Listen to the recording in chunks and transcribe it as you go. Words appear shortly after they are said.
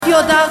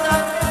radyoda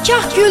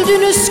kah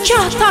güldünüz,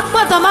 kah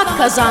takma damak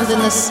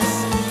kazandınız.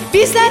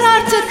 Bizler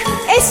artık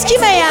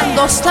eskimeyen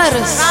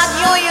dostlarız.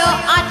 Radyoyu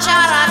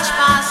açar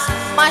açmaz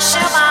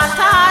başıma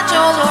tac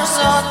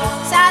olursun.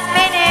 Sen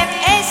benim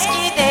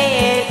eski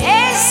değil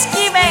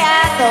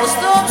eskimeyen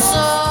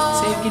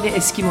dostumsun. Sevgili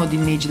Eskimo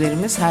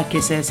dinleyicilerimiz,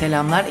 herkese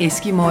selamlar.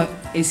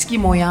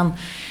 Eskimoyan,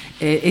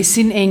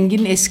 Esin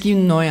Engin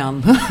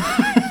Eskimoyan.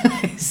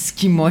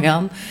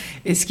 Eskimoyan,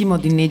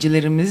 Eskimo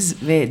dinleyicilerimiz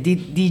ve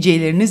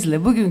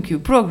DJ'lerinizle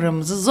bugünkü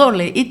programımızı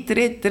zorla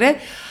ittire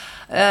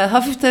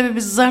hafif tabii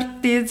bir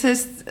zart diye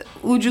ses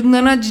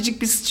ucundan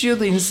acıcık bir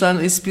sıçıyordu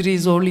insan espriyi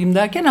zorlayayım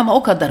derken, ama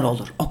o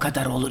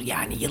kadar olur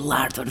yani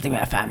yıllardır, değil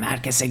mi efendim?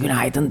 Herkese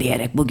günaydın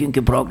diyerek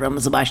bugünkü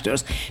programımızı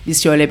başlıyoruz.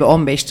 Biz şöyle bir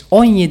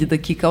 17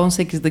 dakika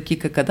 18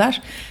 dakika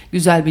kadar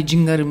güzel bir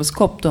cingarımız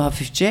koptu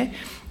hafifçe.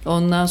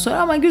 Ondan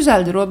sonra ama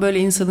güzeldir o, böyle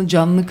insanı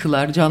canlı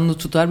kılar, canlı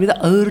tutar. Bir de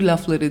ağır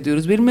laflar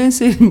ediyoruz. Benim en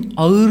sevdiğim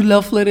ağır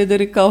laflar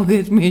ederek kavga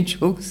etmeyi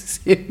çok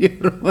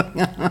seviyorum.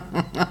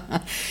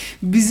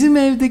 Bizim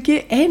evdeki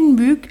en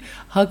büyük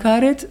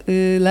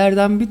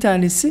hakaretlerden bir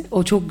tanesi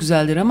o, çok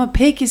güzeldir ama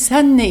peki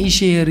sen ne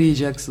işe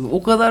yarayacaksın?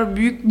 O kadar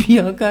büyük bir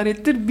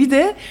hakarettir. Bir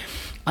de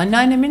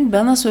anneannemin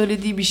bana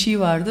söylediği bir şey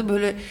vardı.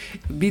 Böyle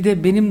bir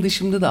de benim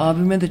dışımda da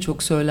abime de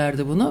çok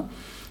söylerdi bunu.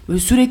 Böyle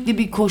sürekli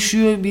bir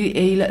koşuyor,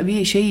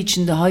 bir şey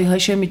içinde,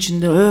 hayhaşem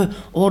içinde,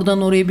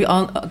 oradan oraya bir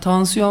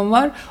tansiyon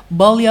var,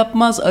 bal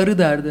yapmaz arı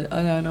derdi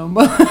anneannem.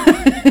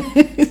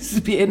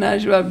 Bir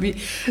enerji var, bir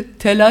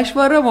telaş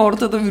var ama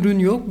ortada ürün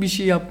yok, bir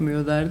şey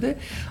yapmıyor derdi.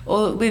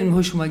 O benim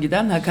hoşuma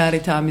giden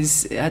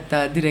hakaretamiz,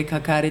 hatta direkt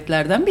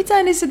hakaretlerden bir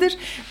tanesidir.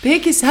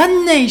 Peki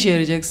sen ne işe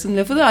yarayacaksın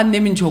lafı da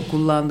annemin çok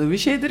kullandığı bir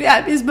şeydir.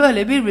 Yani biz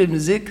böyle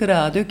birbirimizi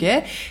kırağa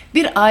döke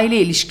bir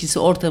aile ilişkisi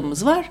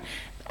ortamımız var.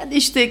 Ben de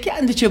işte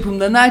kendi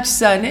çapımda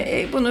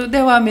naçizane bunu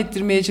devam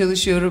ettirmeye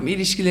çalışıyorum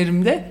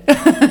ilişkilerimde.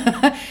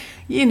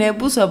 Yine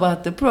bu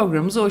sabah da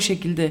programımıza o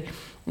şekilde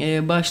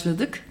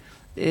başladık.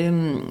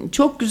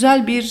 Çok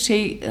güzel bir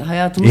şey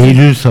hayatımızda.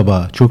 Eylül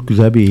sabahı. Çok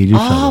güzel bir Eylül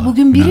sabahı.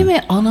 Bugün biri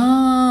mi?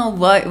 Ana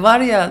var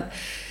ya.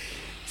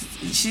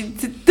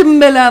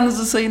 Şiddetim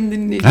belanızı sayın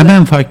dinleyiciler.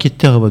 Hemen fark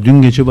etti hava.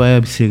 Dün gece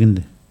bayağı bir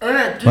serindi.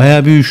 Evet.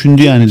 Bayağı bir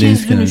üşündü yani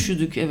deniz kenarı. İlk kez dün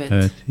üşüdük, evet.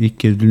 Evet, ilk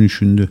kez dün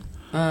üşündü.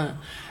 Ha.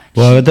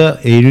 Bu arada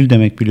Eylül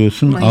demek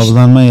biliyorsun, Mayış.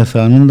 Avlanma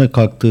yasağının da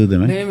kalktığı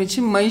demek. Benim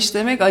için Mayış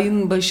demek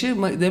ayın başı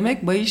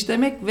demek, Mayış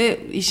demek ve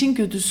işin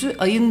kötüsü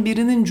ayın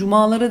birinin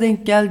cumalara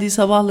denk geldiği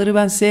sabahları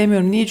ben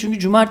sevmiyorum. Niye? Çünkü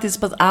cumartesi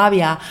abi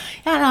ya.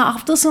 Yani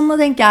hafta sonuna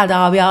denk geldi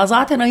abi ya.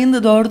 Zaten ayın da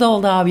 4'ü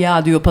oldu abi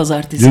ya diyor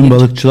pazartesi. Dün gece.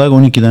 balıkçılar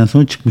 12'den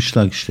sonra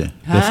çıkmışlar işte.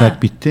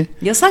 Yasak bitti.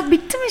 Yasak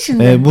bitti mi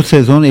şimdi? Bu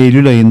sezon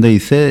Eylül ayında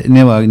ise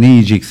ne var, ne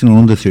yiyeceksin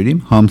onu da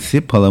söyleyeyim.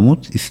 Hamsi,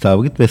 palamut,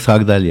 istavrit ve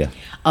sardalya.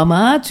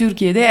 Ama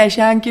Türkiye'de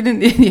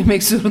yaşankinin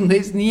yemek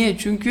zorundayız. Niye?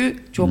 Çünkü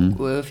çok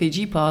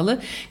feci pahalı.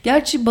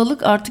 Gerçi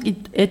balık artık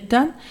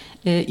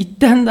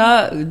itten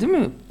daha, değil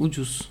mi,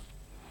 ucuz?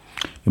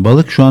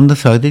 Balık şu anda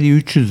sardalya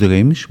 300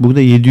 liraymış.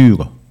 Burada 7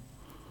 euro.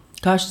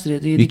 Kaç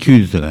liraydı?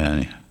 200 lira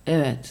yani.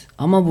 Evet,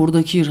 ama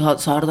buradaki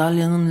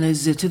sardalyanın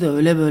lezzeti de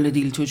öyle böyle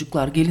değil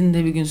çocuklar. Gelin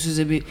de bir gün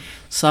size bir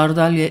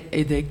sardalya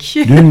edek.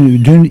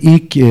 Dün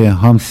ilk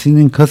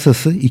hamsinin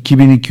kasası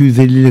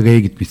 2250 liraya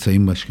gitmiş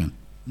Sayın Başkan.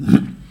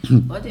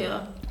 Hadi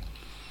ya.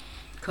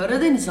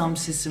 Karadeniz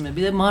hamsisi mi?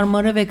 Bir de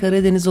Marmara ve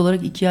Karadeniz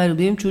olarak ikiye ayrı.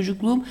 Benim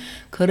çocukluğum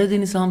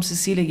Karadeniz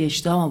hamsisiyle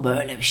geçti ama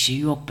böyle bir şey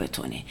yok be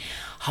Toni.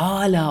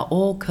 Hala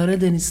o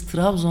Karadeniz,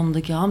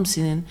 Trabzon'daki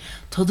hamsinin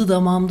tadı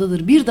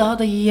damağımdadır. Bir daha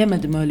da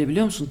yiyemedim, öyle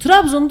biliyor musun?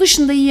 Trabzon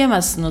dışında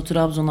yiyemezsin o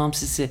Trabzon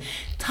hamsisi.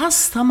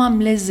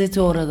 Tamam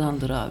lezzeti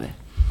oradandır abi.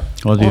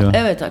 Hadi ya.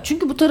 Evet,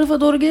 çünkü bu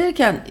tarafa doğru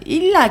gelirken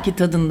illaki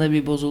tadında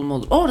bir bozulma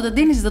olur. Orada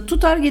denizde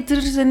tutar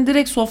getirir seni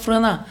direkt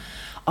sofrana.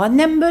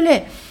 Annem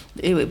böyle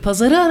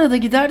pazarı arada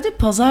giderdi.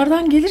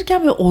 Pazardan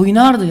gelirken böyle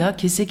oynardı ya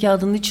kese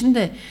kağıdının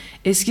içinde.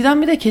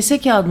 Eskiden bir de kese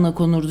kağıdına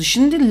konurdu.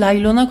 Şimdi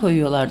laylona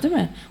koyuyorlar, değil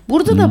mi?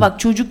 Burada da bak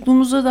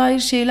çocukluğumuza dair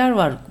şeyler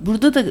var.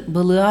 Burada da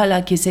balığı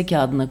hala kese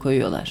kağıdına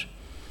koyuyorlar.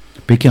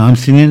 Peki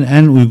hamsinin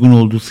en uygun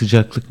olduğu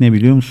sıcaklık ne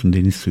biliyor musun?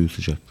 Deniz suyu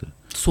sıcaklığı.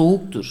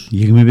 Soğuktur.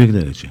 21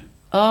 derece.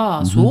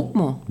 Soğuk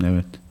mu?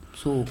 Evet.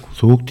 Soğuk.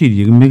 Soğuk değil,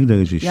 21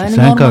 derece işte. Yani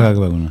sen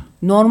karar ver ona.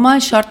 Normal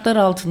şartlar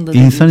altında.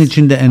 İnsan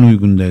için de en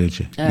uygun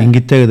derece. Evet.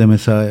 İngiltere'de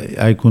mesela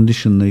air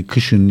condition'lı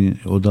kışın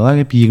odalar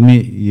hep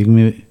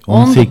 20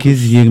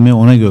 18 20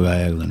 ona göre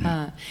ayarlanıyor.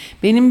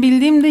 Benim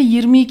bildiğim de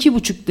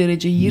 22,5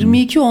 derece.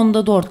 22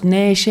 onda 4.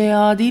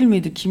 NŞA değil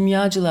miydi?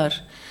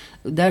 Kimyacılar.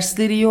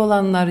 Dersleri iyi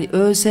olanlar,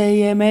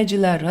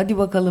 ÖSYM'ciler, hadi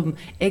bakalım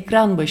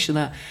ekran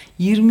başına.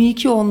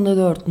 22 onda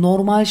 4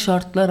 normal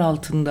şartlar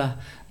altında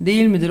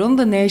değil midir? Onu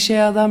da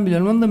NŞA'dan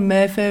biliyorum. Onu da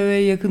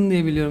MFV'ye yakın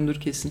diye biliyorumdur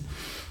kesin.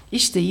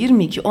 İşte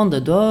 22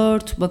 onda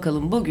 4.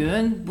 Bakalım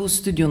bugün bu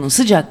stüdyonun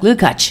sıcaklığı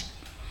kaç?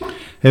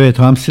 Evet,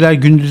 hamsiler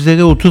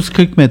gündüzleri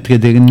 30-40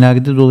 metre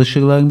derinlerde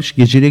dolaşırlarmış.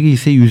 Geceleri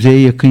ise yüzeye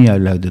yakın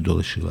yerlerde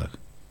dolaşırlar.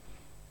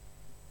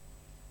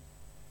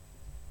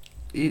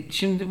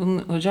 Şimdi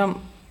bunu hocam,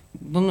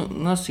 bunu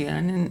nasıl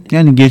yani?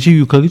 Yani gece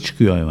yukarı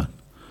çıkıyor hayvan.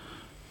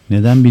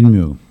 Neden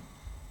bilmiyorum.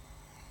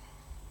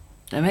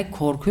 Demek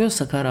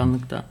korkuyorsa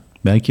karanlıktan.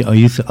 Belki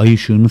ay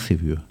ışığını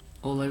seviyor.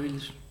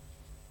 Olabilir.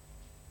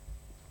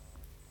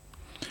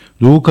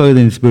 Doğu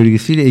Karadeniz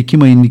bölgesiyle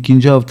Ekim ayının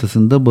 2.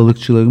 haftasında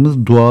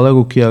balıkçılarımız dualar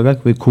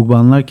okuyarak ve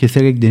kurbanlar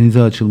keserek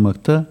denize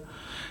açılmakta,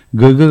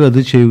 gırgır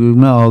adı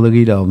çevirme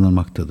ağlarıyla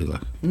avlanmaktadırlar.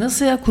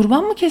 Nasıl ya,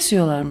 kurban mı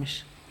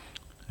kesiyorlarmış?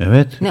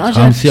 Evet. Ne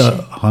acayip bir şey.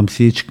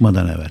 Hamsiye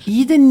çıkmadan evvel.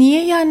 İyi de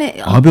niye yani?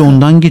 Abi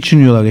ondan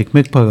geçiniyorlar,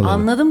 ekmek paraları.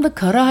 Anladım da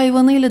kara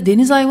hayvanıyla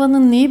deniz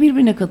hayvanını niye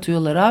birbirine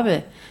katıyorlar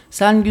abi?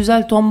 Sen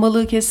güzel ton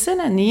balığı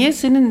kessene. Niye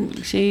senin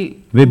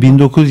Ve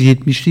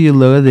 1970'li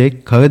yıllara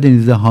dek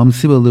Karadeniz'de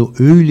hamsi balığı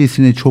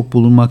öylesine çok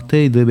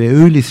bulunmaktaydı ve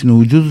öylesine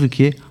ucuzdu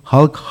ki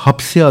halk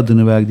hapsi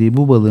adını verdiği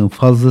bu balığın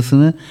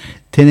fazlasını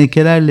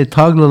tenekelerle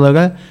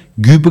tarlalara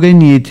gübre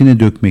niyetine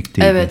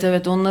dökmekteydi.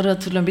 Evet onları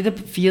hatırlıyorum. Bir de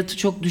fiyatı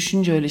çok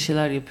düşünce öyle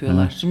şeyler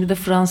yapıyorlar. Evet. Şimdi de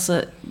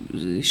Fransa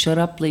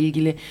şarapla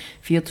ilgili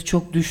fiyatı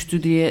çok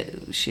düştü diye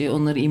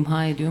onları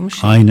imha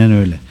ediyormuş. Aynen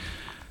öyle.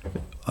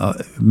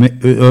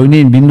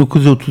 Örneğin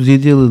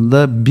 1937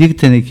 yılında bir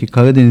teneke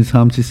Karadeniz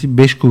hamsisi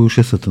 5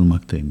 kuruşa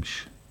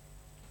satılmaktaymış.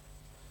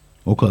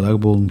 O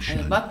kadar bolmuş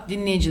yani. Bak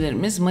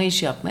dinleyicilerimiz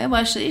mayış yapmaya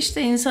başladı.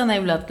 İşte insan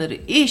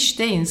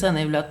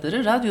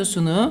evlatları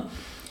radyosunu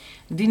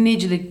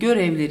dinleyicilik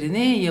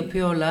görevlerini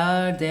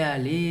yapıyorlar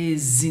değerli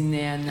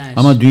dinleyenler.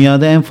 Ama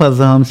dünyada en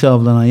fazla hamsi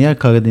avlanan yer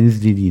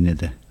Karadeniz değil yine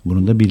de.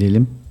 Bunu da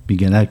bilelim. Bir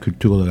genel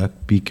kültür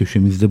olarak bir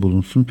köşemizde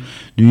bulunsun.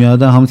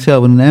 Dünyada hamsi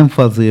avının en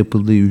fazla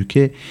yapıldığı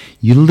ülke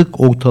yıllık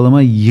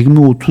ortalama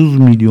 20-30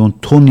 milyon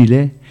ton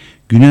ile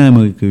Güney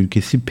Amerika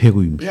ülkesi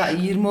Peru'ymuş. Ya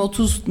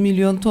 20-30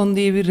 milyon ton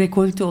diye bir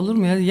rekolte olur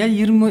mu ya? Ya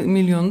 20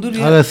 milyondur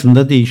ya.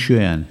 Arasında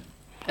değişiyor yani.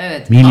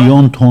 Evet.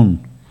 Milyon ton.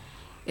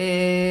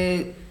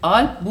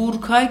 Alp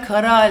Burkay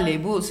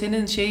Karali. Bu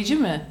senin şeyci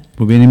mi?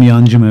 Bu benim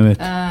yancım, evet.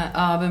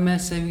 Abime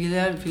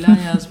sevgiler falan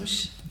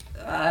yazmış.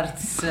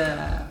 Artık.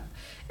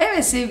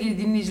 Evet sevgili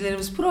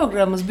dinleyicilerimiz,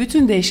 programımız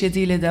bütün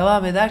dehşetiyle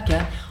devam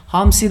ederken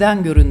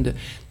hamsiden göründü.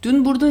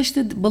 Dün burada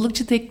işte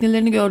balıkçı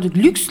teknelerini gördük.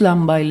 Lüks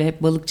lambayla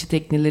hep balıkçı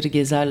tekneleri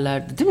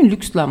gezerlerdi, değil mi?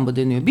 Lüks lamba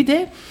deniyor. Bir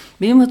de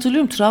benim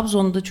hatırlıyorum,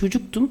 Trabzon'da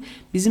çocuktum.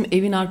 Bizim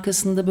evin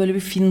arkasında böyle bir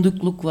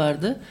findukluk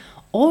vardı.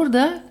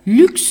 Orada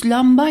lüks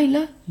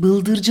lambayla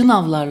bıldırcın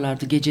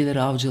avlarlardı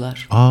geceleri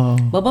avcılar.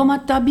 Babam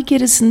hatta bir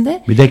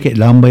keresinde... Bir de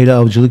lambayla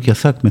avcılık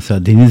yasak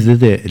mesela.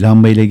 Denizde de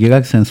lambayla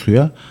girersen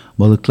suya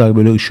balıklar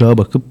böyle ışığa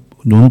bakıp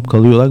donup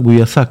kalıyorlar. Bu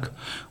yasak.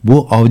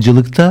 Bu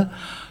avcılıkta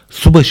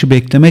subaşı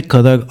beklemek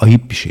kadar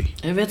ayıp bir şey.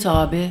 Evet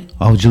abi.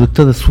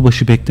 Avcılıkta da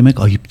subaşı beklemek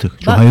ayıptır.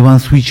 Çünkü Bak, hayvan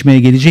su içmeye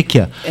gelecek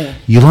ya. Evet.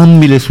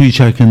 Yılan bile su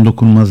içerken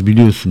dokunmaz,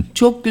 biliyorsun.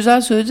 Çok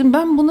güzel söyledin.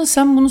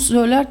 Sen bunu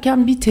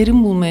söylerken bir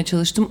terim bulmaya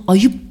çalıştım.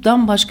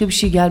 Ayıptan başka bir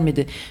şey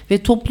gelmedi. Ve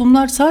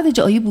toplumlar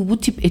sadece ayıbı bu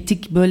tip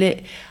etik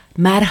böyle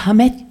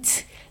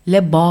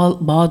merhametle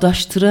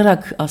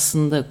bağdaştırarak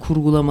aslında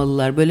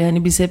kurgulamalılar. Böyle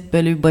hani biz hep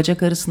böyle bir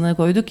bacak arasına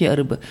koyduk ya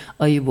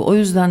ayıbı. O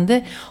yüzden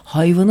de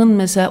hayvanın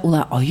mesela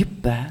ulan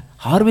ayıp be.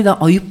 Harbiden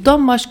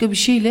ayıptan başka bir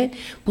şeyle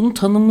bunu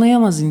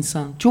tanımlayamaz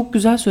insan. Çok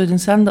güzel söyledin.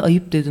 Sen de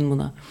ayıp dedin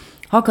buna.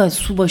 Hakikaten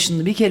su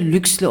başında bir kere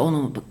lüksle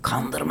onu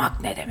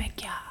kandırmak ne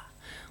demek ya?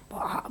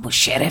 Bu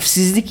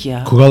şerefsizlik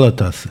ya. Kural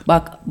hatası.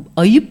 Bak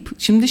ayıp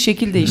şimdi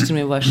şekil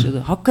değiştirmeye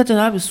başladı. Hakikaten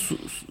abi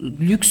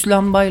lüks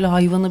lambayla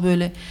hayvanı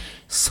böyle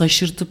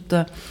şaşırtıp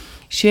da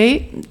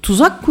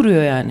tuzak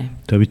kuruyor yani.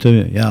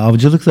 Tabii. Ya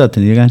avcılık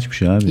zaten iğrenç bir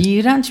şey abi.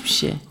 İğrenç bir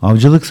şey.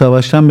 Avcılık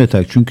savaştan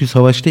beter. Çünkü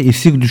savaşta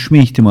esir düşme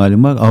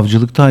ihtimalin var.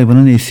 Avcılıkta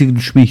hayvanın esir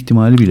düşme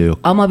ihtimali bile yok.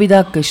 Ama bir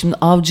dakika, şimdi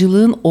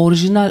avcılığın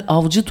orijinal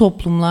avcı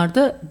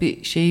toplumlarda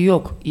bir şeyi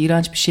yok.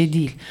 İğrenç bir şey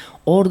değil.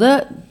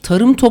 Orada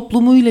tarım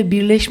toplumuyla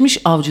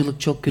birleşmiş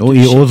avcılık çok kötü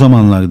bir şey. O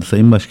zamanlardı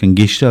Sayın Başkan.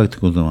 Geçti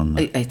artık o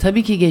zamanlar.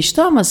 Tabii ki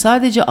geçti ama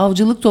sadece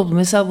avcılık toplumu.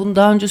 Mesela bunu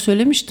daha önce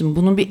söylemiştim.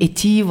 Bunun bir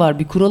etiği var,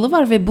 bir kuralı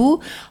var ve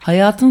bu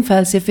hayatın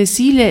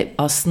felsefesiyle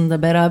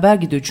aslında beraber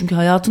gidiyor. Çünkü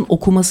hayatın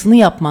okumasını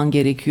yapman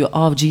gerekiyor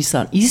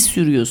avcıysan. İz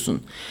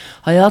sürüyorsun.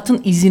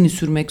 Hayatın izini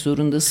sürmek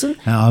zorundasın.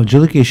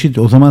 Avcılık eşit.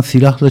 O zaman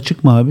silahla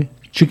çıkma abi.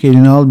 Çık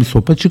eline al bir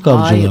sopa, çık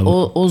avcılığa. Hayır,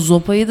 o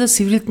sopayı da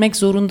sivriltmek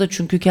zorunda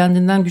çünkü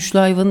kendinden güçlü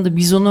hayvanı da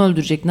bizonu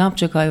öldürecek. Ne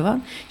yapacak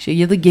hayvan?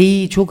 Ya da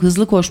geyiği çok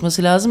hızlı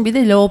koşması lazım. Bir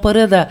de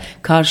leopara da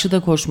karşıda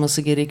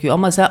koşması gerekiyor.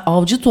 Ama sen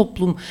avcı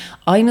toplum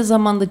aynı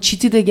zamanda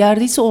çiti de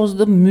gerdiyse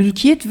orada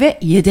mülkiyet ve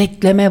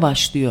yedekleme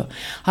başlıyor.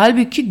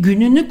 Halbuki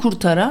gününü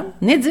kurtaran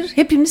nedir?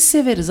 Hepimiz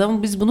severiz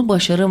ama biz bunu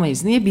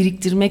başaramayız. Niye?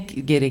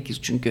 Biriktirmek gerekir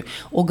çünkü.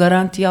 O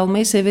garantiyi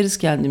almayı severiz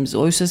kendimizi.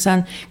 Oysa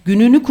sen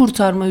gününü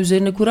kurtarma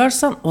üzerine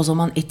kurarsan o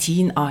zaman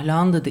etiği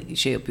ahlakın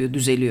da yapıyor,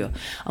 düzeliyor.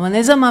 Ama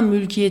ne zaman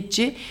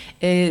mülkiyetçi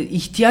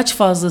ihtiyaç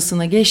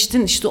fazlasına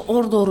geçtin, işte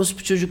orada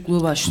orospu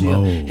çocukluğu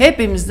başlıyor. Wow.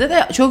 Hepimizde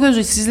de çok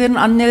özür, sizlerin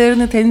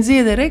annelerini tenzih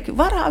ederek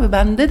var abi,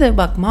 bende de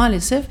bak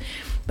maalesef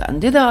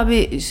bende de abi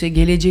işte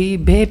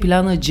geleceği B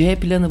planı, C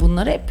planı,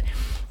 bunlar hep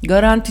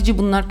garantici,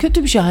 bunlar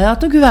kötü bir şey.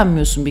 Hayata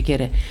güvenmiyorsun bir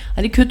kere.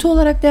 Hani kötü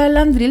olarak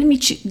değerlendirelim,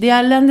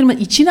 değerlendirme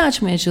içini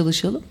açmaya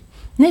çalışalım.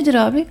 Nedir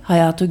abi?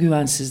 Hayata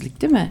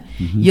güvensizlik, değil mi?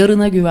 Hı hı.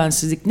 Yarına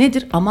güvensizlik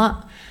nedir?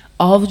 Ama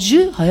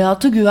avcı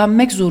hayata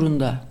güvenmek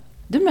zorunda.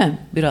 Değil mi?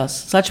 Biraz.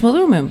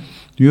 Saçmalıyor muyum?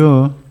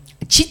 Yo.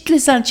 Çitle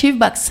sen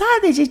bak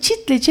sadece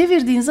çitle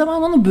çevirdiğin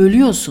zaman onu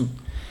bölüyorsun.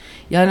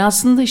 Yani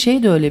aslında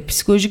şey de öyle,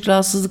 psikolojik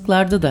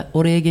rahatsızlıklarda da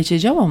oraya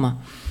geçeceğim ama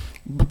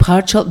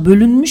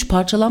bölünmüş,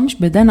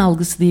 parçalanmış beden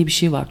algısı diye bir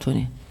şey var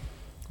Toni.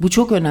 Bu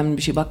çok önemli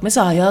bir şey. Bak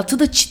mesela hayatı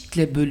da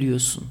çitle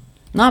bölüyorsun.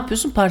 Ne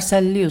yapıyorsun?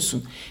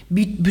 Parselliyorsun.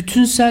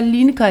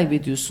 Bütünselliğini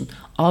kaybediyorsun.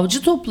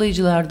 Avcı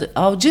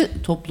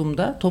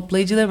toplumda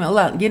toplayıcı deme.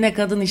 Ulan gene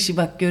kadın işi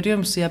bak, görüyor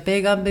musun ya?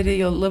 Peygamberi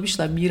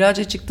yollamışlar.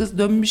 Miraca çıktı,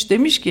 dönmüş,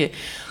 demiş ki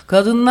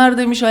kadınlar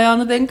demiş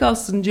ayağını denk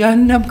alsın.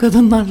 Cehennem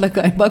kadınlarla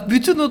Bak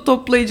bütün o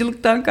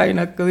toplayıcılıktan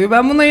kaynaklanıyor.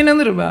 Ben buna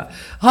inanırım ha.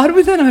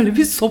 Harbiden öyle.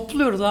 Biz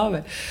topluyoruz abi.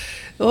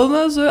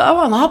 Ondan sonra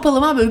ama ne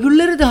yapalım abi,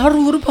 öbürleri de har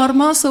vurup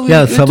parmağı savuyor.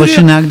 Ya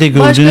savaşı nerede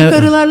gördüğüne... Başka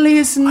karılarla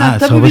yesinler.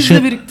 Tabii biz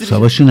de biriktireceğiz.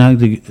 Savaşı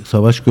nerede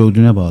savaş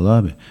gördüğüne bağlı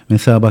abi.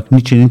 Mesela bak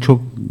Nietzsche'nin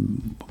çok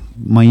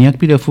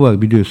manyak bir lafı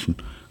var biliyorsun.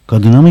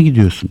 Kadına mı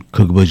gidiyorsun?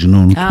 Kırbacını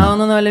unutma. Ha,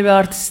 onun öyle bir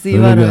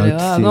artistliği var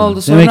öyle. Ne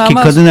oldu sonra? Demek ki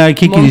kadın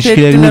erkek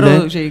ilişkilerini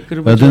de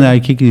kadın onu.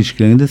 erkek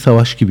ilişkilerini de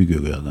savaş gibi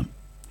görüyor adam.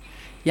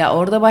 Ya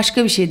orada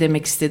başka bir şey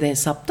demek istedi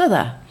hesapta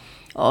da.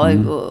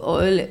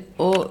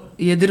 O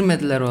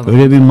yedirmediler onu.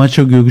 Öyle bir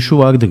maço görüşü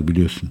vardır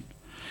biliyorsun.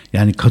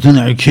 Yani kadın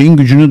erkeğin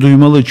gücünü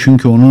duymalı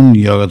çünkü onun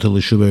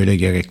yaratılışı böyle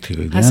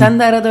gerektirir. Ha, sen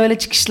de arada öyle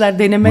çıkışlar,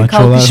 deneme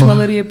Maçolar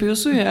kalkışmaları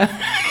yapıyorsun ya.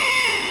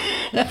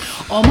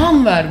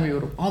 Aman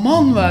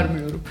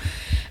vermiyorum.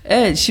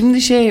 Evet,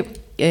 şimdi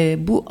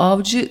bu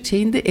avcı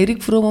şeyinde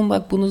Erik Fromm'un,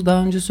 bak bunu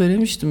daha önce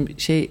söylemiştim.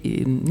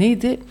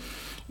 Neydi?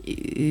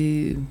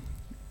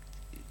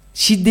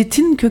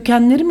 Şiddetin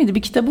kökenleri miydi?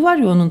 Bir kitabı var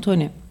ya onun,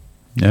 Toni.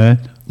 Evet.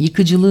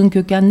 Yıkıcılığın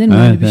kökenleri mi,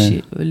 öyle bir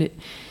şey? Öyle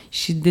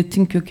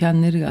şiddetin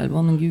kökenleri galiba,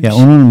 onun gibi bir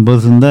şey. Onun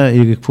bazında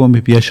Erik Fromm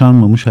hep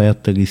yaşanmamış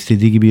hayatları,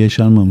 istediği gibi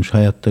yaşanmamış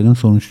hayatların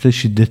sonuçta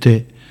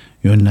şiddete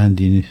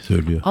yönlendiğini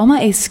söylüyor. Ama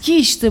eski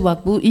işte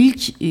bak bu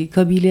ilk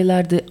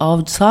kabilelerde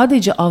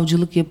sadece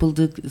avcılık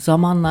yapıldığı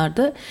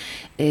zamanlarda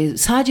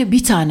sadece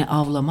bir tane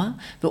avlama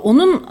ve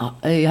onun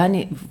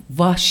yani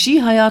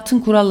vahşi hayatın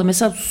kuralları,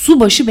 mesela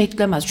subaşı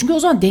beklemez. Çünkü o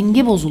zaman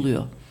denge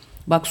bozuluyor.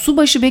 Bak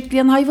subaşı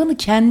bekleyen hayvanı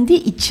kendi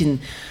için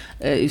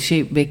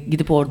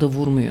gidip orada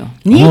vurmuyor.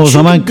 Niye? Ama o Çünkü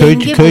zaman köy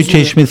bozuluyor.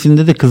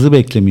 çeşmesinde de kızı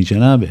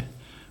beklemeyeceksin abi.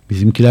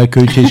 Bizimkiler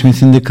köy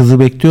çeşmesinde kızı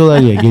bekliyorlar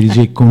ya,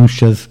 gelecek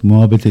konuşacağız,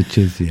 muhabbet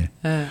edeceğiz diye.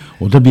 Evet.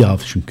 O da bir av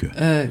çünkü.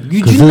 Evet, kızı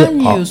gücünden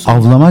yiyorsun.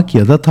 Avlamak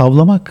ya da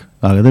tavlamak.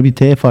 Arada bir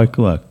T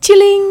farkı var.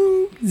 Çiling!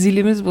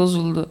 Zilimiz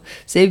bozuldu.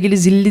 Sevgili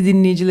zilli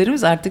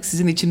dinleyicilerimiz, artık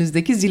sizin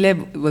içinizdeki zile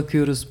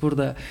bakıyoruz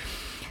burada.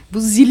 Bu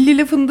zilli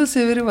lafını da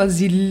severim ha,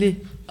 zilli.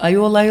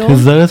 Ayol.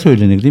 Kızlara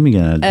söylenir değil mi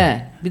genelde?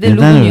 Evet. Bir de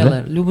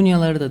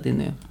lubunyaları da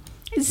deniyor.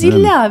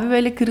 Zilli abi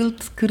böyle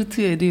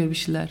kırıtıyor ediyor bir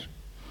şeyler.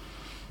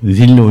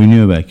 Zille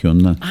oynuyor belki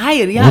ondan.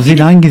 Hayır ya. O zil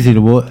hangi zil?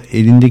 Bu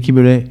elindeki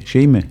böyle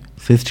şey mi?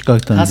 Ses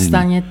çıkartan zil mi?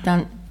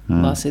 Kastanyetten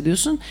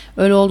bahsediyorsun.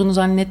 Öyle olduğunu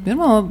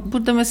zannetmiyorum ama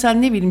burada mesela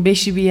ne bileyim,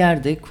 beşi bir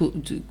yerde,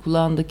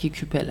 kulağındaki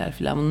küpeler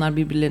falan, bunlar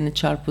birbirlerine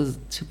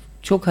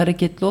çok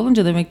hareketli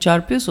olunca demek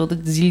çarpıyorsa o da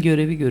zil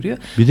görevi görüyor.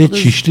 Bir de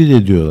çişli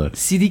de diyorlar.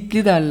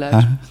 Sidikli derler.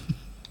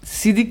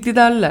 Sidikli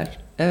derler.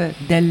 Evet,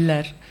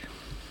 deller.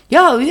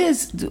 Ya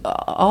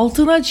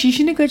altına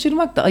çişini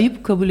kaçırmak da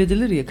ayıp kabul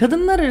edilir ya.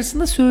 Kadınlar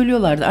arasında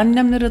söylüyorlardı.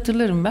 Annemler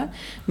hatırlarım ben.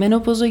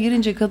 Menopoza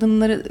girince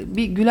kadınları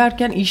bir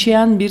gülerken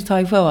işeyen bir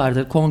tayfa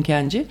vardır,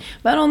 konkenci.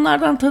 Ben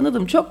onlardan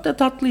tanıdım. Çok da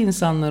tatlı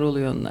insanlar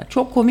oluyor onlar.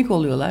 Çok komik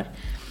oluyorlar.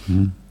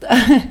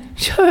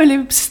 Şöyle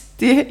bir pıst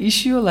diye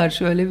işiyorlar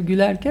şöyle bir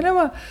gülerken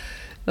ama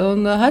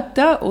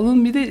hatta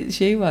onun bir de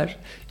şey var.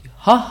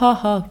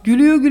 Ha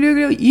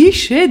gülüyor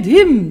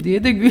işedim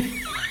diye de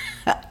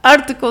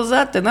artık o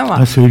zaten ama.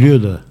 Ha,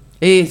 söylüyor da.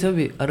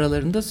 Tabii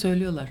aralarında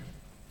söylüyorlar.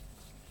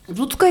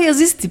 Rutkay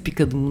Aziz tipi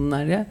kadın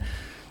bunlar ya.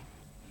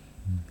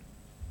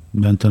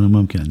 Ben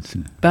tanımam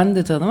kendisini. Ben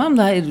de tanımam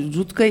da hayır,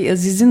 Rutkay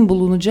Aziz'in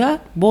bulunacağı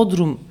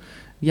Bodrum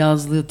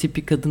yazlığı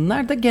tipi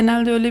kadınlar da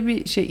genelde öyle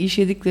bir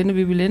işediklerini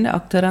birbirlerine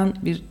aktaran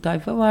bir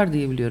tayfa var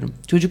diye biliyorum.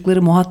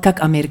 Çocukları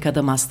muhakkak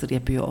Amerika'da master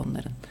yapıyor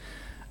onların.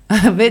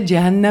 Ve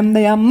cehennemde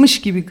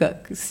yanmış gibi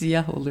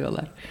siyah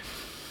oluyorlar.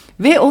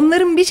 Ve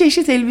onların bir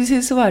çeşit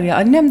elbisesi var ya,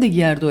 annem de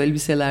giyerdi o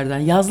elbiselerden,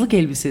 yazlık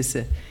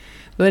elbisesi.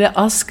 Böyle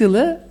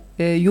askılı,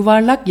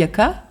 yuvarlak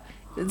yaka,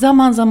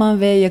 zaman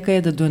zaman V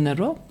yakaya da döner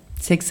o,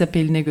 seks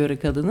apeline göre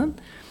kadının.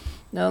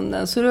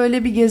 Ondan sonra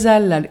öyle bir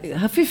gezerler,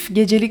 hafif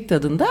gecelik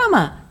tadında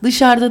ama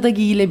dışarıda da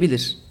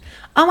giyilebilir.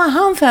 Ama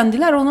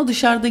hanımefendiler onu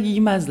dışarıda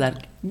giymezler.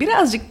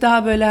 Birazcık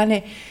daha böyle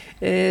hani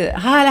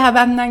hala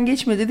benden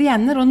geçmedi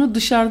diyenler onu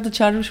dışarıda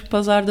çarşı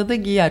pazarda da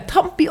giyer.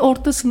 Tam bir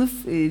orta sınıf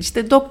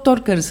işte doktor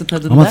karısı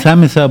tadında. Ama sen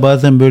mesela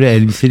bazen böyle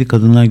elbiseli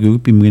kadınlar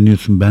görüp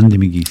imreniyorsun, ben de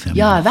mi giysem?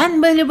 Ya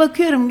ben böyle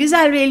bakıyorum,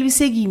 güzel bir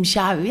elbise giymiş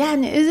abi.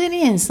 Yani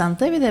özeniyor insan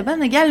tabii de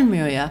bana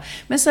gelmiyor ya.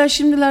 Mesela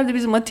şimdilerde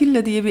bizim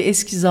Atilla diye bir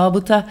eski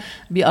zabıta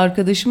bir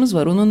arkadaşımız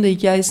var. Onun da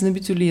hikayesini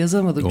bir türlü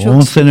yazamadık.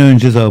 10 sene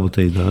önce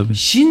zabıtaydı abi.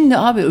 Şimdi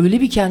abi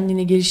öyle bir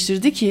kendini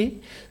geliştirdi ki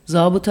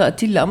Zabıta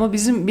Atilla, ama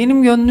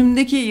benim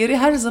gönlümdeki yeri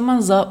her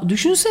zaman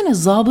düşünsene,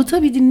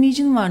 zabıta bir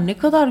dinleyicin var, ne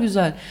kadar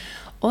güzel.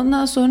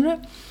 Ondan sonra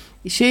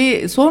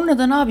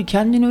Sonradan abi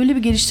kendini öyle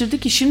bir geliştirdi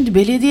ki şimdi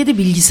belediyede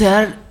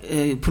bilgisayar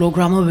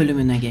programı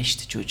bölümüne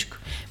geçti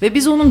çocuk. Ve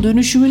biz onun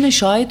dönüşümüne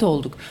şahit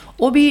olduk.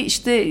 O bir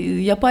işte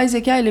yapay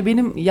zeka ile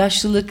benim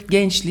yaşlılık,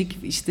 gençlik,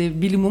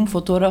 işte bilimum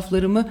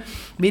fotoğraflarımı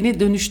beni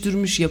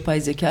dönüştürmüş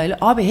yapay zeka ile.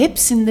 Abi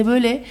hepsinde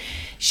böyle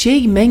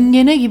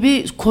mengene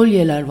gibi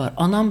kolyeler var.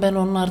 Anam ben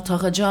onları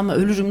takacağım,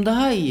 ölürüm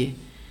daha iyi.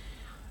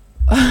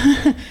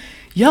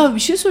 Ya bir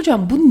şey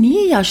söyleyeceğim. Bu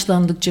niye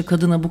yaşlandıkça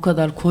kadına bu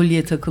kadar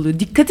kolye takılıyor?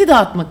 Dikkati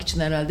dağıtmak için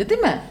herhalde,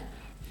 değil mi?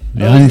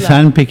 Yani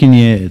sen peki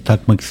niye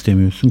takmak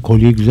istemiyorsun?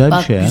 Kolye güzel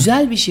bir şey ya.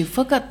 Güzel bir şey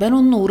fakat ben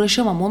onunla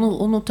uğraşamam.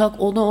 Onu tak,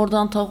 onu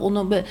oradan tak,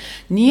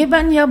 niye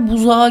ben ya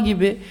buzağı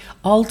gibi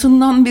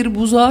altından bir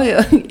buzağı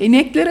ya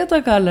ineklere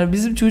takarlar.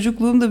 Bizim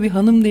çocukluğumda bir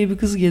hanım diye bir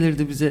kız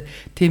gelirdi bize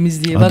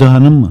temizliğe. Adı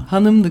hanım mı?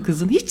 Hanımdı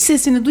kızın. Hiç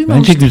sesini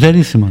duymamıştım. Bence güzel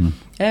isim hanım.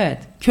 Evet.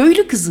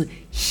 Köylü kızı.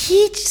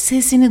 Hiç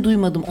sesini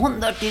duymadım.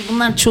 14 yıl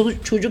bunlar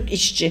çocuk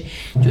işçi.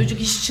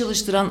 Çocuk işçi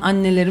çalıştıran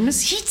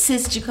annelerimiz. Hiç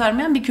ses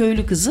çıkarmayan bir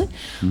köylü kızı.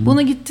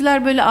 Bunu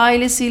gittiler böyle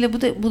ailesiyle.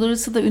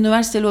 Burası da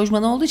üniversite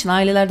lojmanı olduğu için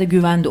aileler de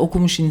güvende.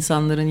 Okumuş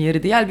insanların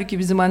yeri değil. Halbuki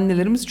bizim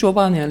annelerimiz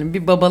çoban yani.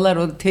 Bir babalar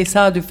o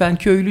tesadüfen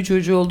köylü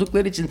çocuğu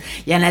oldukları için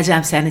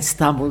yeneceğim sen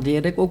İstanbul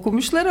diyerek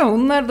okumuşlar ama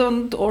bunlar da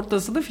onun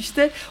ortasında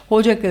işte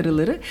hoca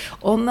karıları.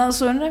 Ondan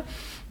sonra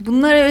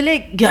bunlar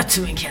öyle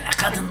götümün kere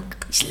kadın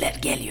işler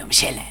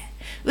geliyormuş hele.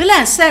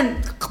 Ulan sen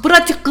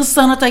pratik kız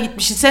sanata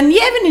gitmişsin. Sen niye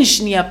evinin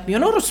işini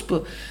yapmıyorsun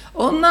orospu?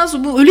 Ondan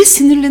sonra öyle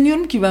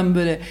sinirleniyorum ki ben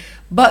böyle.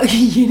 Bak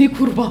yeni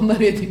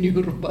kurbanlar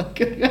ediniyorum bak.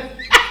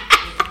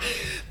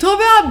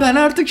 Tabii abi ben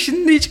artık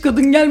şimdi hiç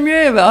kadın gelmiyor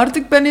eve.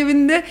 Artık ben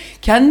evinde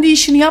kendi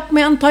işini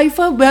yapmayan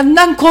tayfa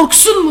benden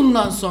korksun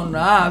bundan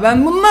sonra. Ha.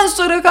 Ben bundan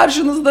sonra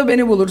karşınızda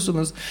beni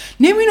bulursunuz.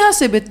 Ne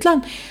münasebet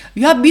lan.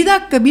 Ya bir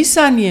dakika bir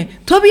saniye.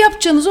 Tabii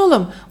yapacaksınız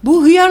oğlum.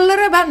 Bu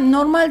hıyarlara ben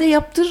normalde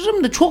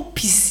yaptırırım da çok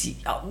pis.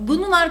 Ya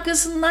bunun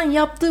arkasından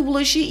yaptığı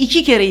bulaşığı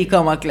 2 kere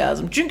yıkamak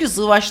lazım. Çünkü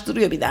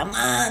sıvaştırıyor bir de.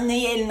 Aman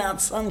neyi eline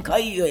atsan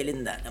kayıyor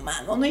elinden.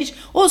 Aman onu hiç.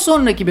 O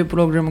sonraki bir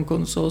programın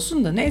konusu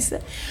olsun da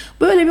neyse.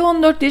 Böyle bir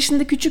 14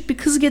 yaşında küçük bir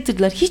kız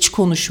getirdiler. Hiç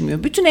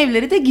konuşmuyor. Bütün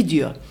evleri de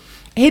gidiyor.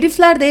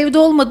 Herifler de evde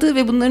olmadığı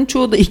ve bunların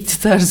çoğu da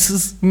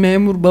iktidarsız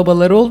memur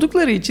babaları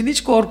oldukları için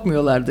hiç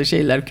korkmuyorlardı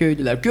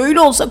köylüler. Köylü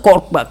olsa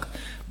korkmak.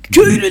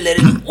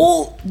 Köylülerin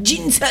o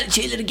cinsel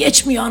şeyleri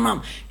geçmiyor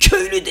anam.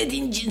 Köylü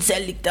dediğin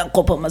cinsellikten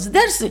kopamaz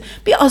dersin.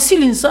 Bir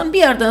asil insan bir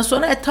yerden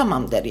sonra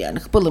tamam der yani.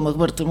 Pılımı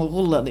pırtımı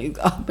kullanıyor.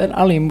 Ah ben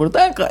alayım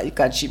buradan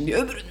kaçayım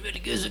diyor. Öbürünün böyle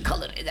gözü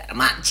kalır eder.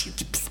 Aman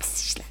çirkin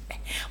pis işler be.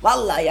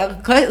 Vallahi ya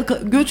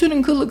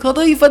götünün kılı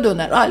kadayıfa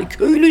döner. Hali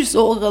köylüyse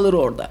o kalır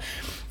orada.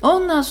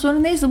 Ondan sonra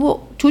neyse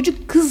bu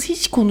çocuk kız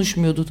hiç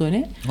konuşmuyordu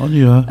Toni. Hadi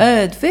ya.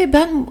 Evet ve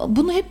ben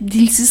bunu hep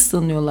dilsiz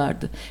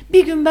sanıyorlardı.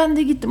 Bir gün ben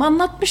de gittim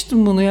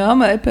anlatmıştım bunu ya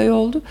ama epey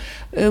oldu.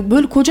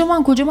 Böyle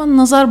kocaman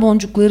nazar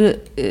boncukları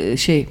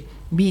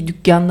bir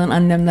dükkandan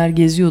annemler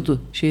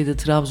geziyordu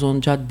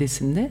Trabzon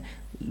caddesinde.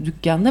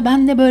 Dükkanda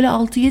ben de böyle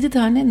 6-7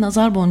 tane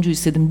nazar boncuğu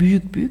istedim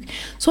büyük.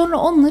 Sonra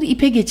onları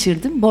ipe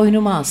geçirdim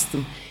boynuma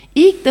astım.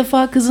 İlk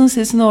defa kızın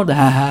sesini orada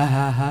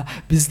ha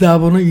biz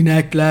daha bunu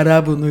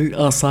ineklere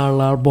bunu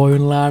asarlar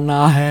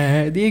boyunlarına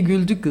diye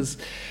güldü kız.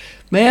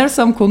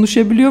 Meğersem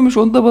konuşabiliyormuş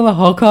onu da bana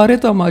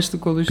hakaret amaçlı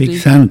konuştu. Peki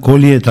sen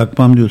kolye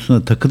takmam diyorsun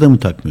da takı da mı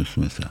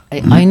takmıyorsun mesela?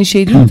 Aynı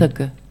şey değil mi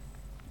takı?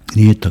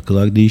 Niye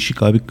takılar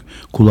değişik abi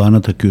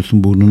kulağına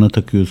takıyorsun burnuna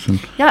takıyorsun.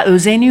 Ya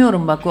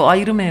özeniyorum bak o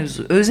ayrı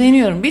mevzu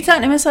özeniyorum. Bir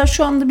tane mesela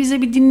şu anda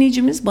bize bir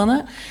dinleyicimiz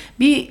bana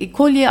bir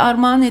kolye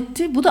armağan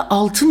etti bu da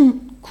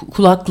altın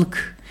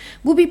kulaklık.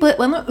 Bu bir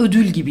bana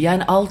ödül gibi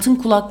yani altın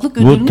kulaklık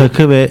ödülünü. Bu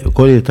takı ve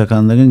kolye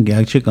takanların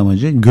gerçek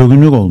amacı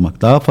görünür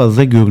olmak. Daha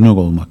fazla görünür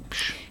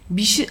olmakmış.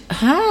 Bir şey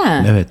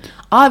Evet.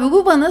 Abi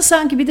bu bana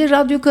sanki bir de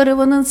Radyo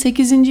Karavan'ın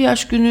 8.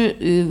 yaş günü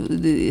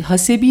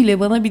hasebiyle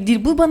bana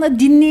bu bana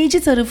dinleyici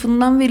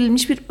tarafından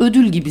verilmiş bir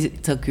ödül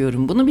gibi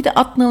takıyorum bunu. Bir de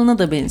at nalına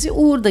da benziyor.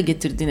 Uğur da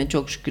getirdiğine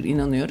çok şükür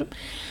inanıyorum.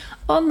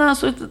 Ondan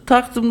sonra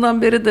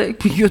taktığımdan beri de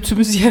bir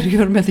götümüz yer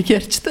görmedi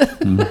gerçi de.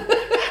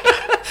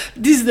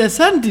 Diz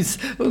desen diz.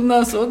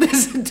 Ondan sonra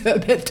desin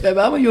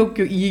tövbe ama yok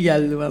iyi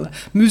geldi bana.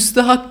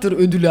 Müstehaktır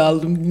ödülü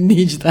aldım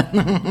dinleyiciden.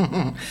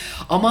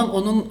 Aman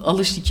onun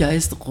alış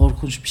hikayesi de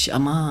korkunç bir şey.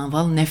 Aman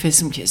vallahi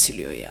nefesim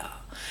kesiliyor ya.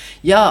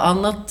 Ya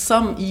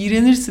anlatsam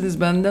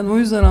iğrenirsiniz benden o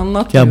yüzden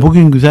anlatmıyorum. Ya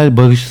bugün güzel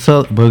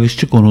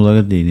barışçı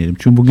konulara değinelim.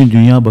 Çünkü bugün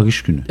Dünya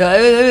Barış Günü. Ya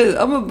evet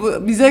ama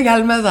bu bize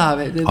gelmez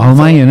abi.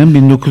 Almanya'nın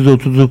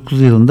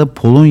 1939 yılında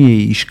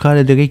Polonya'yı işgal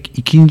ederek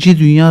 2.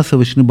 Dünya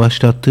Savaşı'nı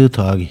başlattığı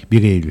tarih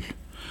 1 Eylül.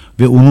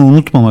 Ve onu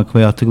unutmamak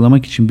ve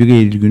hatırlamak için 1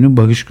 Eylül günü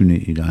Barış Günü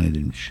ilan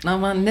edilmiş.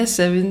 Aman ne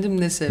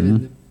sevindim.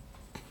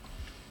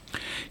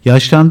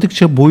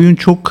 Yaşlandıkça boyun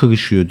çok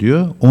kırışıyor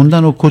diyor.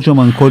 Ondan o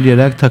kocaman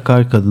kolyeler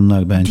takar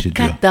kadınlar bence Dikkat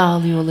diyor. Dikkat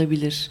dağılıyor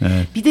olabilir.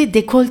 Evet. Bir de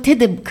dekolte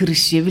de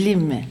kırışıyor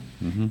bileyim mi?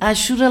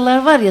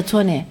 Şuralar var ya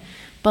Toni.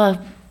 Bak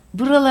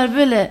buralar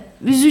böyle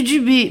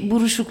üzücü bir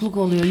buruşukluk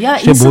oluyor. Ya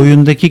İşte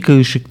boyundaki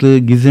kırışıklığı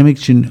gizlemek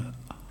için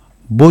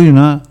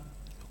boyuna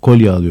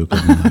kolye alıyor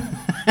kadınlar.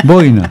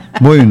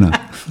 Boyuna.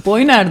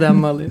 Boy nereden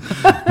mi alıyor?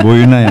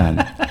 Boyuna yani.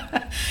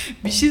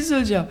 Bir şey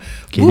söyleyeceğim.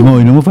 Kelime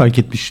oyunumu fark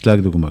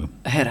etmişlerdir umarım.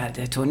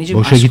 Herhalde Toni'cim,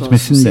 Boşa aşk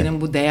gitmesin olsun. de.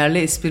 Senin bu değerli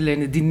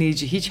esprilerini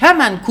dinleyici hiç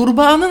hemen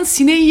kurbağanın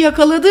sineği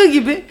yakaladığı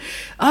gibi.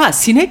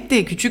 Sinek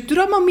de küçüktür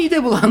ama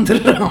mide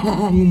bulandırır.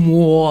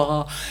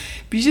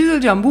 Bir şey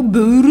söyleyeceğim. Bu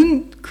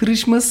böğürün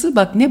kırışması,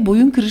 bak ne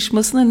boyun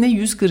kırışmasına, ne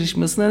yüz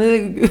kırışmasına, ne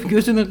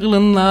gözünün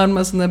kılının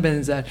ağarmasına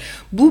benzer.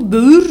 Bu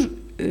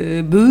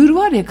böğür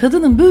var ya,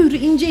 kadının böğrü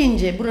ince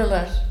ince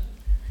buralar.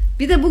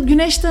 Bir de bu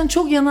güneşten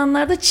çok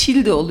yananlarda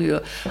çil de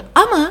oluyor.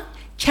 Ama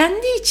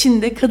kendi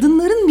içinde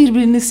kadınların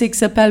birbirini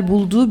seksapel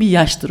bulduğu bir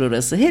yaştır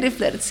orası.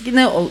 Herifler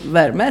ne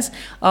vermez,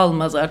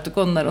 almaz artık,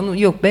 onlar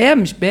onu yok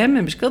beğenmiş,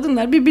 beğenmemiş.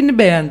 Kadınlar birbirini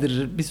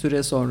beğendirir bir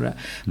süre sonra.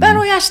 Ben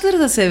o yaşları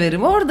da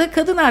severim. Orada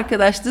kadın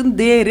arkadaşlığın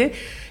değeri,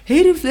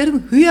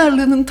 heriflerin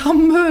hıyarlığının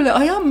tam böyle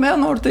ayan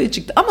beyan ortaya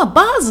çıktı. Ama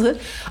bazı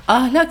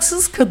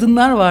ahlaksız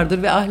kadınlar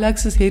vardır ve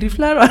ahlaksız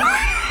herifler var.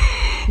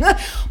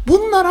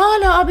 Bunlar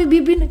hala abi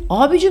birbirini,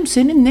 abicim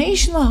senin ne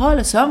işin var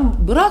hala, sen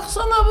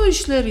bıraksana bu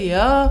işleri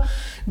ya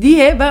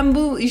diye, ben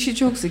bu işi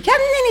çok seviyorum.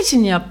 Kendin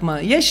için yapma.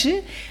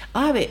 Yaşı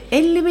abi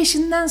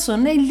 55'inden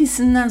sonra,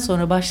 50'sinden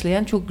sonra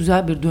başlayan çok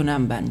güzel bir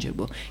dönem bence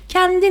bu.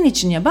 Kendin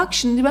için ya. Bak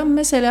şimdi ben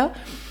mesela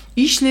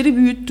işleri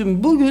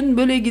büyüttüm. Bugün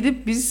böyle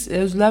gidip biz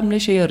Özlem'le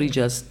şey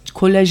arayacağız.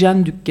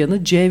 Kolajen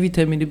dükkanı, C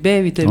vitamini,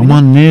 B vitamini.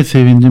 Aman ne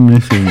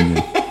sevindim.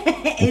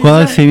 O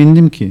kadar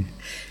sevindim ki.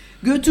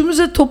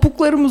 Götümüze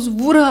topuklarımız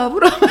vura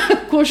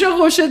koşa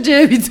koşa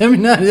C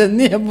vitamini arayacağız.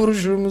 Niye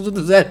buruşumuzu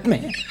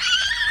düzeltmeye?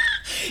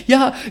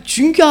 Ya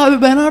çünkü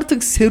abi ben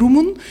artık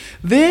serumun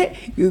ve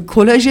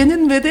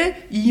kolajenin ve de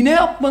iğne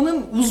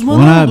yapmanın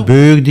uzmanı Ona oldum.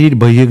 böğür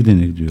değil bayır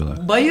denir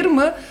diyorlar. Bayır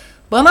mı?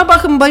 Bana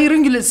bakın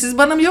bayırın gülü. Siz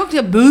bana mı yok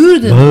ya,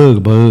 böğür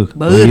denir. Bağır.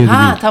 Bağır.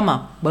 Ha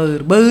tamam.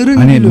 Bağırın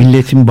hani gülü.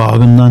 milletin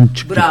bağrından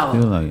çıktık Bravo.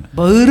 diyorlar ya.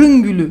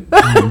 Bağırın gülü.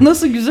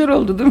 Nasıl güzel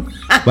oldu değil mi?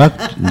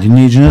 Bak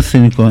dinleyici nasıl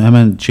seni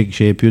hemen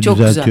şey yapıyor, Çok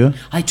düzeltiyor. güzel.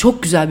 Ay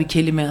çok güzel bir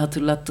kelime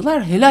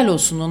hatırlattılar. Helal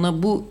olsun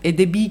ona, bu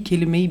edebi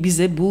kelimeyi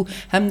bize, bu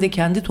hem de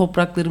kendi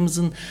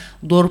topraklarımızın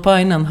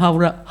dorpağıyla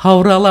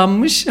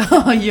havralanmış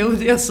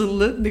Yahudi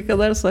asıllı, ne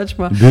kadar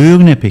saçma.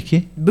 Böğür ne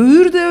peki?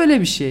 Böğür de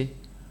öyle bir şey.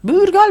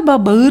 Böğür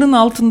galiba bağırın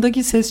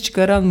altındaki ses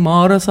çıkaran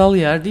mağarasal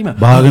yer değil mi?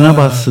 Bağrına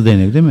bastı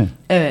denir değil mi?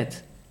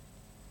 Evet.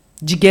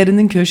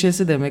 Ciğerinin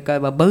köşesi demek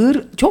galiba.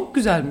 Bağır çok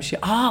güzelmiş ya.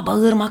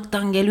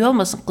 Bağırmaktan geliyor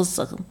olmasın kız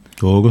sakın.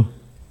 Doğru.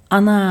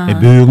 Ana.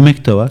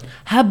 Böğürmek de var.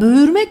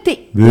 Böğürmek de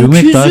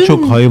Böğürmek daha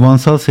çok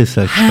hayvansal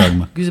sesler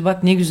çıkarma. Güzel,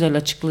 bak ne güzel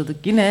açıkladık.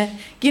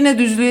 Yine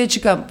düzlüğe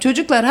çıkan.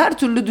 Çocuklar her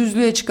türlü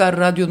düzlüğe çıkar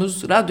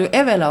radyonuz. Radyo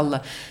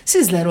evelallah.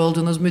 Sizler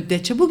olduğunuz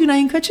müddetçe. Bugün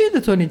ayın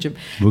kaçıydı Toni'cim?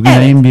 Bugün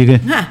ayın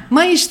 1'i.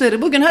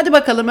 Mayışları. Bugün hadi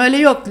bakalım, öyle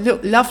yok.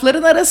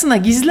 Lafların arasına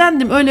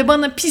gizlendim. Öyle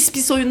bana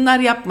pis oyunlar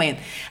yapmayın.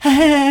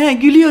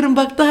 Gülüyorum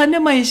bak, daha ne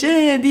Mayış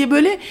diye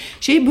böyle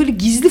böyle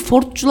gizli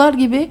fortçular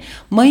gibi.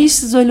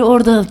 Mayışsız öyle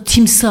orada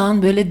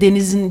timsahın böyle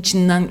denizin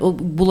içinden, o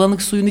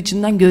bulanık suyun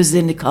içinden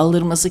gözlerini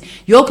kaldırması.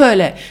 Yok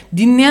öyle.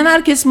 Dinleyen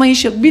herkes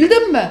Mayış yok.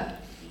 Bildin mi?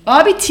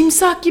 Abi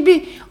timsah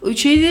gibi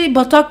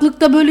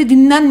bataklıkta böyle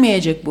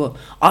dinlenmeyecek bu.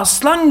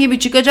 Aslan gibi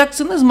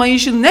çıkacaksınız,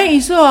 Mayış'ın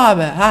neyse o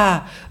abi.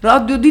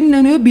 Radyo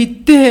dinleniyor,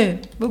 bitti.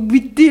 Bak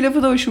bitti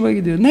lafı da hoşuma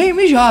gidiyor.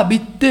 Neymiş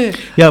bitti.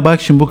 Ya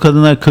bak şimdi bu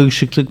kadınlar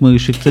karışıklık,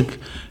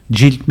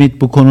 cilt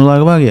mit, bu konular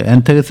var ya,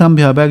 enteresan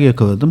bir haber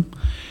yakaladım.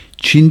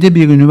 Çin'de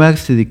bir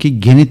üniversitedeki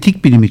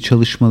genetik bilimi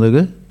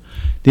çalışmaları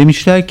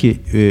demişler ki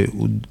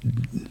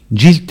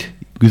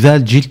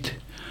güzel cilt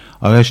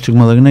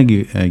araştırmalarına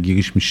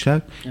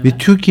girişmişler. Evet. Ve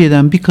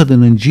Türkiye'den bir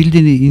kadının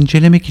cildini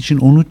incelemek için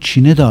onu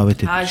Çin'e davet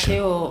etmişler. Her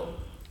şey o.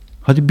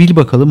 Hadi bil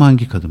bakalım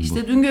hangi kadın bu?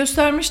 İşte dün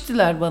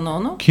göstermiştiler bana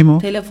onu. Kim o?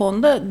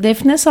 Telefonda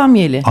Defne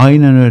Samyeli.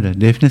 Aynen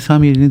öyle. Defne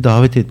Samyeli'ni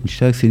davet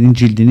etmişler. Senin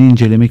cildini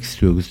incelemek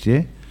istiyoruz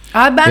diye.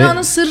 Abi ben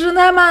onun sırrını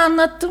hemen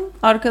anlattım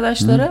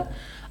arkadaşlara.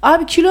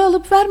 Abi kilo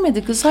alıp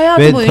vermedi kız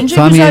hayatı boyunca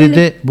güzellik. Samyeli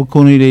de bu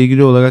konuyla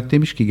ilgili olarak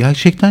demiş ki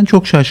gerçekten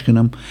çok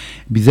şaşkınım.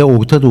 Bize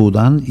Orta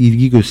Doğu'dan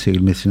ilgi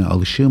gösterilmesine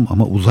alışığım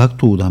ama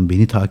Uzak Doğu'dan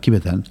beni takip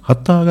eden,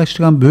 hatta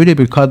araştıran böyle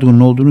bir kadronun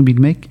olduğunu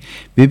bilmek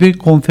ve bir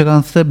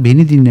konferansta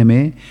beni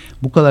dinlemeye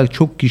bu kadar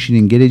çok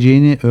kişinin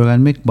geleceğini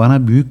öğrenmek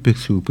bana büyük bir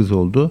sürpriz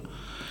oldu.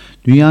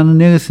 Dünyanın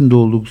neresinde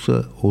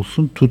olursa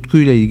olsun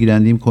tutkuyla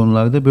ilgilendiğim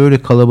konularda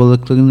böyle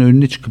kalabalıkların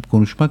önüne çıkıp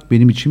konuşmak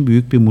benim için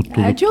büyük bir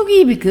mutluluk. Çok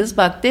iyi bir kız.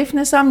 Bak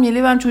Defne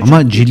Samyeli, ben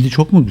Ama cildi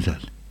çok mu güzel?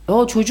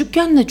 O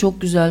çocukken de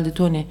çok güzeldi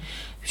Toni.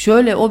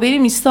 Şöyle, o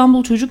benim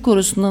İstanbul Çocuk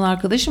Korosu'ndan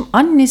arkadaşım.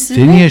 Annesi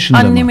senin yaşında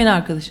annemin mı?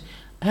 arkadaşı.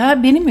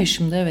 Benim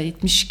yaşımda,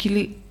 evet.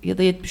 72'li ya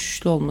da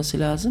 73'lü olması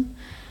lazım.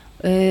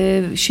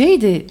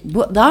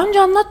 Daha önce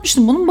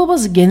anlatmıştım. Bunun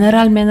babası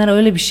general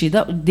öyle bir şeydi.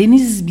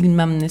 Deniz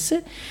bilmem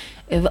nesi.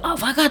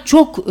 Fakat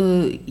çok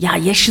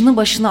yaşını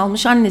başına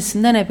almış,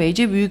 annesinden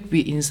epeyce büyük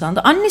bir insandı.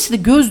 Annesi de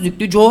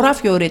gözlüklü,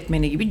 coğrafya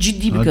öğretmeni gibi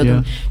ciddi bir Hadi kadın.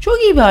 ya. Çok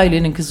iyi bir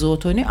ailenin kızı o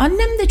Toni.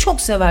 Annem de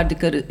çok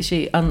severdi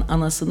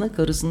anasını,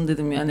 karısını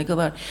dedim ya, ne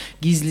kadar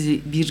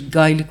gizli bir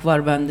gaylık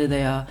var bende de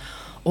ya.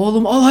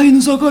 Oğlum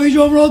alayınıza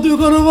kayacağım radyo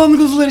karavan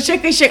kızları,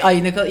 şaka.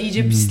 Ay ne kadar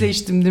iyice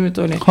pisleştim değil mi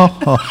Toni?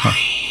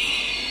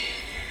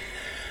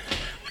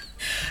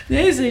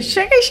 Neyse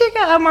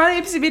şaka aman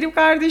hepsi benim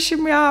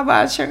kardeşim ya,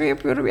 ben şaka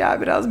yapıyorum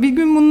ya biraz. Bir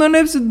gün bunların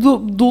hepsi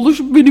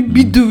doluşup beni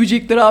bir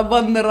dövecekler abi,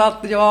 ben de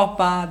rahatlayacağım,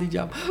 ah be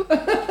diyeceğim.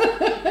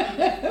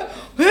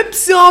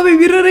 Hepsi abi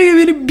bir araya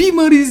beni bir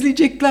mar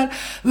izleyecekler.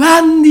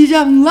 Lan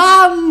diyeceğim,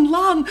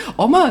 lan.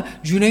 Ama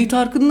Cüneyt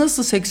Arkın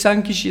nasıl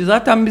 80 kişi?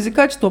 Zaten bizi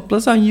kaç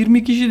toplasan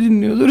 20 kişi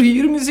dinliyordur.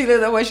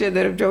 20'siyle de baş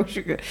ederim çok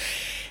şükür.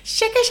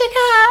 Şaka.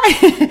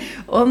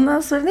 Ondan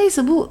sonra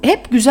neyse, bu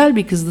hep güzel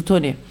bir kızdı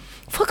Toni.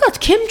 Fakat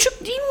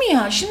kemçük değil mi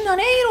ya? Şimdi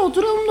hani eğer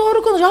oturalım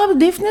doğru konuş.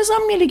 Abi Defne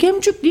Samyeli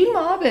kemçük değil mi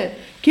abi?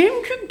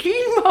 Kemçük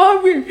değil mi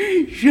abi?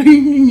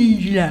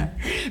 Şeyiniciler.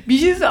 Bir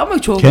şey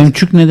ama çok...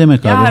 Kemçük ne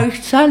demek ya abi? Ya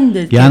sen de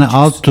yani kemçüksün.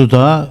 alt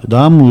dudağı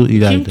daha mı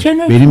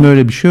ileride? Benim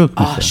öyle bir şey yok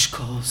mesela.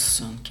 Aşk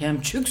olsun.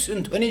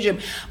 Kemçüksün Toni'cim.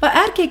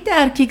 Erkekte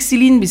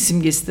erkeksiliğin bir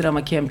simgesidir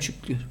ama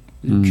kemçüklük.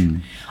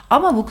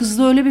 Ama bu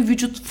kızda öyle bir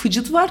vücut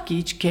fıcıt var ki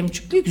hiç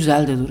kemçüklüğü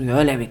güzel de duruyor,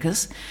 öyle bir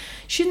kız.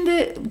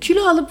 Şimdi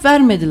kilo alıp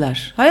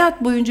vermediler.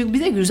 Hayat boyunca bir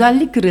de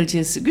güzellik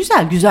kraliçesi.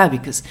 Güzel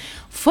bir kız.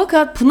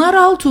 Fakat Pınar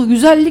Altuğ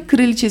güzellik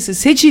kraliçesi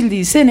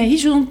seçildiği sene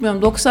hiç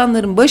unutmuyorum,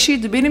 90'ların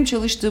başıydı. Benim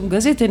çalıştığım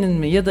gazetenin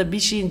mi ya da bir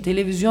şeyin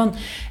televizyon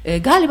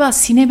galiba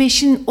Sine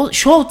 5'in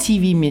Show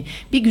TV mi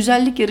bir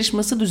güzellik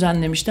yarışması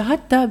düzenlemişti.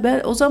 Hatta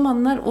ben o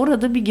zamanlar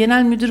orada bir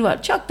genel müdür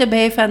var. Çok da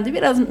beyefendi,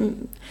 biraz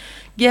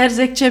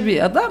gerzekçe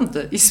bir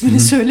adamdı. İsmini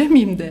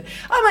söylemeyeyim de.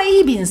 Ama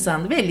iyi bir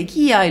insandı. Belli ki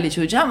iyi aile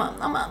çocuğu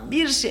ama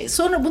bir şey.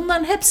 Sonra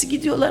bunların hepsi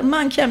gidiyorlar.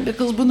 Manken bir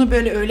kız bunu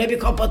böyle öyle bir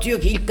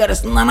kapatıyor ki ilk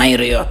karısından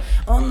ayırıyor.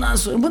 Ondan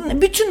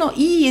sonra bütün o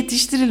iyi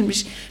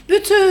yetiştirilmiş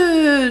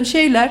bütün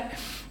şeyler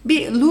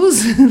bir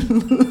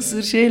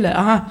loser şeyler.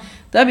 Aha.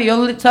 Tabii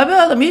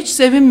oğlum hiç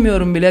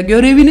sevinmiyorum bile.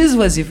 Göreviniz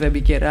vazife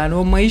bir kere. Yani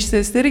o mayış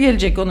sesleri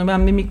gelecek. Onu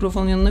ben bir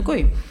mikrofonun yanına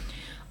koyayım.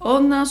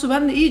 Ondan sonra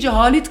ben de iyice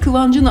Halit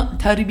Kıvancı'nın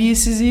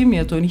terbiyesizliğim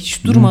ya Toni.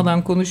 Hiç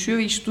durmadan konuşuyor,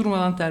 hiç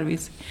durmadan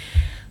terbiyesiz.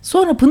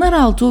 Sonra Pınar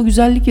Altuğ o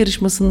güzellik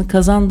yarışmasını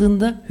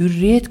kazandığında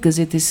Hürriyet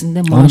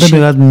gazetesinde manşet. Onda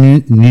biraz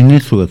nine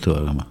suratı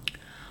var ama.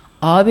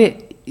 Abi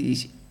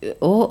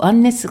o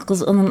annesi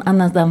kız onun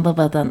anadan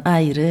babadan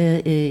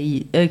ayrı,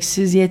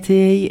 öksüz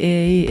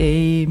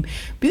yeteyim.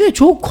 Bir de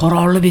çok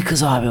kararlı bir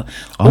kız abi.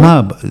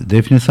 Ama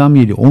Defne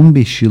Samyeli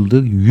 15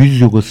 yıldır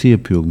yüz yogası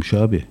yapıyormuş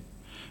abi.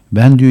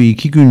 Ben diyor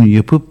 2 gün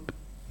yapıp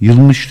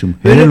yılmıştım.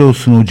 Helal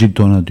olsun o cilt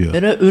ona diyor.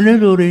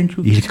 Öne doğru en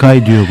çok.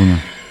 İlkay diyor buna.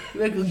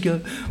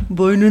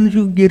 Boynunu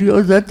çok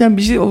geriyor. Zaten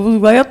bir şey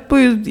hayat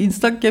boyu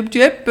Instagram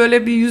capture hep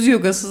böyle bir yüz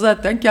yogası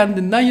zaten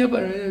kendinden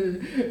yapar.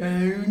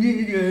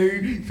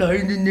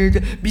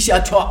 Bir şey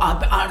çok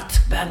abi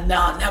artık ben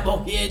ne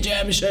bok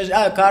yiyeceğim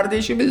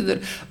kardeşimizdir.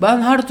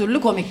 Ben her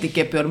türlü komiklik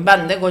yapıyorum.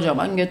 Ben de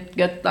kocaman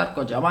götler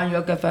kocaman,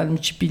 yok efendim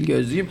çipil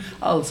gözlüyüm.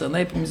 Al sana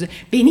hepimizi.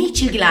 Beni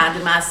hiç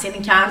ilgilendirmez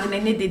senin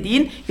kendine ne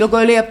dediğin. Yok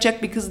öyle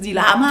yapacak bir kız değil.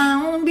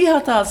 Ama onun bir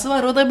hatası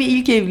var. O da bir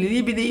ilk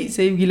evliliği, bir de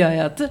sevgili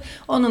hayatı.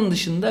 Onun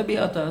dışında bir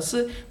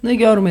hatasını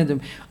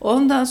görmedim.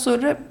 Ondan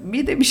sonra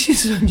bir de bir şey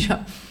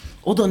söyleyeceğim.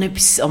 O da ne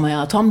pis ama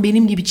ya. Tam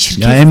benim gibi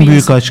çirkef ya en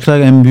büyük aşklar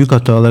en büyük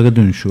hatalara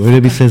dönüşüyor.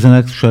 Öyle bir Sezen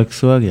Aksu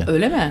şarkısı var ya.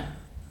 Öyle mi?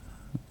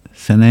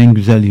 Sen en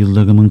güzel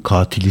yıllarımın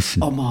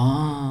katilisin.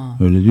 Ama.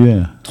 Öyle diyor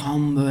ya.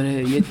 Tam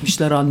böyle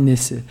 70'ler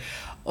annesi.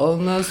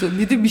 Ondan sonra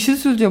bir de bir şey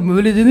söyleyeceğim.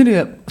 Böyle denir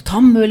ya.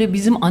 Tam böyle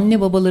bizim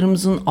anne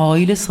babalarımızın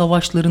aile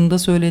savaşlarında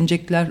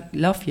söylenecekler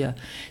laf ya.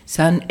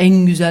 Sen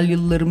en güzel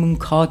yıllarımın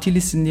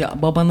katilisin diye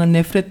babana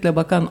nefretle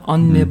bakan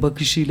anne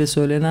bakışıyla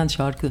söylenen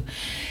şarkı.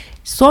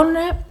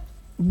 Sonra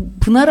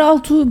Pınar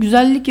Altuğ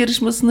güzellik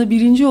yarışmasında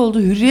birinci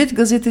oldu. Hürriyet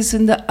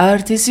gazetesinde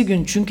ertesi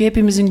gün, çünkü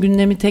hepimizin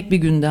gündemi tek bir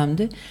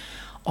gündemdi.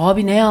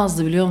 Abi ne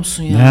yazdı biliyor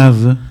musun ya? Ne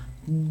yazdı?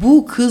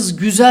 Bu kız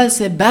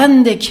güzelse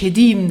ben de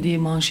kediyim diye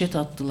manşet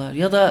attılar.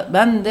 Ya da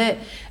ben de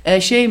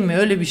şey mi,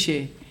 öyle bir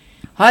şey.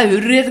 Hayır,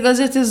 Hürriyet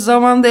gazetesi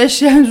zamanında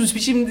eşeğen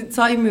şimdi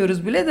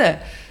saymıyoruz bile de.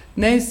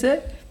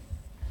 Neyse.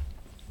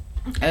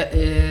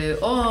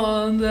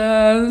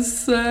 Ondan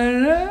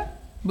sonra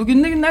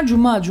bugün de günler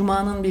cuma.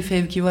 Cuma'nın bir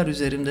fevki var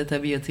üzerimde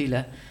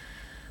tabiatıyla.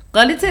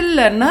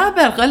 Kaliteliler ne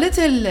haber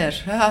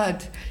kaliteliler?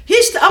 Hadi.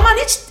 Hiç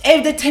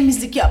evde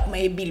temizlik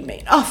yapmayı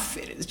bilmeyin.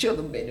 Aferin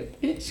canım benim.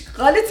 Hiç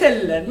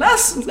kaliteliler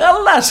nasıl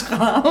Allah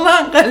aşkına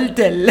Allah'ın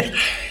kaliteliler.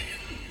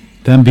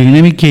 Sen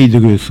birine mi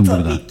keydiriyorsun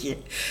burada?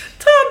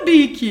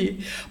 Tabii ki.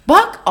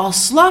 Bak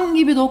aslan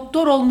gibi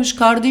doktor olmuş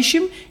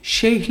kardeşim,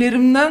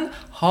 şeyhlerimden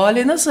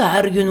hale nasıl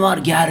her gün var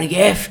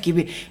gergef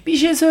gibi. Bir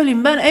şey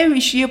söyleyeyim, ben ev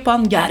işi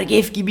yapan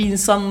gergef gibi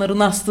insanların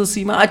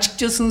hastasıyım,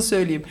 açıkçasını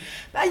söyleyeyim.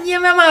 Ben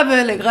yemem ha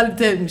böyle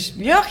kaliteliymiş.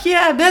 Yok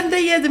ya ben de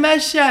yedim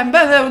eşeğim,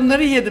 ben de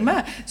onları yedim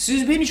ha.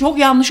 Siz beni çok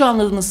yanlış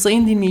anladınız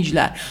sayın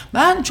dinleyiciler.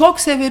 Ben çok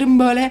severim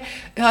böyle,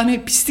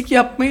 yani pislik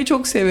yapmayı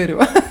çok severim.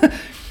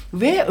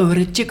 Ve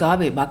öğretecek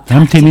abi bak.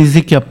 Hem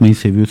temizlik yapmayı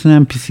seviyorsun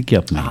hem pislik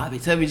yapmayı. Abi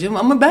tabii canım,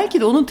 ama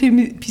belki de onun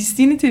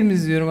pisliğini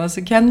temizliyorum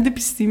aslında. Kendi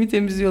pisliğimi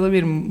temizliyor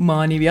olabilirim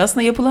manevi.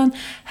 Aslında yapılan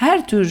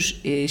her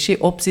tür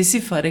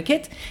obsesif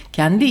hareket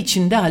kendi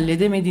içinde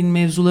halledemediğin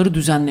mevzuları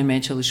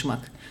düzenlemeye çalışmak.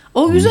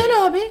 O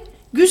güzel abi.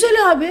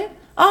 Güzel abi.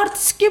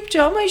 Artistik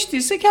yapacağım ama hiç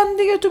değilse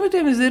kendi götümü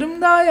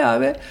temizlerim daha iyi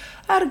abi.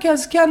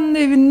 Herkes kendi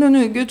evinin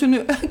önü,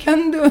 götünü,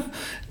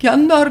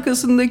 kendi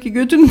arkasındaki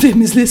götünü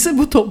temizlese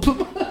bu toplum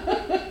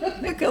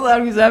ne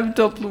kadar güzel bir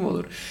toplum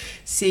olur.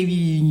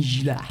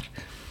 Sevinciler.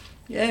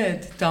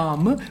 Evet,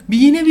 tamam mı?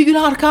 Yine bir gün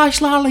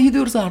arkadaşlarla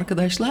gidiyoruz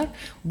arkadaşlar.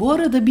 Bu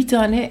arada bir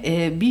tane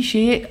bir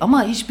şeye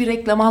ama hiçbir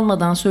reklam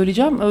almadan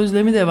söyleyeceğim.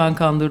 Özlem'i de ben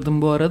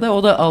kandırdım bu arada.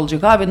 O da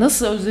alacak. Abi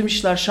nasıl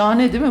özlemişler?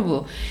 Şahane değil mi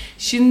bu?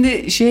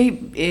 Şimdi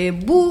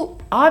bu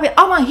abi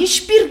ama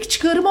hiçbir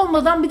çıkarım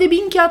olmadan bir de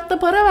 1000 kağıtta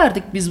para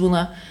verdik biz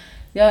buna.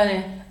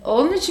 Yani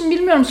onun için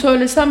bilmiyorum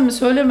söylesem mi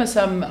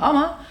söylemesem mi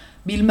ama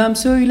bilmem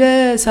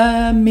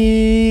söylesem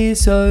mi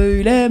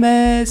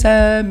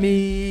söylemesem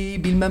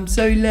mi bilmem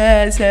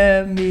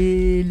söylesem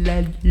mi la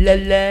la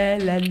la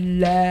la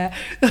la.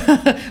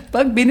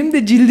 Bak benim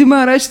de cildimi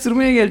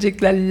araştırmaya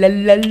gelecekler la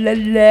la la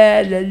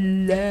la la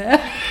la.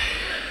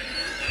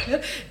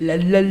 La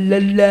la la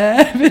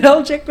la. Beni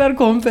alacaklar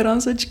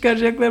konferansa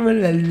çıkaracaklar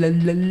böyle la la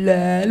la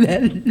la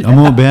la.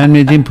 Ama o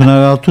beğenmediğin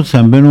Pınar Altuğ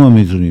sen Benova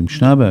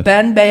mezunuymuş. Ne haber?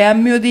 Ben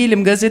beğenmiyor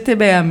değilim. Gazete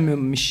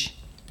beğenmiyormuş.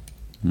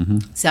 Hı.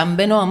 Sen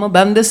Beno ama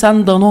ben de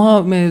sen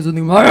Danoa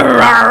mezunuyum.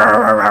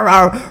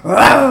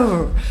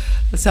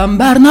 Sen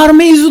Bernard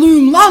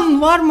mezunuyum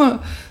lan var mı?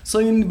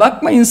 Sayın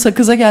bakmayın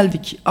sakıza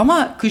geldik.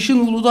 Ama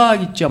kışın Uludağ'a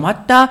gideceğim.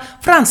 Hatta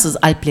Fransız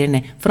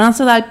Alplerine.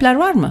 Fransız Alpler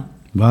var mı?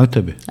 Var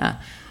tabii. Ha.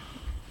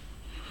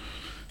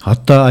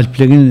 Hatta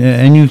Alplerin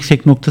en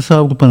yüksek noktası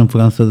Avrupa'nın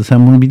Fransa'da.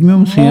 Sen bunu bilmiyor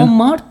musun ya?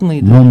 Montmartre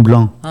mıydı? Mont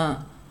Blanc. Ha.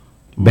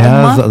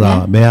 Beyaz Montmartre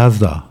dağ. ne?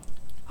 Beyaz dağ.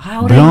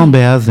 Ha, Blanc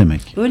beyaz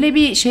demek. Öyle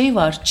bir şey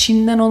var.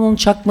 Çin'den onun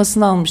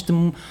çakmasını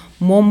almıştım.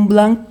 Mont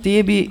Blanc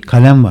diye bir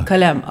Kalem var.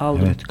 kalem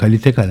aldım. Evet,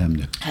 kalite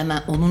kalemdir. Hemen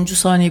 10.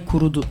 saniye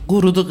kurudu.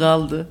 Kurudu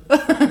kaldı.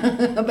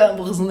 Ben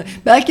bu kızın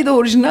belki de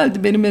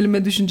orijinaldi benim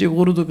elime düşünce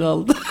kurudu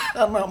kaldı.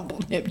 Aman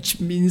bu ne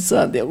biçim bir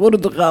insan diye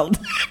kurudu kaldı.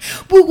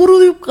 Bu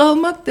kuruyup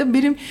kalmak da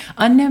benim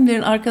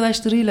annemlerin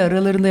arkadaşlarıyla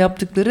aralarında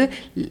yaptıkları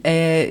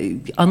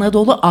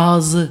Anadolu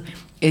ağzı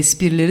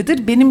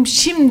esprileridir. Benim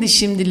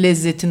şimdi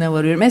lezzetine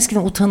varıyorum.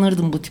 Eskiden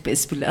utanırdım bu tip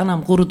espriler.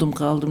 Anam kurudum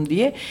kaldım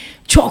diye.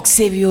 Çok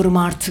seviyorum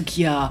artık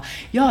ya.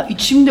 Ya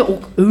içimde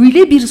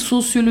öyle bir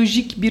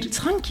sosyolojik bir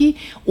sanki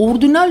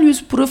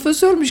ordinalyüs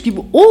profesörmüş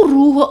gibi o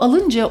ruhu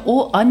alınca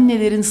o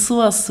annelerin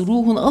sıvası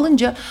ruhunu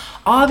alınca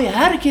abi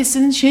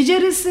herkesin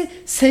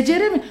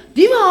secere mi?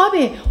 Değil mi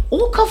abi?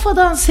 O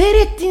kafadan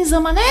seyrettiğin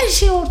zaman her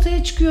şey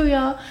ortaya çıkıyor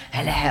ya.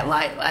 Hele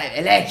vay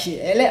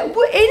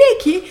hele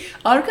ki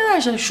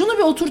arkadaşlar şunu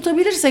bir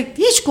oturtabilirsek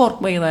hiç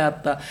korkmayın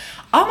hayatta.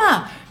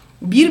 Ama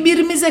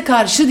birbirimize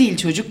karşı değil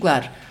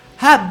çocuklar.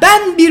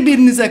 Ben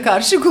birbirinize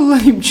karşı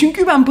kullanayım.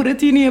 Çünkü ben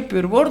pratiğini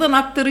yapıyorum. Oradan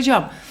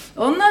aktaracağım.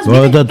 Ondan Bu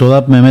arada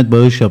Dolap Mehmet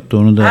bağış yaptı.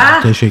 Onu da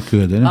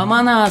teşekkür ederim.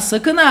 Aman ha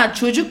sakın ha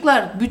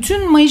çocuklar.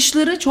 Bütün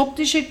mayışları çok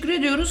teşekkür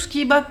ediyoruz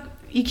ki bak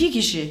 2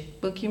 kişi.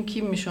 Bakayım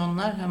kimmiş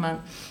onlar hemen.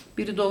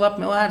 Biri Dolap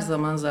Mehmet her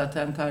zaman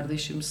zaten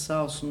kardeşimiz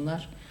sağ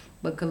olsunlar.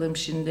 Bakalım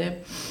şimdi.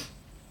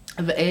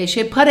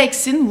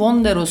 Parex'in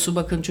Wonderos'u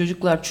bakın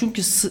çocuklar.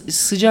 Çünkü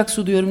sıcak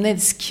su diyorum ne?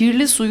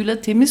 Kirli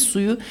suyla temiz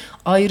suyu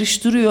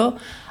ayrıştırıyor.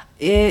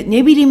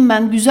 Ne bileyim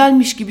ben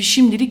güzelmiş gibi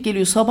şimdilik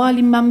geliyor.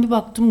 Sabahleyin ben bir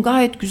baktım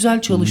gayet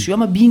güzel çalışıyor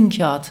ama 1000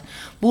 kağıt.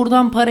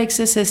 Buradan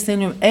Parex'e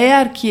sesleniyorum.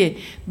 Eğer ki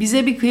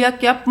bize bir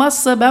kıyak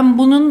yapmazsa ben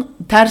bunun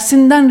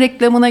tersinden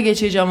reklamına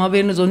geçeceğim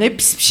haberiniz olsun. Ne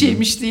pis bir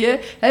şeymiş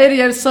diye. Her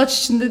yer saç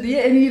içinde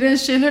diye en iğrenç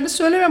şeylerini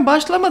söylemem.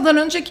 Başlamadan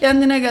önce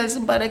kendine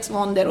gelsin Parex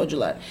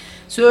Wonderocular.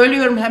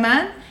 Söylüyorum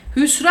hemen.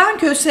 Hüsran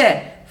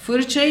Köse.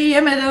 Fırçayı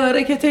yemeden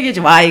harekete geç.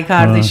 Vay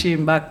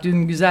kardeşim bak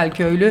dün güzel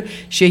köylü,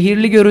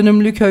 şehirli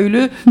görünümlü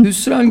köylü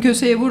Hüsran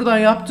Köse'ye buradan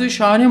yaptığı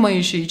şahane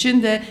mayışı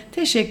için de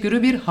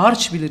teşekkürü bir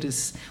harç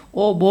biliriz.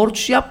 O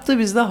borç yaptı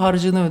biz de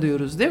harcını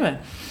ödüyoruz değil mi?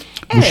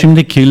 Evet. Bu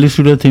şimdi kirli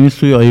suyla temiz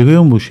suyu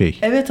ayırıyor mu bu şey?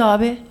 Evet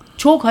abi.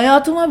 Çok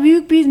hayatıma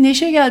büyük bir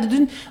neşe geldi.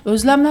 Dün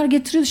özlemler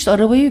getiriyordu işte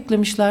arabayı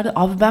yüklemişlerdi.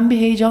 Abi ben bir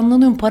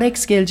heyecanlanıyorum.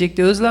 Parex gelecek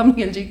diye. Özlem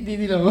gelecek diye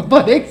değil ama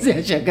Parex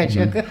ya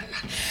şaka.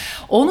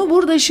 Onu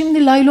burada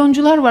şimdi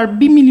layloncular var.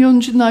 1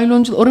 milyoncu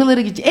layloncular.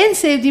 Oralara gidecek. En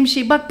sevdiğim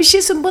şey bak bir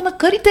şeysin bana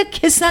karite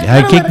kesen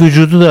erkek karalara.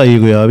 vücudu da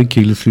ayırıyor abi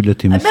kirli suyla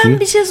temiz suyu. Ben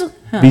bir şey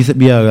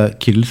Bir ara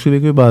kirli su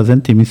veriyor bazen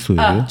temiz su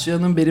veriyor.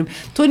 Canım benim.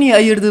 Toni'ye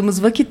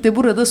ayırdığımız vakit de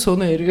burada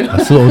sona eriyor.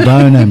 Asıl o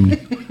daha önemli.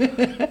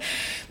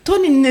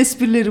 Toni'nin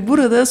esprileri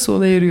burada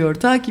sona eriyor.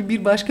 Ta ki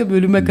bir başka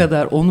bölüme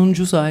kadar 10.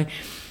 say.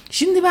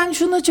 Şimdi ben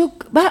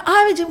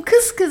abicim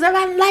kız kıza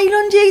ben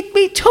layloncuya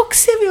gitmeyi çok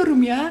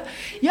seviyorum ya.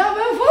 Ya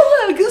ben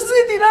vallahi kız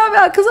değil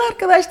abi kız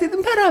arkadaş dedim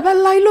beraber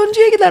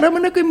layloncuya gider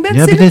amına koyayım.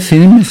 Ya bir de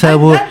senin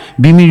mesela bu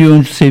 1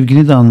 milyoncu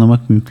sevgini de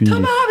anlamak mümkün değil.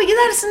 Tamam abi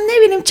gidersin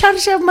ne bileyim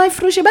çarşaf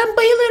mayfruşa ben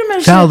bayılırım her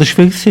şeye. Sen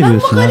alışveriş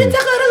seviyorsun ben bu kalite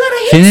abi. karılara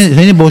hiç...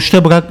 Seni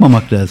boşta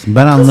bırakmamak lazım.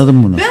 Ben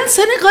anladım bunu. Ben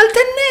senin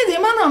kaliten ne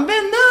edeyim anam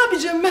ben ne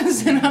yapacağım ben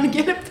seni hani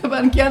gelip de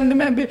ben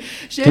kendime bir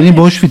şey... Seni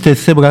boş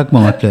vitesse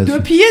bırakmamak lazım.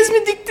 Döpiyez mi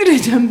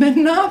diktireceğim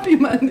ben ne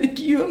yapayım ben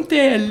giyiyorum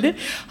teyelli.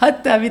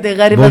 Hatta bir de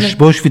garibanın...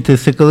 Boş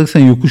vitesse kalırsan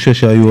yokuş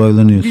aşağı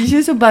yuvarlanıyorsun. Bir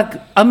şey söyleyeyim bak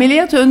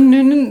ameliyat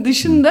önlüğünün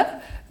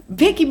dışında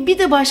peki bir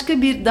de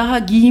başka bir daha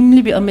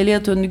giyimli bir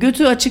ameliyat önlüğü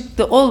götü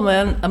açıkta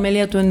olmayan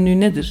ameliyat önlüğü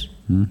nedir?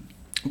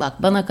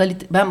 Bak bana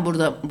kalite, ben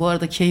burada bu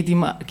arada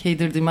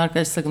keydirdiğim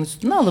arkadaş sakın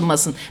üstüne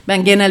alınmasın.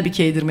 Ben genel bir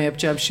keydirme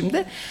yapacağım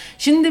şimdi.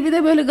 Şimdi bir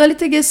de böyle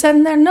galite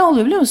gezenler ne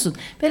oluyor biliyor musun?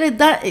 Böyle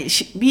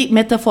bir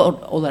metafor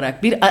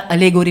olarak, bir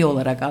alegori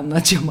olarak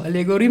anlatacağım.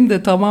 Alegorim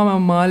de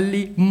tamamen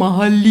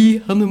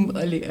mahalli hanım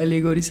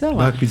alegorisi ama.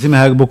 Bak bizim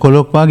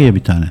herbokolog var ya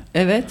bir tane.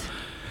 Evet.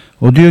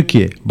 O diyor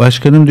ki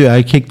başkanım diyor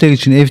erkekler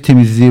için ev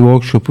temizliği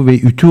workshopu ve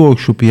ütü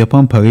workshopu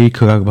yapan parayı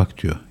kırar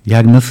bak diyor.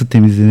 Yer nasıl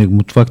temizlenir,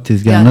 mutfak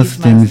tezgahı Ya,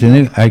 nasıl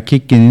temizlenir,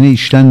 erkek genine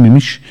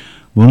işlenmemiş.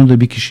 Bunu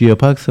da bir kişi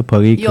yaparsa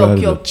parayı kırar.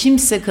 Yok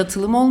kimse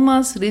katılım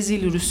olmaz,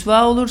 rezil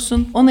rüsva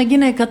olursun. Ona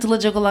yine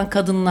katılacak olan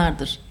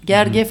kadınlardır.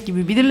 Gergef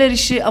gibi bilirler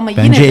işi ama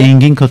Bence yine de.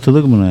 Engin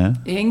katılır buna ya.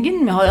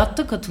 Engin mi?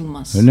 Hayatta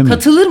katılmaz. Öyle mi?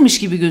 Katılırmış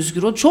gibi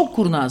gözükür. O çok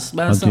kurnaz.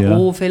 Ben Hadi sana ya.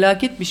 o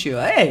felaket bir şey o.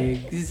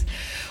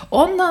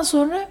 Ondan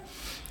sonra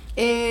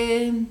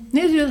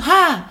ne diyor?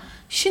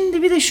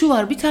 Şimdi bir de şu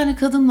var. Bir tane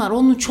kadın var.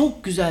 Onu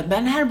çok güzel.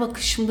 Ben her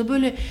bakışımda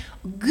böyle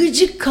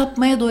gıcık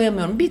kapmaya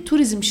doyamıyorum. Bir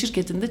turizm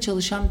şirketinde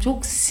çalışan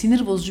çok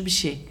sinir bozucu bir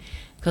şey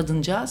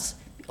kadıncağız.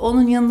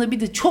 Onun yanında bir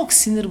de çok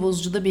sinir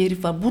bozucu da bir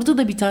herif var. Burada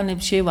da bir tane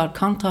bir şey var.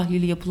 Kan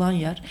tahlili yapılan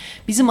yer.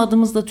 Bizim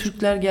adımızda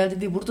Türkler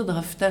geldi diye burada da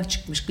hafiften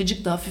çıkmış.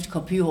 Gıcık da hafif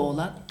kapıyor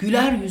oğlan.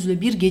 Güler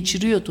yüzle bir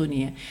geçiriyor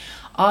Toni'ye.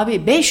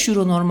 Abi 5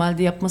 euro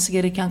normalde yapması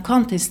gereken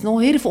kan testine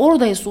o herif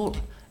oradaysa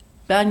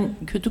ben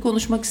kötü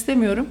konuşmak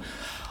istemiyorum.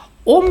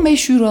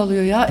 15 euro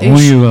alıyor ya.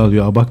 10 euro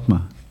alıyor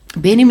abartma.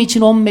 Benim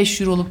için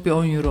 15 euroluk bir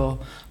 10 euro.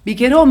 Bir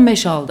kere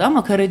 15 aldı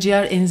ama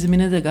karaciğer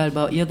enzimine de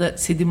galiba ya da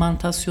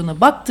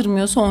sedimentasyona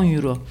baktırmıyorsa 10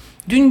 euro.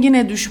 Dün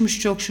yine düşmüş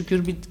çok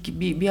şükür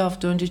bir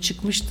hafta önce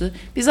çıkmıştı.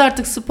 Biz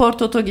artık spor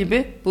toto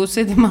gibi bu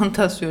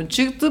sedimentasyon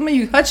çıktı mı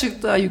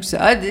çıktı yüksel.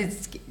 Hadi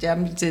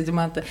sikeceğim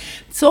sedimentasyon.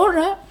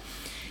 Sonra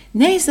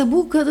neyse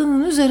bu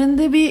kadının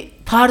üzerinde bir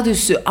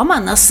pardösü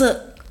ama nasıl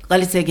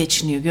kalite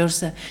geçiniyor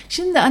görse.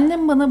 Şimdi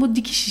annem bana bu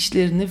dikiş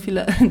işlerini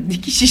filan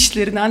dikiş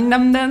işlerini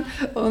annemden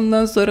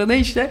ondan sonra ne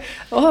işler?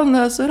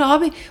 Ondan sonra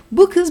abi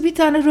bu kız bir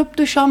tane röp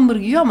de şambır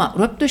giyiyor ama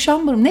röp de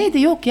şambır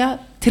neydi yok ya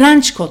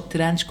trench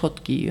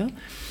coat giyiyor.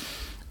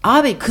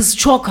 Abi kız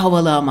çok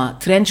havalı ama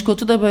trench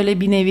coat'u da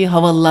böyle bir nevi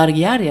havalılar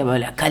giyer ya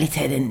böyle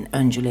kalitenin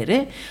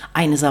öncüleri.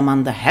 Aynı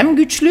zamanda hem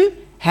güçlü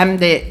hem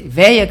de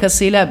V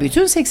yakasıyla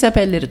bütün seks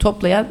apelleri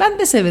toplayan ben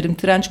de severim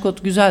trench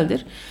coat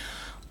güzeldir.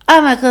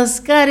 Ama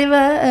kız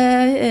gariba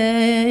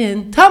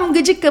tam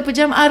gıcık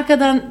kapacağım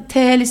arkadan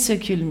teyeli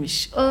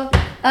sökülmüş. O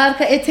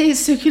arka eteği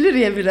sökülür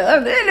ya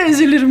biraz. Öyle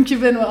üzülürüm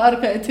ki ben o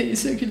arka eteği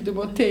söküldüm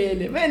o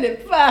teyeli.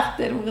 Böyle bak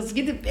derim kız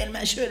gidip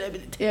ben şöyle bir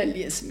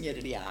teyelliyesim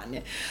gelir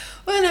yani.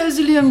 Öyle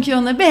üzülüyorum ki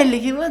ona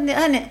belli ki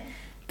hani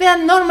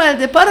ben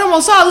normalde param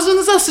olsa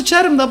ağzınıza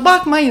sıçarım da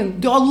bakmayın.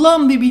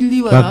 Allah'ın bir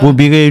bildiği var. Bak bu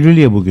 1 Eylül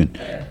ya bugün.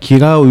 Evet.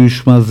 Kira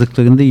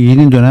uyuşmazlıklarında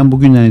yeni dönem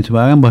bugünden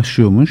itibaren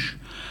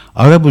başlıyormuş.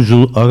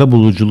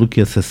 Arabuluculuk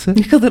yasası.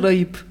 Ne kadar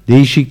ayıp.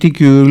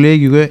 Değişiklik yürürlüğe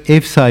göre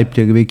ev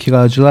sahipleri ve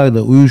kiracılar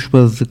da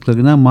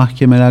uyuşmazlıklarına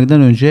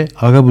mahkemelerden önce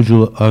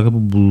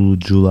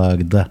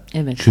arabulucularda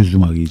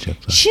çözüm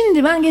arayacaklar.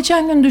 Şimdi ben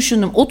geçen gün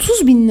düşündüm.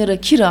 30 bin lira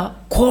kira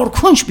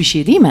korkunç bir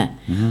şey değil mi?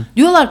 Hı.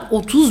 Diyorlar ki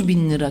 30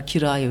 bin lira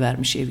kirayı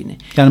vermiş evini.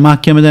 Yani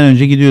mahkemeden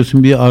önce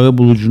gidiyorsun bir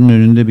arabulucunun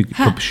önünde bir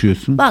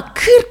kapışıyorsun. Bak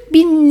 40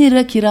 bin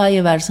lira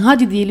kiraya versin.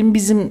 Hadi diyelim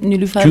bizim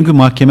Nilüfer. Çünkü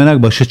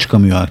mahkemeler başa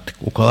çıkamıyor artık.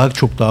 O kadar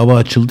çok dava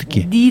açıldı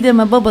ki.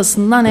 Didem'e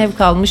babasından ev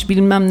kalmış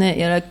bilmem ne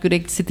yarak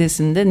yürek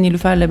sitesinde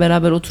Nilüfer'le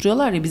beraber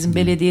oturuyorlar ya bizim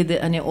belediyede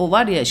hani o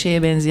var ya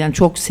şeye benzeyen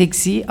çok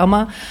seksi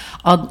ama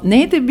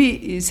neydi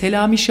bir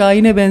Selami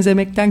Şahin'e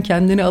benzemekten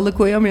kendini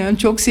alıkoyamayan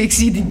çok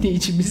seksi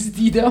dinleyicimiz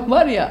Didem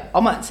var ya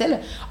ama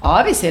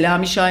abi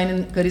Selami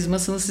Şahin'in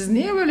karizmasını siz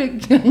niye böyle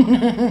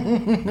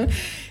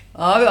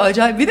abi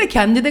acayip bir de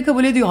kendi de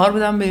kabul ediyor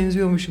harbiden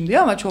benziyormuşum diye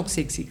ama çok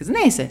seksi kız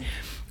neyse.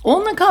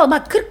 Onunla kal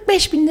bak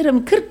 45 bin lira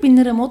mı 40 bin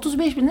lira mı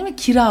 35 bin lira mı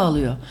kira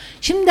alıyor.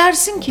 Şimdi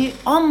dersin ki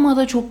amma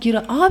da çok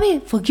kira.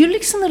 Abi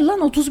fakirlik sınırı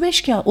lan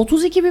 35 kağıt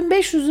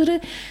 32.500 lira.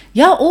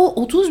 Ya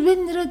o 30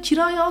 bin lira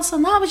kirayı alsa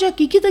ne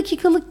yapacak 2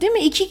 dakikalık değil mi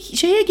 2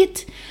 şeye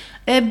git.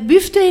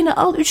 Büfteğini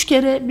al 3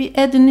 kere bir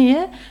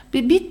Edirne'ye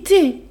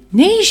bitti.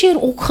 Ne işe yarar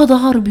o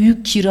kadar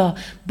büyük kira.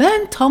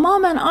 Ben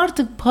tamamen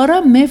artık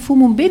para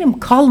mefhumum benim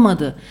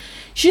kalmadı.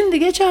 Şimdi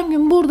geçen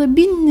gün burada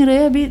 1000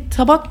 liraya bir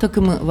tabak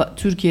takımı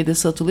Türkiye'de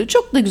satılıyor.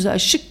 Çok da güzel,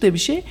 şık da bir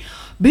şey.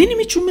 Benim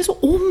için mesela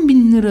 10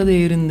 bin lira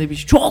değerinde bir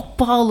şey. Çok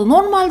pahalı.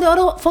 Normalde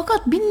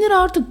fakat 1000 lira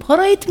artık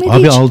para etmediği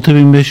abi için. Abi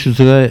 6500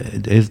 lira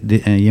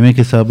yemek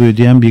hesabı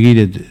ödeyen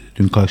biriyle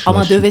dün karşılaştım.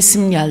 Ama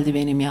dövesim geldi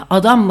benim ya.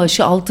 Adam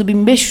başı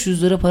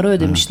 6500 lira para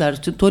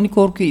ödemişler. Toni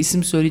korkuyor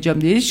isim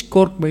söyleyeceğim diye. Hiç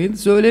korkmayın.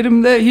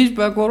 Söylerim de hiç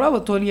ben korkmam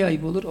ama Toni'ye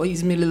ayıp olur. O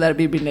İzmirliler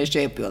birbirine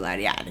şey yapıyorlar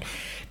yani.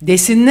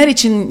 desinler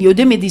için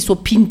ödemediyse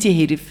o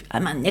pinti herif.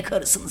 Hemen ne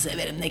karısını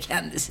severim ne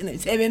kendisini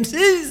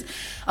sevimsiz.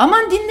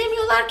 Aman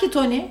dinlemiyorlar ki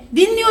Toni.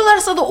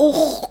 Dinliyorlarsa da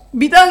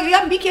bir daha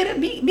yani bir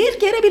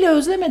kere bile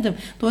özlemedim.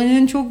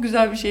 Toni'nin çok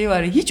güzel bir şeyi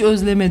var. Hiç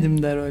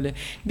özlemedim der öyle.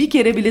 Bir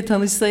kere bile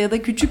tanışsa ya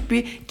da küçük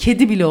bir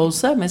kedi bile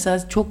olsa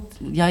mesela çok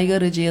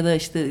yaygaracı ya da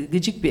işte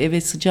gıcık bir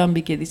eve sıçan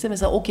bir kediyse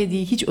mesela o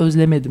kediyi hiç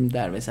özlemedim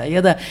der mesela.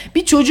 Ya da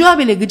bir çocuğa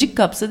bile gıcık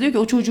kapsa diyor ki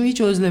o çocuğu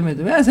hiç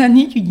özlemedim. Ya sen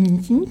niye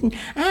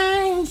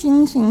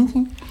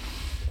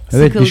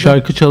Evet, sıkıldım. bir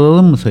şarkı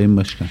çalalım mı Sayın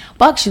Başkan?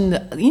 Bak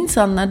şimdi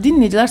insanlar,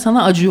 dinleyiciler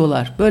sana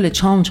acıyorlar. Böyle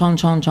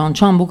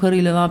çan bu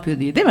karıyla ne yapıyor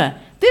diye, değil mi?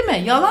 Değil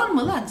mi? Yalan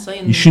mı lan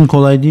sayın? İşin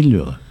kolay değil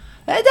diyorlar.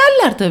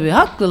 Derler tabii,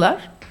 haklılar.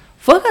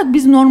 Fakat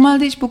biz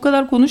normalde hiç bu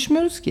kadar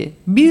konuşmuyoruz ki.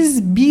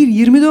 Biz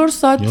 24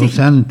 saatlik... Ya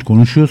sen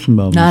konuşuyorsun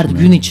be ablacığım. Nerede?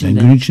 Gün içinde.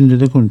 Sen gün içinde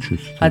de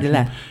konuşuyorsun. Hadi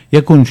lan.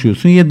 Ya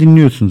konuşuyorsun ya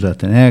dinliyorsun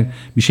zaten. Eğer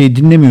bir şey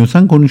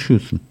dinlemiyorsan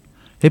konuşuyorsun.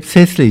 Hep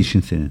sesle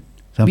işin senin.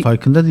 Sen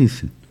farkında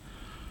değilsin.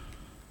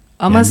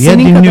 Ama Yani ya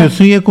senin dinliyorsun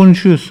kadar... ya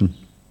konuşuyorsun.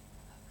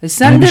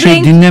 Sen yani de bir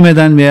şey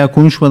dinlemeden veya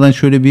konuşmadan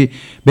şöyle bir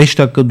 5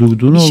 dakika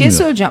durduğunu olmuyor. Bir şey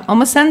söyleyeceğim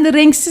ama sen de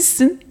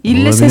renksizsin.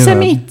 İlle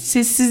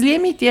sessizliğe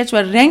mi ihtiyaç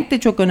var? Renk de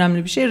çok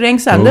önemli bir şey.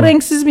 Renk, sen de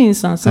renksiz bir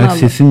insansın. Her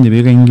sesin de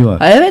bir rengi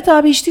var. Evet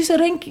abi, hiç değilse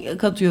renk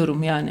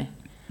katıyorum yani.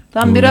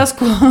 Tam biraz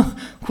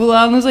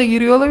kulağınıza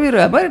giriyor olabilir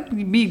ama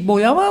bir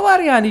boyama var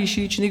yani,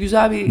 işin içinde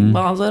güzel bir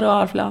manzara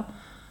var falan.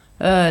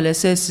 Öyle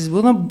sessiz,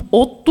 buna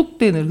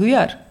otluk denir,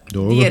 hıyar.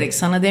 Doğru. Diyerek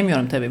sana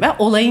demiyorum tabii. Ben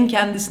olayın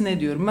kendisine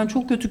diyorum. Ben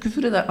çok kötü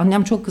küfür eder.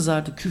 Annem çok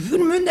kızardı. Küfür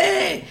mü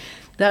ne?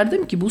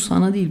 Derdim ki bu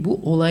sana değil, bu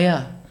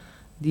olaya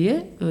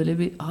diye. Öyle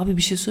bir abi,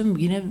 bir şey söyleyeyim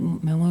mi? Yine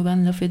Memo'yu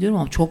ben laf ediyorum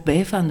ama çok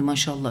beyefendi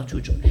maşallah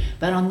çocuk.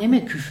 Ben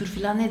anneme küfür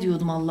falan ne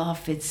diyordum, Allah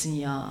affetsin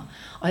ya.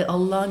 Ay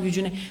Allah'ın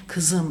gücüne,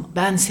 kızım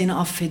ben seni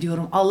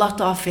affediyorum, Allah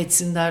da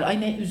affetsin der.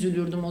 Ay ne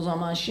üzülürdüm o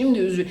zaman.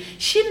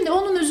 Şimdi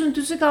onun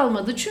üzüntüsü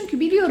kalmadı. Çünkü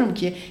biliyorum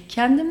ki,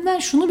 kendimden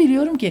şunu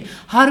biliyorum ki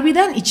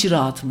harbiden içi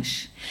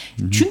rahatmış.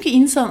 Hı-hı. Çünkü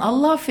insan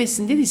Allah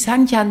affetsin dedi,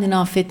 sen kendini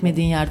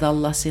affetmediğin yerde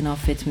Allah seni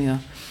affetmiyor.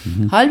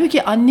 Hı-hı.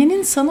 Halbuki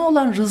annenin sana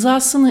olan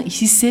rızasını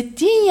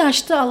hissettiğin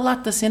yaşta Allah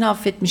da seni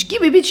affetmiş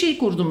gibi bir şey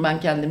kurdum ben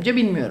kendimce,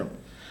 bilmiyorum.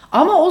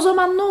 Ama o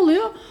zaman ne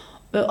oluyor?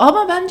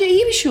 Ama bence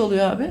iyi bir şey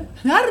oluyor abi.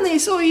 Her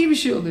neyse o iyi bir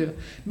şey oluyor.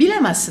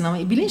 Bilemezsin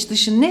ama bilinç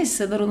dışı ne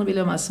hisseder onu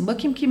bilemezsin.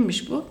 Bakayım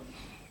kimmiş bu?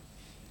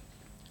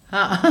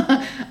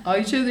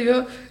 Ayça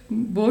diyor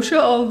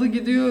boşa aldı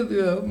gidiyor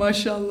diyor,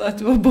 maşallah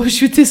diyor,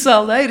 boş vitesi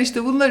aldı. Hayır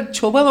işte bunlar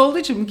çoban olduğu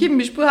için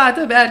kimmiş bu?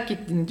 Tabii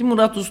erkek dinleyici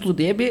Murat Uslu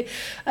diye bir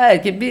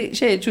erkek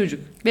bir çocuk,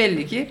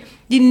 belli ki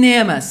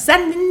dinleyemez.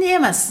 Sen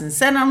dinleyemezsin,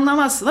 sen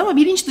anlamazsın ama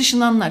bilinç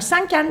dışını anlar.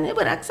 Sen kendini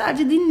bırak,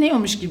 sadece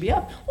dinliyormuş gibi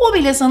yap, o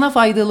bile sana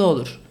faydalı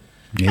olur.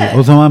 Evet.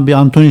 O zaman bir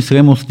Antonis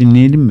Remos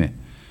dinleyelim mi?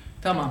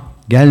 Tamam.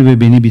 Gel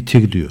ve beni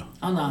bitir diyor.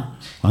 Ana.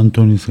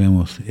 Antonis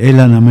Remos.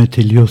 Elaname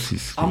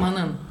teliosis.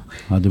 Amanın.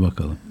 Hadi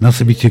bakalım.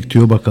 Nasıl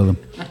bitirtiyor bakalım.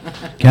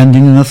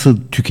 Kendini nasıl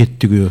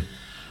tükettiriyor.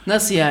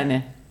 Nasıl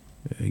yani?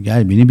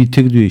 Gel beni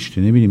bitir diyor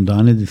işte, ne bileyim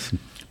daha ne desin.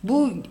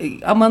 Bu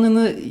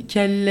amanını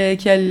kelle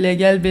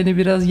gel beni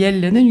biraz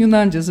yellenin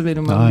Yunancası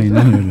benim anladığım.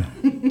 Aynen öyle.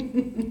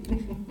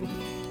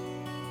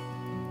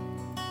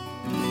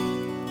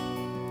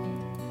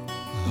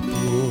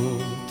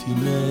 Τη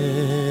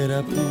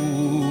μέρα που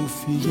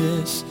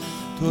φύγες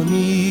τον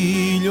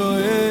ήλιο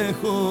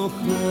έχω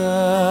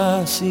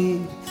χάσει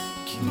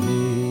κι η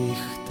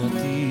νύχτα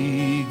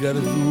την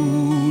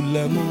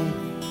καρδούλα μου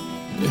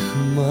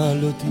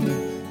εχμάλωτη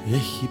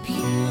έχει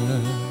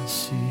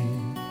πιάσει.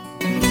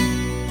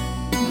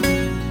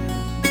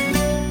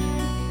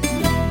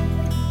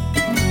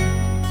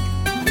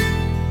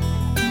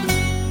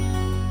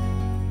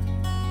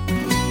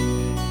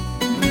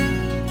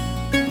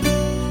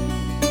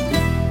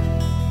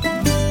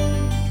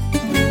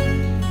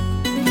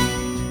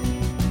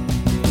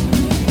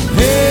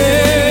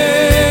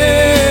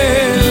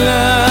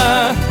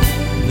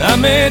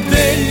 Με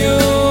τελειώσεις,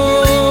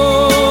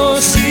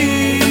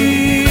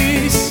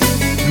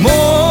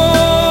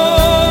 μόνο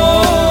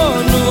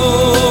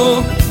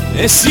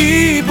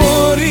εσύ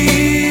μπορείς.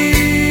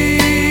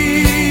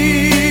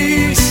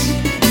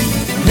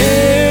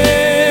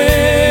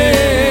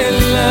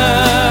 Έλα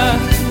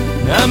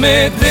να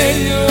με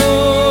τελειώσεις,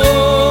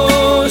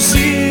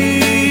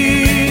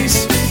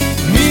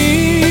 μη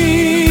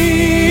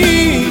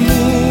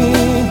μου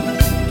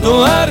το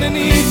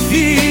αρνηθείς.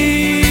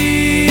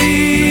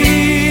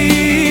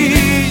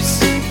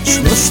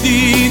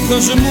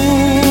 Στήθος μου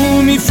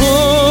μη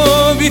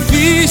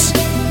φοβηθείς,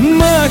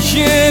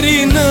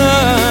 μαχαίρι να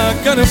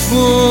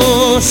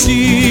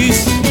καρφώσεις.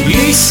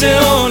 Είσαι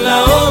όλα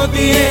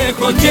ό,τι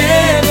έχω και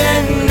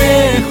δεν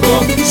έχω,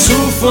 σου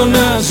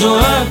φωνάζω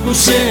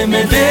άκουσε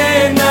με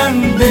δεν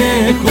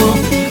αντέχω.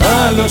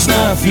 Άλλος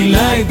να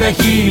φυλάει τα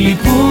χείλη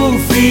που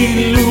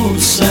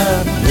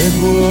φιλούσα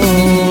εγώ.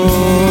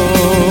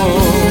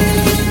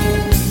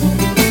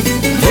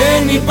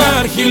 Δεν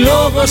υπάρχει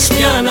λόγος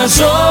πια να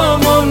ζω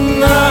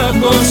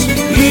μονάχος.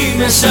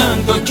 Είμαι σαν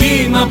το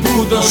κύμα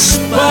που το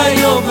σπάει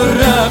ο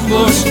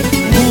βράχος.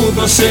 Μου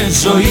δώσε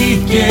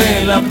ζωή και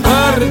έλα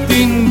πάρ'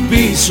 την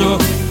πίσω,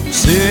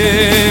 σε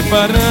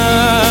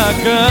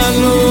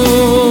παρακαλώ.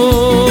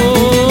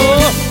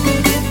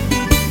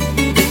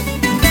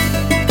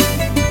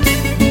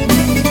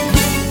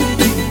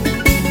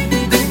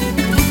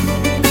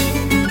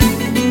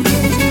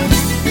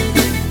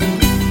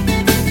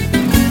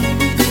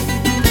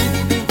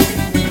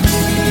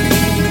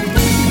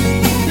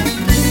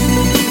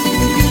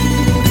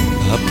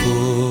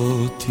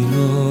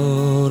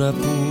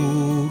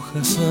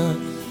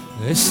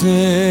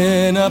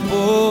 Εσένα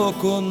από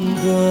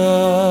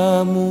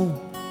κοντά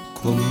μου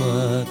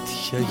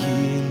κομμάτια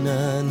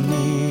γίναν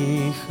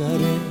οι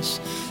χαρές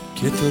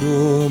και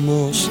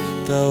τρόμος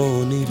τα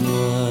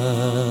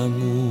όνειρά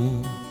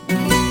μου.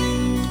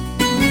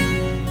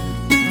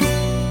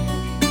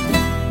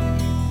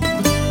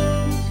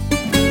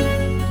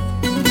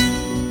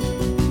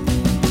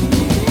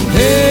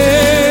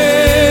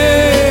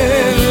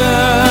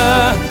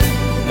 Έλα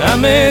να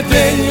με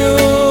τελειώσεις,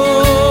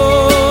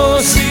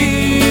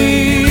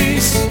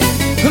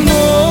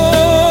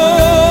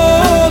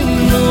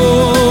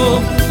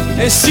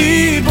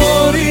 εσύ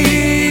μπορείς.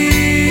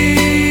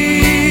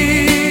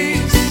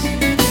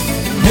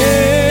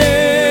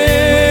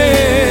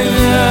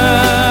 Έλα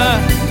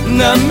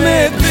να με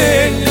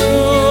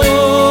τελειώσεις,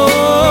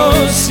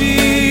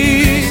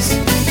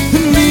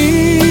 μη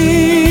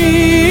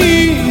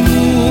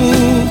μου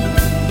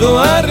το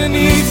αρνηθείς.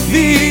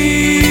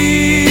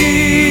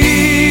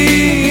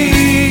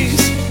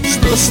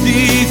 Στο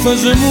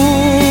στήθος μου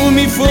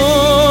μη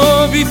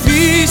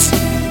φοβηθείς,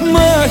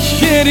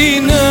 μαχαίρι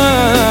να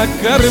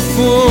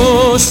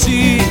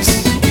καρφώσεις.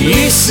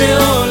 Είσαι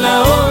όλα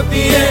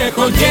ό,τι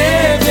έχω και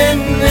δεν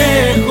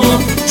έχω.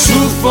 Σου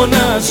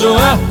φωνάζω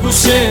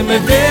άκουσε με,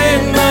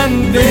 δεν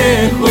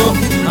αντέχω.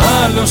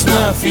 Άλλος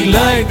να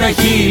φυλάει τα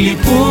χείλη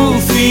που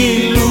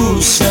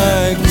φιλούσα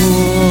εγώ.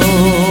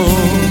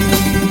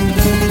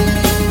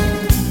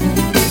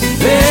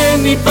 Δεν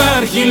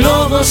υπάρχει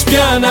λόγος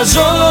πια να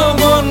ζω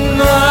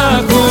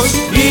μονάχος.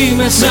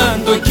 Είμαι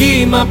σαν το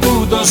κύμα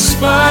που το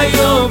σπάει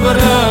ο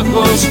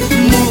βράχος.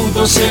 Μου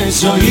δώσε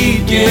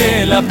ζωή και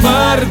έλα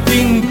πάρ'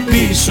 την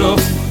πίσω,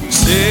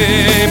 σε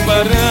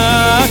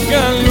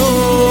παρακαλώ.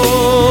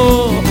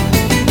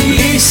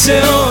 Είσαι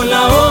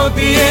όλα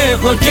ό,τι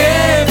έχω και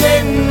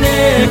δεν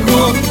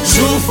έχω.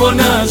 Σου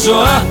φωνάζω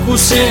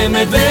άκουσε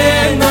με,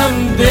 δεν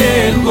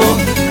αντέχω.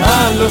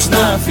 Άλλος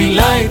να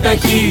φυλάει τα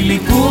χείλη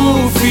που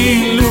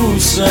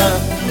φιλούσα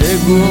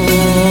εγώ.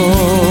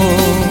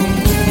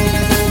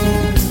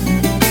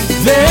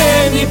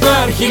 Δεν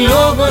υπάρχει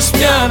λόγος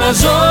πια να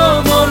ζω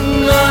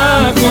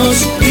μονάχος.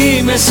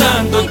 Είμαι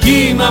σαν το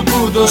κύμα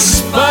που το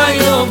σπάει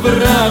ο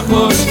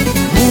βράχος.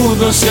 Μου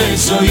δώσε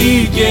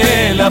ζωή και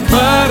έλα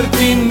πάρ'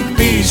 την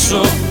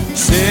πίσω,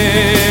 σε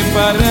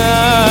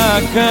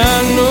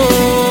παρακαλώ.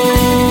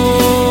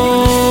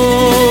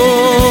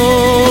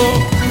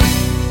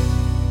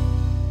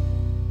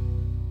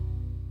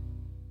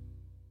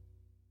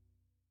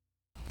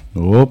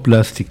 O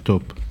plastik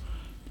top.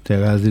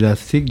 Terazi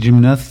lastik,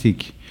 jimnastik.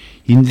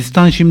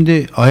 Hindistan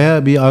şimdi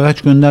Ay'a bir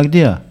araç gönderdi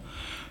ya.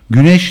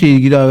 Güneşle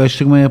ilgili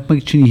araştırma yapmak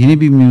için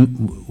yeni bir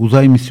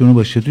uzay misyonu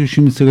başlatıyor.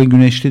 Şimdi sıra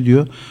Güneş'te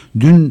diyor.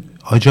 Dün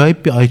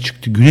acayip bir ay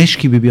çıktı. Güneş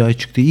gibi bir ay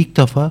çıktı. İlk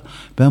defa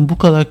ben bu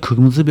kadar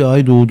kırmızı bir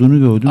ay doğduğunu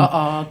gördüm.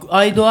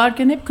 Ay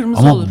doğarken hep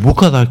kırmızı Ama olur. bu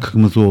kadar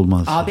kırmızı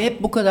olmaz. Abi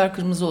hep bu kadar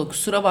kırmızı olur.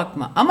 Kusura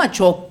bakma. Ama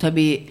çok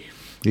tabii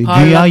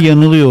Dünya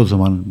yanılıyor o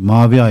zaman.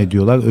 Mavi ay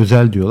diyorlar,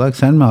 özel diyorlar.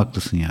 Sen mi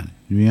haklısın yani?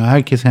 Dünya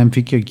herkes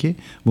hemfikir ki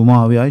bu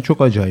mavi ay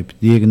çok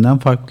acayip. Diğerinden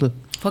farklı.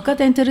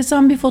 Fakat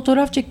enteresan bir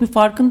fotoğraf çekmiş.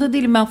 Farkında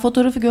değilim. Ben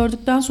fotoğrafı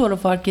gördükten sonra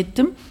fark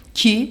ettim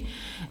ki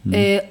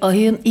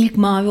ayın ilk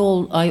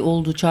mavi ay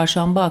olduğu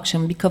çarşamba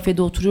akşamı bir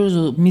kafede oturuyoruz.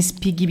 O Miss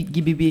P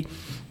gibi bir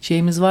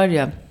şeyimiz var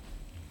ya.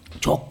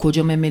 Çok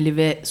koca memeli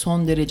ve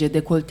son derece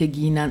dekolte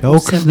giyinen. Ya o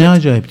kız ne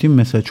acayip değil mi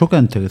mesela? Çok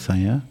enteresan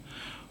ya.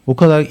 O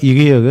kadar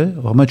iri yarı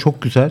ama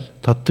çok güzel,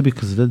 tatlı bir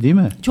kızdı değil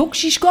mi? Çok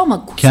şişko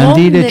ama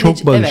kendiyle son derece,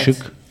 çok barışık.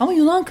 Evet. Ama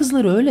Yunan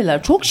kızları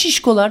öyleler. Çok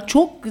şişkolar,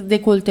 çok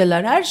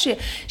dekolteler, her şey.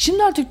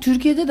 Şimdi artık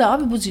Türkiye'de de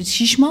abi bu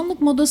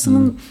şişmanlık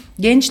modasının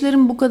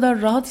gençlerin bu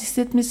kadar rahat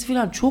hissetmesi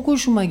falan çok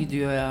hoşuma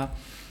gidiyor ya.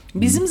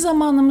 Bizim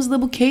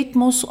zamanımızda bu Kate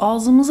Moss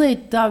ağzımıza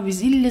etti abi.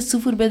 Biz ille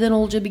sıfır beden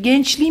olacak. Bir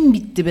gençliğim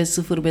bitti be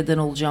sıfır beden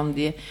olacağım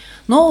diye.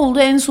 Ne oldu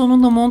en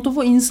sonunda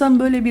Montofo insan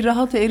böyle bir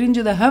rahata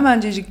erince de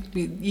hemencecik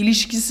bir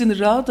ilişkisini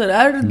rahata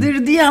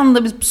erdirdiği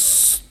anda biz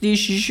pıs diye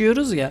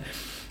şişiyoruz ya.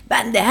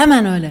 Ben de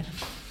hemen öyle.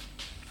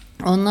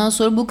 Ondan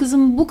sonra bu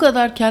kızın bu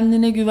kadar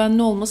kendine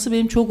güvenli olması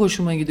benim çok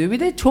hoşuma gidiyor. Bir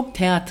de çok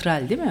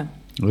teatral değil mi?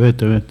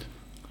 Evet evet.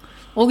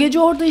 O gece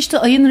orada işte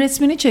ayın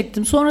resmini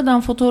çektim.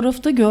 Sonradan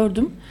fotoğrafı da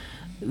gördüm.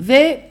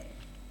 Ve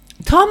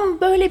tam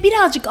böyle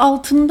birazcık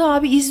altında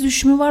abi iz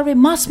düşümü var ve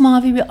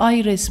masmavi bir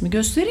ay resmi.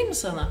 Göstereyim mi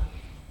sana?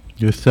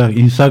 Göster.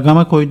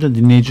 Instagram'a koy da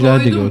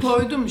dinleyiciler de görsün.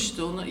 Koydum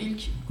işte onu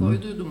ilk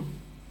koyduydum.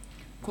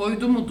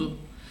 Koydumudu.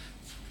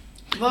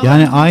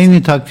 Yani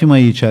aynı takvim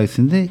ayı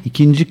içerisinde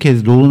ikinci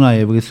kez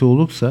dolunay evresi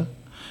olursa,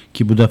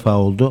 ki bu defa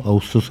oldu,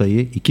 Ağustos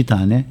ayı 2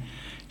 tane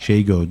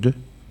şey gördü.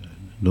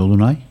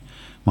 Dolunay.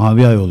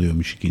 Mavi ay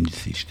oluyormuş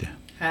ikincisi işte.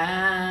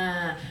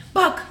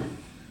 Bak,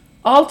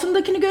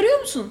 altındakini görüyor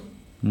musun?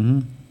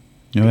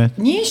 Evet.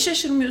 Niye hiç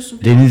şaşırmıyorsun?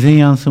 Denizin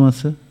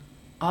yansıması.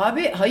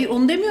 Abi hayır,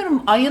 onu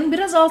demiyorum. Ayın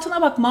biraz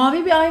altına bak.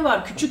 Mavi bir ay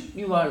var. Küçük,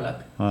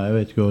 yuvarlak. Ha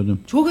evet, gördüm.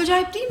 Çok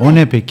acayip değil mi? O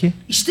ne peki?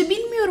 İşte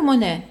bilmiyorum o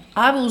ne.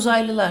 Abi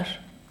uzaylılar.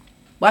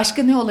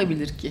 Başka ne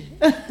olabilir ki?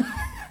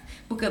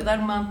 Bu kadar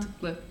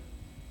mantıklı.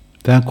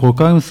 Sen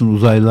korkar mısın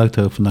uzaylılar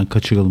tarafından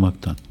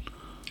kaçırılmaktan?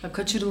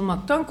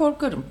 Kaçırılmaktan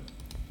korkarım.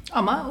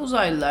 Ama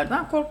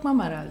uzaylılardan korkmam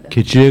herhalde.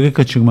 Keçileri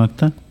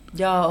kaçırmaktan?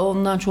 Ya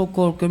ondan çok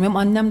korkuyorum. Hem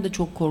annem de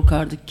çok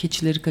korkardı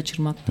keçileri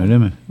kaçırmaktan. Öyle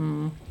mi?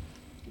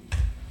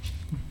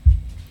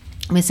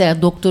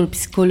 Mesela doktor,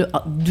 psikolog,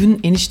 dün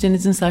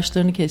eniştenizin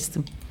saçlarını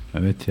kestim.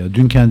 Evet ya,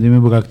 dün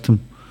kendimi bıraktım.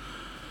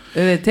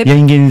 Evet, hep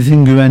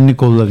Yengenizin güvenlik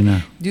kollarına.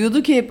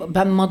 diyordu ki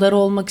ben madara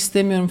olmak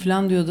istemiyorum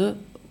falan diyordu.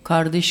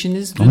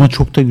 Kardeşiniz dün... Ama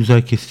çok da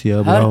güzel kesti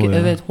ya, bravo ya.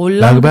 Evet,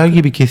 Hollanda... Berber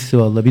gibi kesti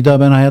valla. Bir daha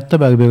ben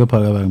hayatta berbere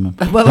para vermem.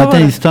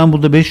 Zaten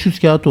İstanbul'da 500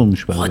 kağıt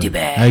olmuş berber. Hadi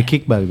be.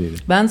 Erkek berberi.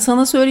 Ben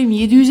sana söyleyeyim,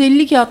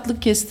 750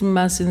 kağıtlık kestim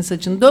ben senin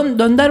saçını.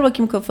 Dönder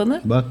bakayım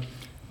kafanı. Bak.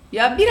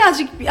 Ya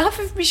birazcık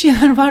hafif bir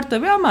şeyler var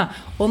tabii ama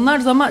onlar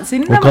zaman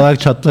senin O kadar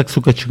çatlak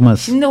su kaçırmaz.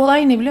 Şimdi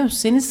olay ne biliyor musun?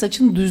 Senin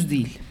saçın düz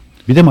değil.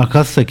 Bir de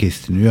makasla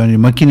kestin. Yani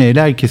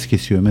makineyle herkes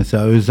kesiyor.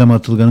 Mesela Özlem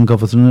Atılgan'ın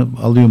kafasını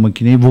alıyor,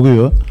 makineyi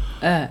vuruyor.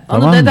 Evet.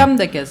 Tamam onu mı? dedem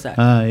de keser.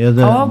 Ha, ya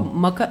da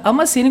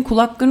Ama senin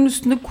kulaklarının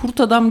üstünde kurt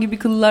adam gibi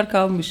kıllar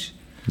kalmış.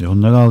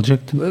 onları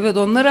alacaktın. Evet,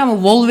 onlar ama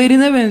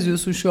Wolverine'e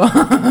benziyorsun şu an.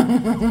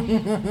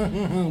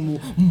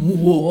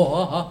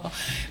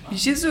 Bir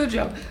şey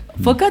söyleyeceğim.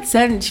 Fakat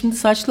sen şimdi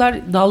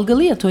saçlar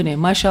dalgalı ya Toni.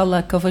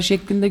 Maşallah kafa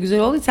şeklinde güzel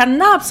oldu. Sen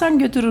ne yapsan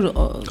götürür.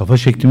 Kafa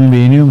şeklimi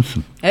beğeniyor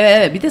musun?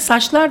 Evet, bir de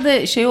saçlar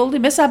da şey oldu.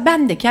 Mesela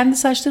ben de kendi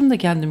saçlarımı da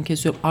kendim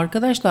kesiyorum.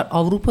 Arkadaşlar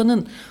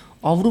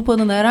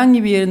Avrupa'nın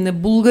herhangi bir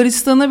yerinde,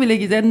 Bulgaristan'a bile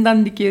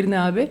gidenden dik yerine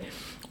abi.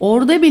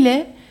 Orada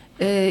bile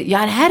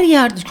yani her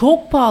yerde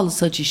çok pahalı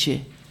saç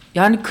işi.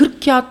 Yani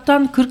 40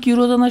 kağıttan 40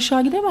 eurodan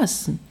aşağı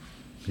gidemezsin.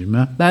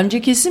 Bilmem.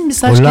 Bence kesin bir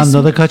saç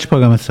Hollanda'da kesim. kaç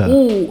para mesela?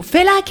 Oo,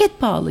 felaket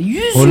pahalı. 100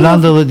 euro.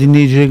 Hollandalı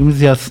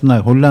dinleyicilerimiz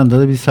yazsınlar.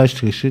 Hollanda'da bir saç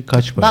tıraşı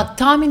kaç para? Bak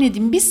tahmin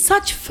edin, bir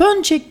saç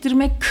fön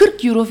çektirmek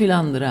 40 euro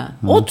filandır ha.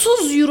 30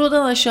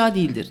 eurodan aşağı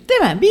değildir.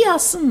 Değil mi? Bir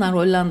yazsınlar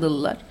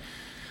Hollandalılar.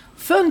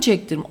 Fön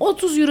çektirme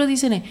 30 euro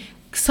değilse ne?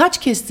 Saç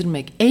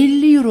kestirmek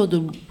 50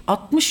 eurodur,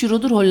 60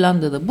 eurodur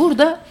Hollanda'da.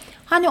 Burada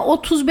hani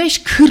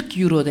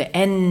 35-40 euro de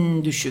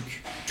en düşük.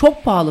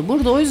 Çok pahalı.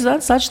 Burada o yüzden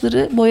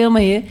saçları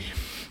boyamayı,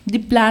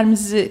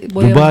 diplerimizi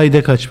boyamayı...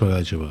 Dubai'de kaç para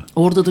acaba?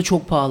 Orada da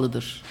çok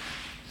pahalıdır.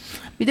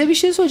 Bir de bir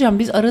şey söyleyeceğim.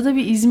 Biz arada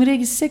bir İzmir'e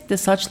gitsek de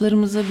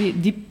saçlarımıza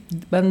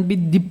ben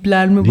bir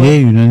diplerimi Niye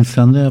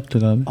Yunanistan'da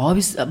yaptık abi?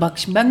 Abi bak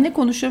şimdi ben ne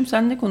konuşuyorum,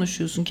 sen ne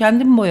konuşuyorsun?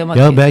 Kendim boyamak.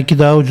 Ya belki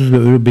daha ucuz,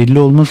 öyle belli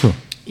olmaz o.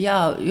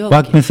 Ya yok.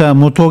 Bak mesela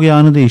motor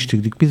yağını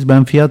değiştirdik.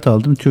 Ben fiyat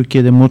aldım.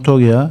 Türkiye'de motor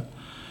yağı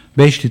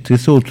 5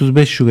 litresi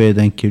 35 euroya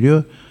denk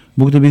geliyor.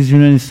 Burada biz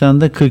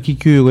Yunanistan'da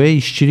 42 euroya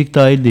işçilik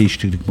dahil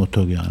değiştirdik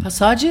motor yağını. Ha,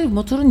 sadece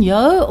motorun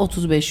yağı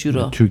 35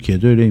 euro.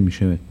 Türkiye'de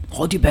öyleymiş, evet.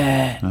 Hadi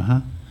be.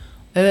 Aha.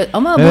 Evet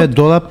ama Evet,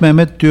 Dolap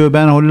Mehmet diyor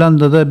ben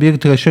Hollanda'da bir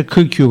tıraşa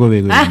 40 euro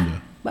veriyorum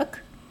diyor.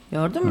 Bak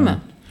gördün mü?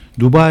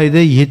 Dubai'de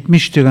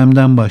 70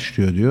 dirhemden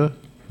başlıyor diyor.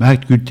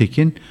 Mert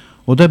Gültekin.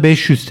 O da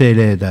 500 TL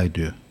eder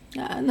diyor.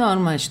 Ya,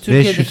 normal işte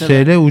Türkiye'de 500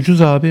 kadar. TL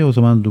ucuz abi o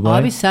zaman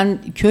Dubai. Abi sen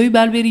köy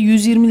berberi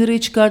 120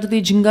 liraya çıkardı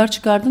diye cingar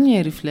çıkardın ya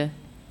herifle.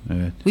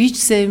 Evet. Bu hiç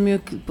sevmiyor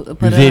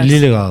para 150 versin.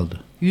 lira aldı.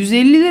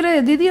 150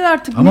 liraya dediğin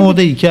artık. Ama o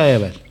da 2 ay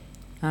evvel.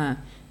 Ha.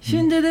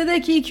 Şimdi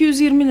de ki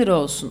 220 lira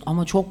olsun.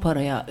 Ama çok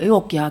para ya.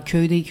 Yok ya,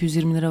 köyde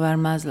 220 lira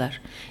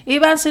vermezler.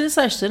 Ben senin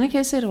saçlarını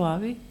keserim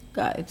abi.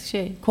 Gayet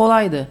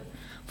kolaydı.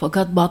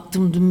 Fakat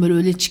baktım dün böyle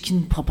öyle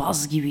çikin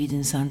papaz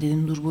gibiydin sen.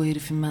 Dedim dur bu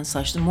herifin ben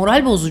saçları.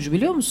 Moral bozucu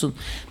biliyor musun?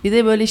 Bir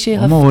de böyle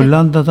Ama hafif.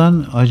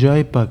 Hollanda'dan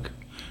acayip bak.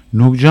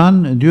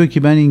 Nurcan diyor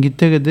ki ben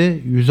İngiltere'de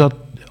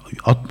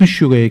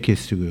 160 euroya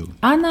kestiriyorum.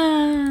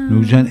 Ana.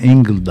 Nurcan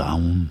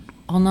Engeldown.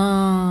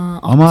 Ana.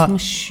 Ama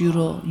 60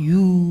 euro.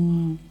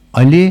 Yuu.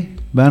 Ali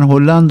ben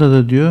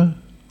Hollanda'da diyor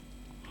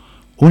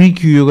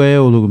 12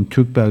 euroya olurum.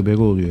 Türk berberi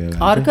oluyor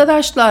herhalde.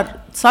 Arkadaşlar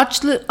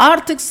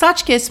artık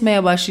saç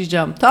kesmeye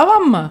başlayacağım.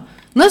 Tamam mı?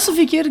 Nasıl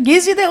fikir?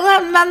 Gezide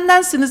ulan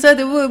bendensiniz.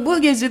 Hadi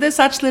bu gezide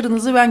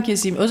saçlarınızı ben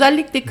keseyim.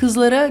 Özellikle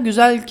kızlara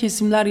güzel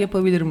kesimler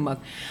yapabilirim bak.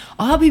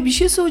 Abi bir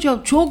şey söyleyeceğim.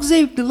 Çok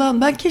zevkli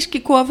lan. Ben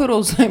keşke kuaför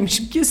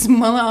olsaymışım.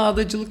 Kesin bana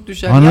ağdacılık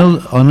düşer.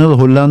 Anıl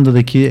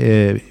Hollanda'daki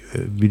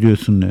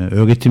biliyorsun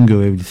öğretim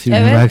görevlisi.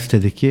 Evet.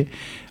 Üniversitedeki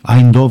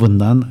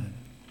Eindhoven'dan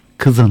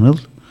kız Anıl.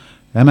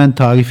 Hemen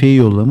tarifeyi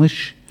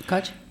yollamış.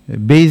 Kaç?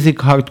 Basic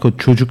Hardcore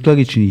çocuklar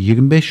için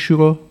 25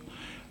 euro.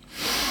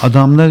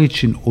 Adamlar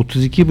için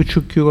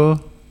 32,5 euro.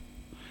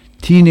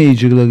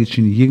 Teenager'lar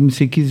için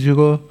 28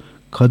 euro.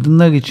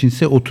 Kadınlar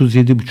içinse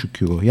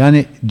 37,5 euro.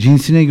 Yani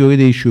cinsine göre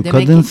değişiyor.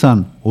 Demek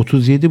Kadınsan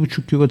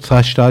 37,5 euro,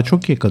 saç daha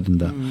çok ya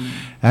kadında.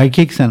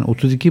 Erkeksen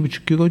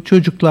 32,5 euro,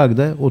 çocuklar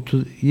da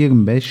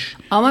 25.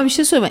 Ama bir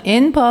şey söyleyeyim.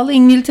 En pahalı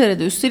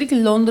İngiltere'de. Üstelik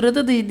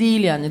Londra'da da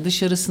değil yani.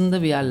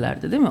 Dışarısında bir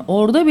yerlerde değil mi?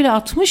 Orada bile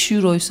 60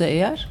 euroysa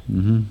eğer.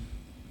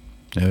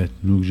 Evet,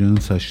 Nurcan'ın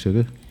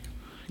saçları.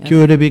 Ki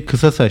öyle bir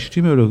kısa saç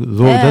değil mi? Öyle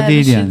zor da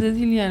değil bir yani. şey de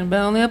değil yani.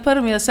 Ben onu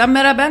yaparım ya. Sen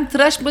merak, ben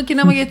tıraş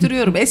makinemi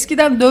getiriyorum.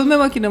 Eskiden dövme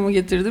makinemi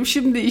getirdim.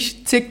 Şimdi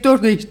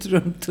sektör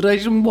değiştiriyorum.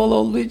 Tıraşım bol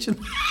olduğu için.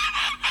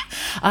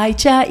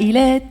 Ayça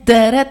ile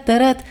darat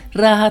darat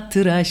rahat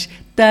tıraş.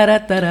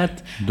 Darat darat.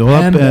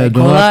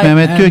 Dolap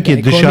Mehmet diyor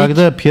ki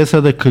dışarıda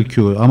piyasada 40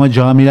 euro ama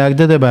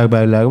camilerde de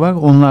berberler var.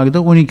 Onlar da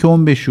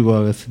 12-15 euro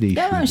arası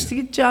değişiyor. Tamam işte,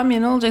 git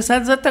camiye, ne olacak?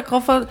 Sen zaten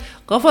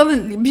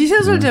kafanı bir şey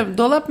söyleyeceğim.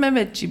 Dolap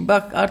Mehmetciğim,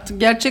 bak artık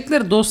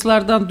gerçekleri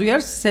dostlardan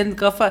duyarsın. Senin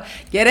kafa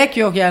gerek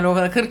yok yani o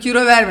kadar. 40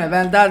 euro verme,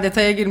 ben daha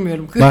detaya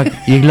girmiyorum. Bak,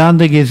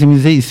 İrlanda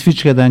gezimize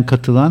İsviçre'den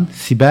katılan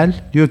Sibel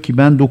diyor ki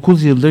ben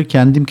 9 yıldır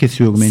kendim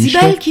kesiyorum enişte.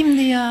 Sibel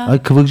kimdi ya? Ay,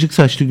 kıvırcık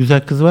saçlı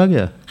güzel kız var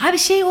ya. Ha bir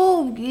şey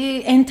o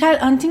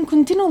antin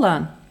kuntin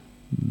olan.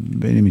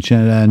 Benim için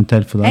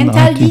entel falan.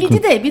 Entel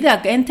değildi de, bir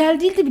dakika, entel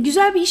değildi, bir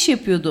güzel bir iş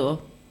yapıyordu o.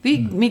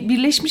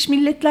 Birleşmiş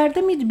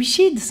Milletler'de miydi? Bir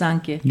şeydi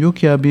sanki.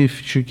 Yok ya, bir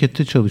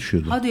şirkette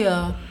çalışıyordu. Hadi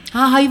ya.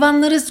 Ha,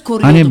 hayvanları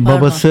koruyordu, Hani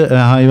pardon. babası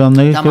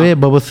hayvanları Tamam.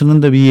 ve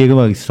babasının da bir yeri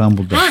var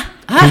İstanbul'da.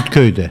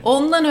 Kurtköy'de.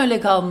 Ondan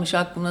öyle kalmış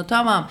aklımda,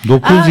 tamam.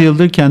 9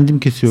 yıldır kendim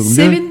kesiyorum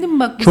diyor. Sevindim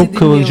bak bizi Çok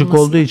kıvırcık dinliyor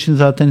olması. olduğu için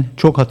zaten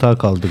çok hata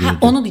kaldırıyordu.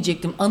 Onu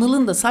diyecektim.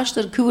 Anıl'ın da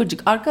saçları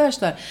kıvırcık.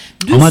 Arkadaşlar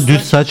Ama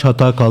düz saç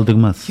hata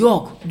kaldırmaz.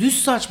 Yok.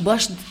 Düz saç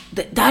baş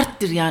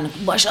derttir yani.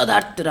 Başa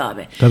derttir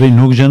abi. Tabii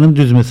Nurcan'ın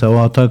düz mesela, o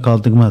hata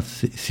kaldırmaz.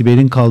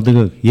 Sibel'in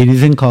kaldırır.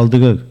 Yeliz'in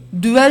kaldırır.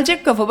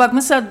 Düvelecek kafa. Bak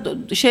mesela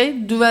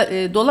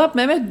Dolap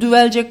Mehmet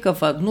düvelecek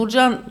kafa.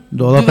 Nurcan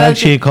Dolap her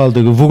şeyi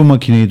kaldırır. Vur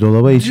makineyi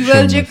dolaba, hiçbir şey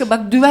olmaz.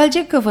 Bak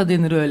düvelecek kafa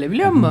denir öyle,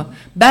 biliyor musun?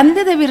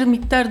 Bende de bir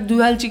miktar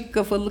düvelecek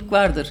kafalık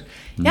vardır.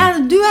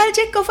 Yani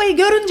düvelecek kafayı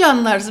görünce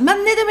anlarsın. Ben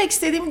ne demek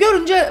istediğimi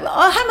görünce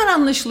hemen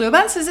anlaşılıyor.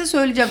 Ben size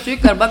söyleyeceğim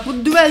çocuklar. Bak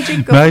bu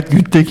düvelecek kafa. Mert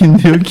Gültekin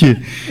diyor ki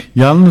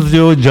yalnız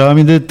diyor o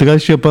camide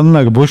tıraş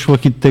yapanlar boş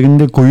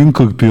vakitlerinde koyun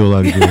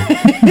kırpıyorlar diyor.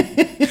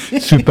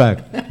 Süper.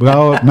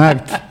 Bravo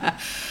Mert.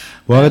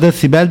 Bu arada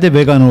Sibel de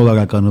vegan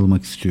olarak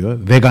anılmak istiyor.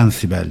 Vegan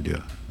Sibel diyor.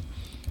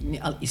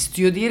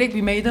 İstiyor diyerek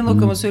bir meydan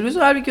okuma söylüyorsun.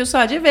 Halbuki o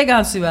sadece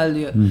vegan Sibel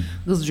diyor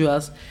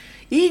kızcağız.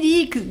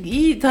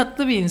 İyi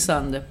tatlı bir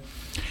insandı.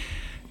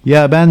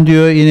 Ya ben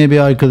diyor, yine bir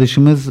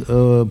arkadaşımız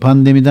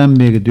pandemiden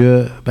beri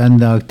diyor, ben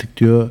de artık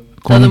diyor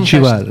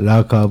Konichi var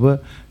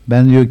lakabı.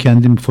 Ben diyor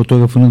kendim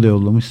fotoğrafını da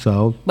yollamış,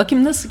 sağ ol.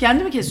 Bakayım nasıl,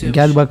 kendi mi kesiyormuş?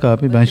 Gel bak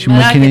abi, ben şimdi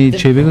Merak makineyi ettim.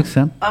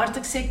 çevirirsem.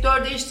 Artık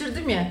sektör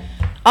değiştirdim ya.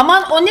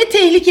 Aman o ne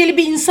tehlikeli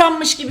bir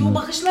insanmış gibi, bu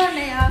bakışlar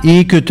ne ya?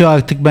 İyi kötü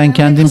artık ben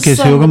kendim kıssandım.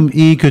 kesiyorum.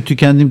 İyi kötü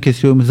kendim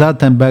kesiyorum.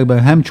 Zaten berber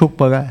hem çok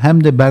para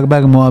hem de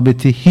berber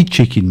muhabbeti hiç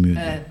çekilmiyor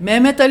diyor. Evet.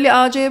 Mehmet Ali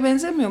Ağaca'ya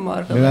benzemiyor mu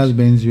arkadaş? Biraz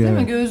benziyor, Değil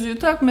evet. mi? Gözlüğü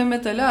tak,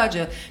 Mehmet Ali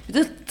Ağaca. Bir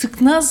de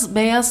tıknaz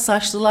beyaz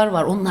saçlılar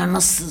var. Onlar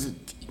nasıl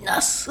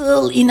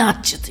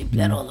inatçı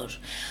tipler olur.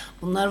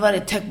 Bunlar var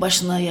ya, tek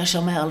başına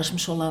yaşamaya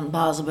alışmış olan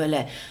bazı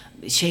böyle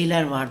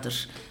şeyler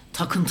vardır.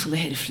 Takıntılı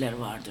herifler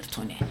vardır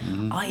Toni.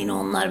 Aynı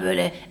onlar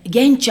böyle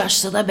genç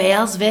yaşta da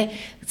beyaz ve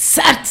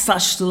sert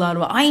saçlılar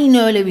var.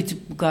 Aynı öyle bir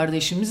tip bu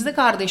kardeşimiz de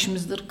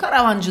kardeşimizdir.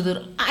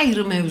 Karavancıdır,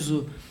 ayrı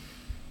mevzu.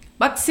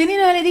 Bak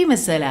senin öyle değil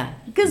mesela.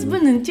 Kız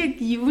bunun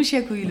çok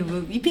yumuşak huylu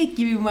bu. İpek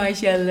gibi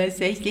maşallah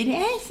saçları.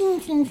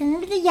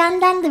 Bir de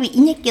yandan da bir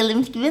inek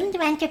yalamış gibi olunca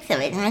ben çok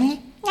severim. Hani.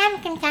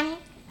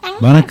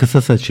 Bana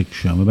kısa saç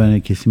yakışıyor ama ben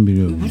de kesin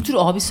biliyorum. Öbür türlü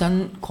abi sen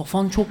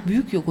kafan çok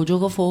büyük ya, koca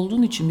kafa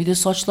olduğun için, bir de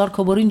saçlar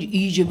kabarınca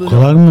iyice O böyle.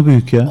 kadar mı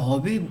büyük ya?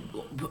 Abi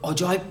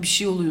acayip bir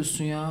şey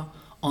oluyorsun ya.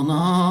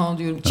 Ana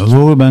diyorum. Ya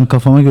zor, ben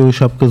kafama göre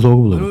şapka zor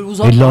Böyle bulurum.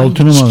 uzak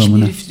 56 numara mı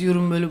ne? herif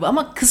diyorum böyle.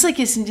 Ama kısa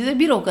kesince de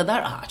bir o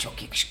kadar.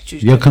 Çok yakışıklı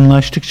çocuk.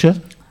 Yakınlaştıkça.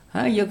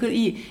 Yakın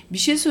iyi. Bir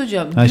şey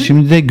söyleyeceğim. Ha,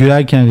 şimdi de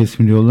gülerken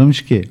resmini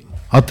yollamış ki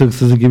at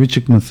hırsızı gibi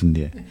çıkmasın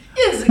diye.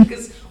 Yazık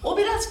kız. O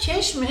biraz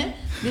keş mi?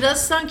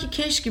 Biraz sanki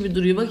keş gibi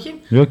duruyor, bakayım.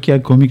 Yok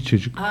ya, komik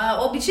çocuk.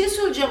 O bir şey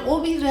söyleyeceğim.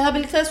 O bir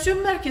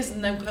rehabilitasyon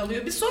merkezinden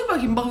kalıyor. Bir sor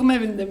bakayım, bakım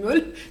evinde mi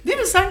öyle? Değil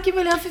mi? Sanki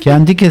böyle hafif.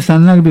 Kendi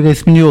kesenler bir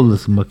resmini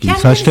yollasın bakayım.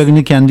 Kendi-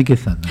 Saçlarını kendi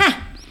kesenler. Heh.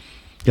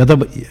 Ya da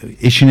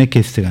eşine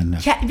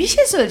kestirenler. Bir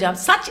şey söyleyeceğim.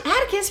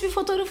 Herkes bir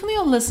fotoğrafını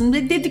yollasın.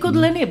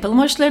 Dedikodularını yapalım.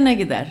 Hoşlarına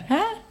gider.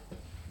 He?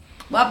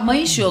 Bak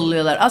mayış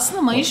yolluyorlar.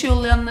 Aslında mayış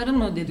yollayanların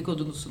mı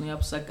dedikodusunu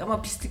yapsak?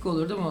 Ama pislik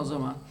olur değil mi o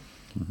zaman?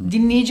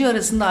 Dinleyici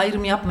arasında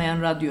ayrım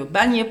yapmayan radyo.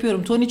 Ben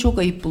yapıyorum. Toni çok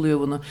ayıp buluyor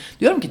bunu.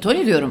 Diyorum ki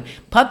Toni diyorum,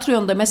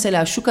 Patreon'da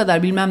mesela şu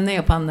kadar bilmem ne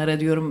yapanlara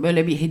diyorum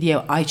böyle bir hediye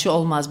Ayça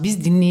olmaz.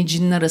 Biz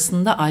dinleyicinin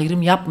arasında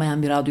ayrım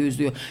yapmayan bir radyoyuz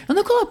diyor. Ya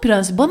ne kadar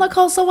prensip. Bana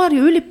kalsa var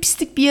ya, öyle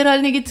pislik bir yer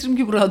haline getiririm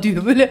ki bu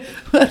radyoyu. Böyle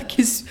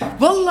herkes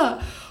valla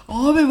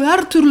abi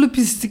her türlü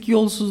pislik,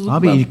 yolsuzluk.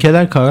 Abi var.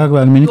 ilkeler karar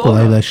vermeni Doğru.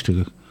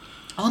 kolaylaştırır.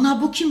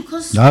 Ana bu kim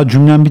kız? Daha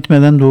cümlen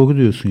bitmeden doğru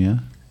diyorsun ya.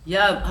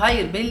 Ya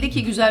hayır, belli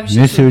ki güzel bir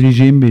şey Ne söylüyor.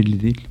 söyleyeceğim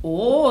belli değil.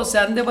 Oo,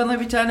 sende bana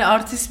bir tane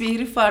artist bir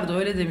herif vardı,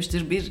 öyle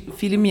demiştir. Bir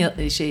film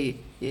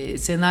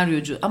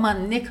senaryocu. Ama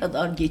ne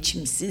kadar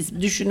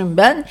geçimsiz. Düşünün,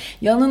 ben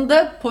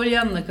yanında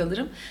Pollyanna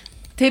kalırım.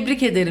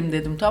 Tebrik ederim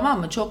dedim, tamam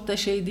mı? Çok da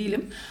şey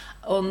değilim.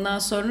 Ondan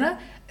sonra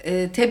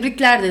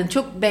tebrikler dedim.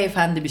 Çok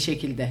beyefendi bir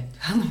şekilde.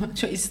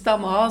 Çok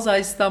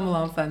İstanbul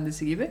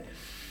hanımefendisi gibi.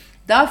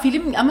 Daha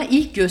film ama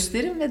ilk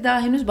gösterim ve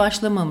daha henüz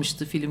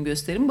başlamamıştı film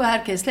gösterim. Bu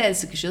herkesle el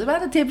sıkışıyordu.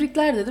 Ben de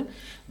tebrikler dedim.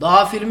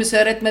 Daha filmi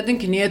seyretmedin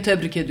ki niye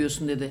tebrik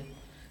ediyorsun dedi.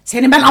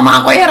 Seni ben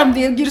ama koyarım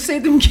diye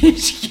girseydim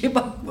keşke.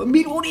 Bak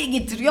bir oraya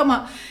getiriyor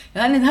ama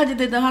yani hadi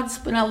dedi,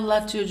 hadi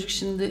Allah, çocuk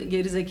şimdi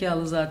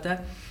gerizekalı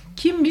zaten.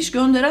 Kimmiş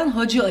gönderen?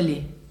 Hacı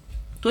Ali.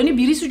 Toni,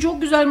 birisi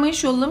çok güzel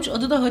mayış yollamış,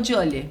 adı da Hacı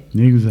Ali.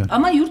 Ne güzel.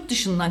 Ama yurt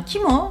dışından.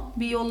 Kim o?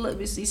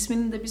 Bir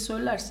ismini de bir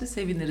söylerse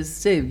seviniriz.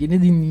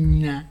 Sevgini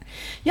dinleyin.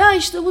 Ya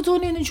işte bu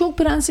Toni'nin çok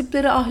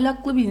prensipleri,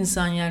 ahlaklı bir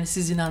insan yani,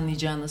 sizin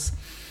anlayacağınız.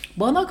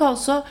 Bana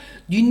kalsa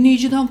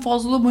dinleyiciden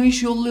fazla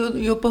mayış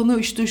yapanı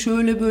işte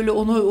şöyle böyle,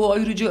 ona o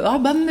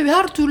ayrıca. Ben de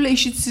her türlü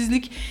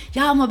eşitsizlik.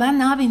 Ya ama ben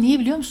abi niye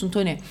biliyor musun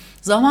Toni?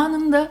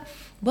 Zamanında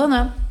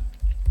bana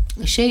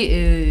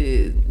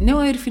ne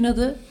o herifin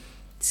adı?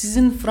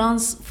 Sizin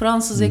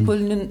Fransız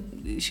ekolünün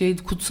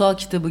kutsal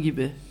kitabı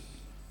gibi.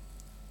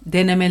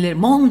 Denemeleri.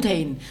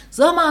 Montaigne.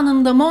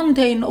 Zamanında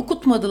Montaigne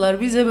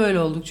okutmadılar. Bize böyle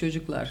olduk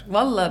çocuklar.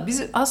 Valla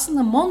biz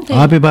aslında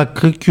Montaigne... Abi bak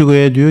 40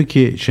 euroya diyor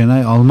ki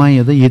Şenay,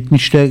 Almanya'da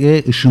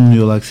 70'lere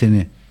ışınlıyorlar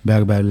seni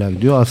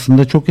berberler diyor.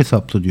 Aslında çok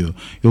hesaplı diyor.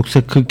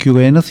 Yoksa 40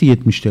 euroya nasıl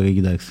 70'lere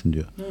gidersin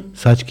diyor.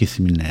 Saç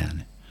kesiminle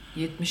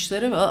yani.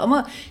 70'lere mi?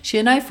 Ama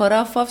Şenay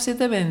Farah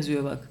Fawcett'e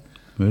benziyor bak.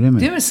 Öyle mi?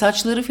 Değil mi?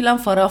 Saçları filan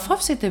Farah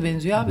Fawcett'e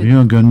benziyor abi.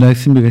 Bilmiyorum,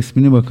 göndersin bir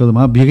resmini bakalım.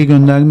 Ha, biri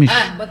göndermiş.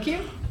 Bakayım.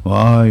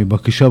 Vay,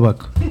 bakışa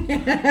bak.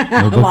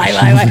 Vay.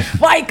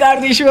 Vay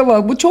kardeşime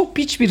bak. Bu çok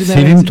piç biri.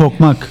 Sevim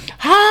Tokmak.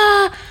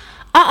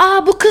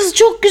 Bu kız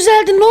çok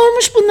güzeldi. Ne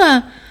olmuş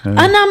buna? Evet.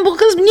 Anam, bu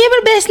kız niye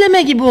bir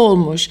besleme gibi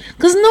olmuş?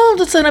 Kız ne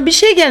oldu sana? Bir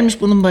şey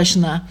gelmiş bunun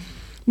başına.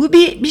 Bu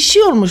bir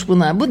şey olmuş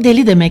buna. Bu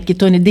deli demek ki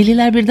Toni.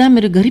 Deliler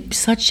birdenbire garip bir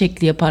saç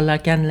şekli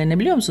yaparlar kendilerine,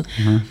 biliyor musun?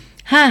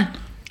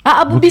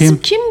 Bu bizim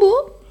kim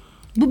bu?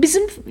 Bu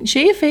bizim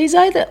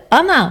Feyza'ydı.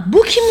 Ana,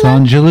 bu kim lan?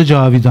 Sancılı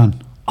Cavidan.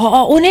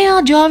 O ne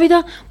ya,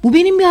 Cavidan? Bu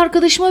benim bir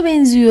arkadaşıma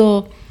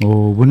benziyor.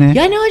 Oo, bu ne?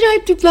 Ya ne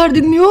acayip tipler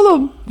dinliyor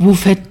oğlum. Bu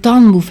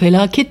fettan, bu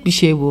felaket bir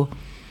şey bu.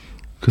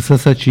 Kısa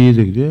saç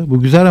iyidir diyor. Bu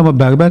güzel ama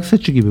berber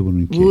saçı gibi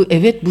bununki. Bu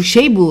evet,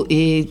 bu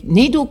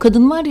neydi o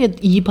kadın var ya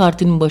İyi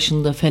Parti'nin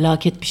başında,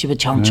 felaket bir şey,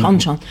 çan.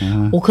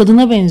 O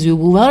kadına benziyor.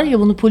 Bu var ya,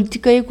 bunu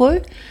politikaya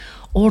koy.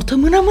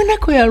 Ortamına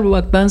koyar bu,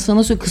 bak ben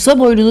sana söyleyeyim. Kısa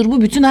boyludur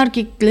bu, bütün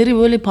erkekleri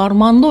böyle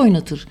parmağında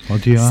oynatır.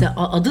 Hadi ya.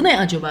 Adı ne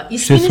acaba?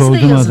 İsminizi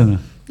de yazın. Adını.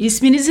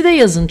 İsminizi de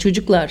yazın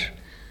çocuklar.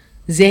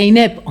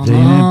 Zeynep.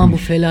 Bu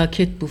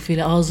felaket,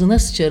 ağzına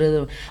sıçar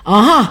adam.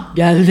 Aha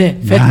geldi.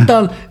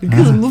 Fettan.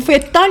 Kız bu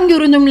fettan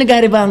görünümlü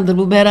garibandır.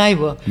 Bu Beray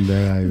bu.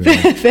 Beray.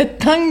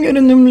 Fettan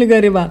görünümlü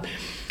gariban.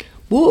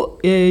 Bu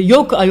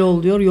yok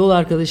ayol diyor, yol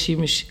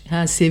arkadaşıymış.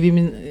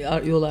 Sevim'in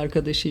yol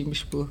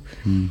arkadaşıymış bu.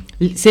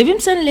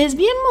 Sevim, sen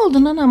lezbiyen mi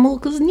oldun anam? O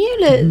kız niye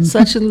öyle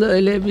saçınla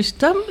öyleymiş?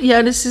 Tam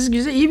yani siz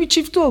güzel iyi bir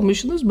çift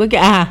olmuşsunuz. Bak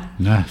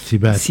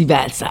Sibel.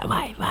 Sibel,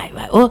 vay.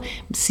 O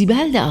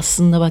Sibel de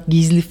aslında bak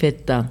gizli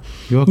fettan.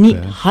 Yok be.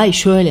 Hayır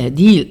şöyle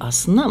değil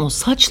aslında, ama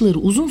saçları,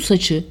 uzun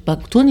saçı.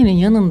 Bak Toni'nin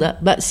yanında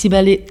ben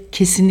Sibel'i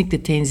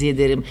kesinlikle tenzih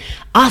ederim.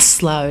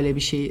 Asla öyle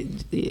bir şey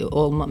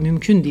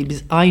mümkün değil.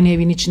 Biz aynı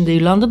evin içinde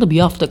İrlanda'da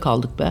bir hafta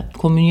kaldık be.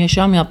 Komün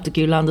yaşam yaptık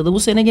İrlanda'da. Bu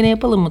sene gene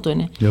yapalım mı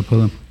Toni?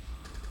 Yapalım.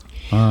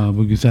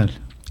 Bu güzel.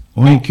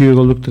 12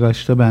 euroluk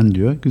tıraşta ben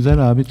diyor.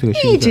 Güzel abi,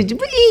 tıraşı İyi güzel. çocuk,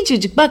 bu iyi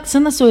çocuk. Bak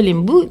sana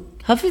söyleyeyim, bu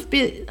hafif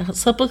bir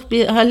sapık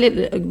bir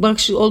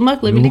bakış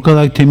olmakla birlikte. Bu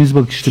kadar temiz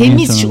bakışlı bir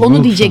temiz, insan.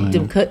 onu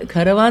diyecektim.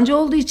 Karavancı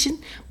olduğu için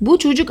bu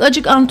çocuk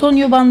acık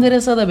Antonio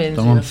Banderas'a da benziyor.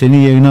 Tamam, senin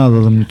yerine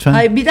alalım lütfen.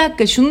 Hayır, bir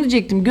dakika, şunu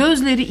diyecektim.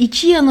 Gözleri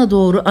iki yana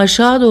doğru,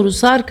 aşağı doğru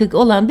sarkık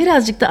olan,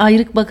 birazcık da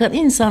ayrık bakan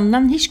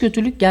insandan hiç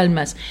kötülük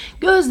gelmez.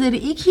 Gözleri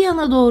iki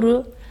yana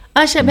doğru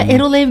aşağı,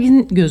 Erol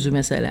Evgin gözü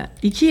mesela.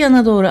 İki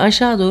yana doğru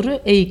aşağı doğru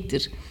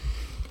eğiktir.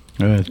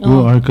 Evet,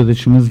 bu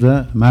arkadaşımız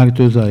da Mert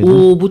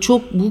Özaydın.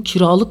 Bu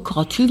kiralık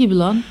katil gibi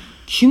lan.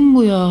 Kim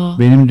bu ya?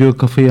 Benim diyor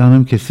kafayı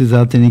hanım kesti,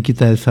 zaten 2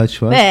 tel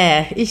saç var.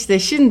 İşte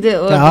şimdi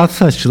alt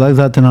saççılar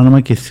zaten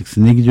hanıma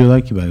kestiksin. Ne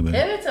gidiyorlar ki berbere?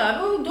 Evet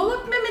abi, o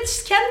Dolap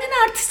Mehmet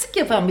kendine artistlik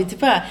yapan bir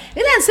tip ha.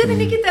 Senin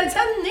 2 tel,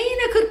 sen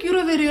neyine 40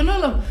 euro veriyorsun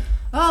oğlum?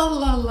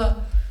 Allah Allah.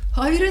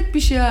 Hayret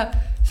bir şey ha.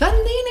 Sen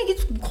neyine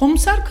git,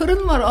 komiser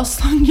karın var,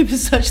 aslan gibi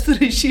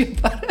saçları işi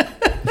yapar.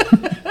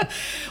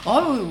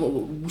 Abi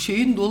bu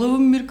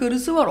Dolap'ın bir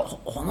karısı var.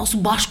 O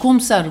nasıl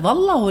başkomiser?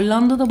 Vallahi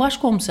Hollanda'da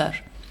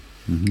başkomiser.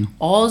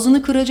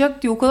 Ağzını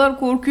kıracak diye o kadar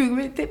korkuyor.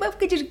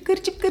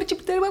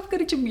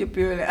 Kırçıp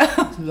yapıyor öyle.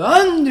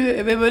 Lan diyor,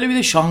 eve böyle bir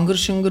de şangır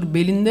şıngır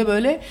belinde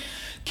böyle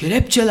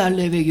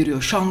kelepçelerle eve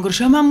giriyor. Şangır,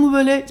 hemen bu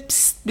böyle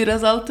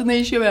biraz altına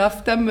işiyor ve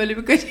hafiften böyle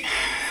birkaç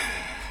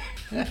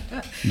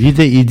Bir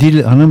de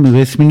İdil Hanım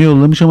resmini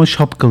yollamış ama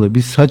şapkalı.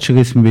 Biz saç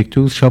resmi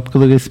bekliyoruz.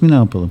 Şapkalı resmi ne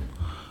yapalım?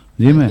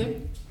 Değil mi?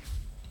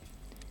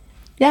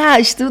 Ya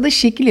işte o da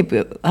şekil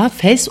yapıyor. Ha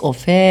fes o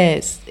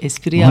fes.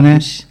 Espri O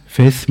yapmış. ne?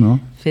 Fes mi o?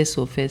 Fes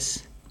o fes.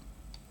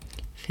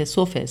 Fes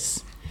o fes.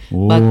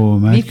 Oo, Bak,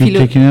 Mert bir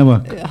Gültekin'e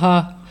bak.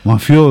 Ha.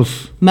 Mafyos.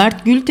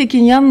 Mert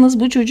Gültekin yalnız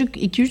bu çocuk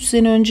 2-3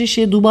 sene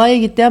önce Dubai'ye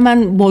gitti,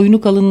 hemen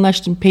boynu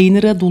kalınlaştı.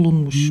 Peynire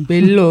dolunmuş.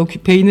 Belli o ki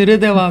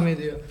peynire devam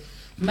ediyor.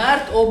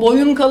 Mert o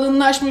boyun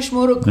kalınlaşmış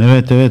moruk.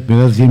 Evet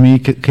biraz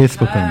yemeği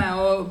kes bakalım.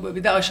 O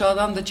bir de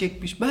aşağıdan da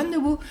çekmiş. Ben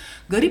de bu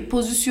garip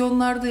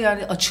pozisyonlarda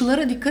yani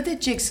açılara dikkat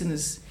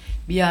edeceksiniz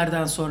bir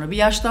yerden sonra. Bir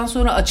yaştan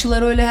sonra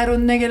açılar öyle her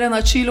önüne gelen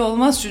açıyla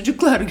olmaz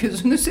çocuklar,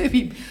 gözünü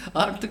seveyim.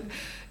 Artık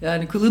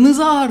yani kılınız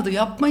ağardı,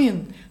 yapmayın.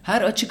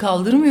 Her açı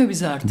kaldırmıyor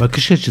bizi artık.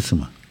 Bakış açısı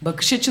mı?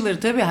 Bakış açıları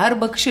tabii,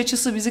 her bakış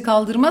açısı bizi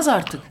kaldırmaz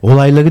artık.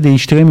 Olayları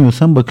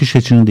değiştiremiyorsan bakış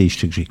açını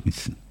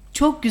değiştirecekmişsin.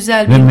 Çok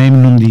güzel Ve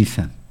memnun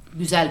değilsen.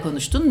 Güzel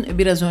konuştun.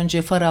 Biraz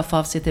önce Farah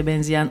Fawcett'e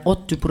benzeyen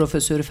ODTÜ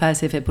profesörü,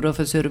 felsefe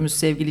profesörümüz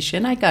sevgili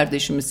Şenay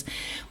kardeşimiz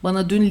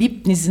bana dün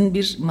Leibniz'in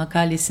bir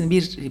makalesini,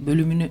 bir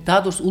bölümünü,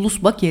 daha doğrusu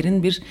Ulus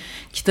Baker'in bir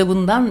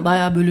kitabından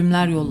bayağı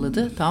bölümler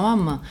yolladı. Tamam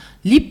mı?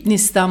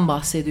 Leibniz'ten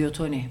bahsediyor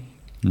Toni.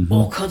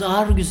 O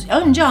kadar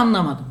güzel. Önce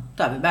anlamadım.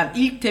 Tabii ben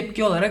ilk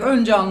tepki olarak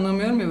önce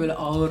anlamıyorum ya böyle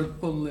ağır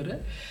konuları.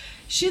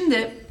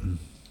 Şimdi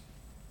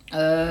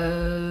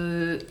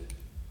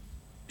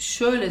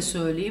şöyle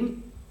söyleyeyim.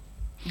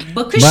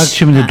 Bak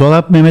şimdi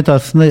Dolap Mehmet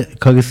aslında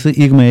karısı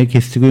İrma'ya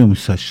kestiriyormuş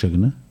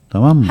saçlarını.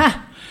 Tamam mı? Heh.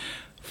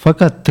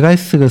 Fakat tıraş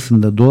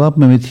sırasında Dolap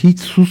Mehmet hiç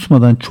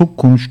susmadan çok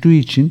konuştuğu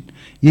için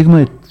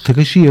İrma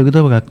tıraşı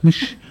yarıda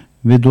bırakmış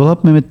ve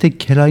Dolap Mehmet de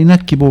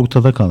kelaynak gibi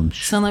ortada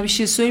kalmış. Sana bir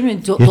şey söyleyeyim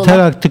mi? Yeter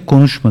artık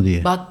konuşma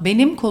diye. Bak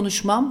benim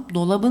konuşmam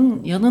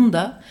dolabın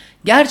yanında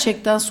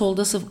gerçekten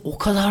solda o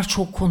kadar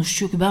çok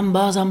konuşuyor ki ben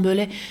bazen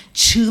böyle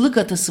çığlık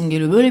atasım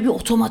geliyor. Böyle bir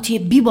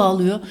otomatiğe bir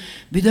bağlıyor.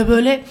 Bir de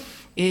böyle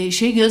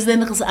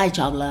gözlerini kısa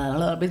Ayça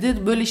abla bir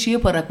de böyle şey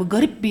yaparak bu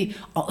garip bir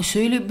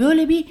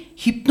böyle bir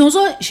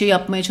hipnoza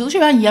yapmaya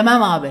çalışıyor. Ben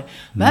yemem abi.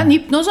 Ben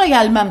hipnoza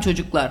gelmem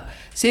çocuklar.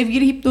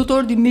 Sevgili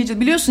hipnotör dinleyici,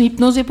 biliyorsun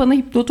hipnoz yapana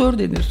hipnotör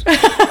denir.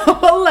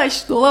 Vallahi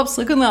işte dolap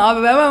sakın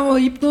abi, hemen o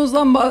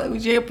hipnozdan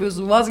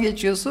yapıyorsun,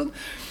 vazgeçiyorsun.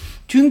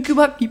 Çünkü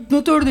bak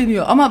hipnotör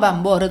deniyor. Ama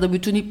ben bu arada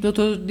bütün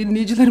hipnotör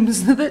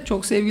dinleyicilerimize de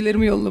çok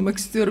sevgilerimi yollamak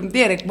istiyorum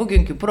diyerek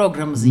bugünkü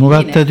programımızı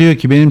Murat da diyor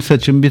ki benim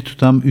saçım bir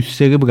tutam,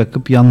 üstleri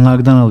bırakıp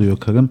yanlardan alıyor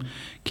karım.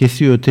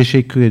 Kesiyor,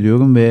 teşekkür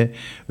ediyorum ve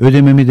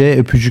ödememi de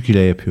öpücük ile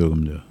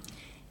yapıyorum diyor.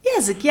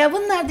 Yazık ya,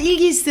 bunlar da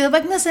ilgi istiyor.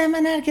 Bak nasıl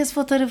hemen herkes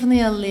fotoğrafını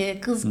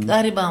yolluyor. Kız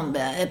gariban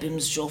be,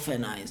 hepimiz çok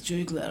fenayız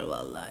çocuklar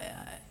vallahi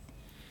ya.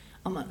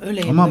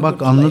 Ama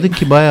bak anladık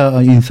ki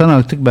bayağı insan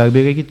artık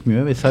berbere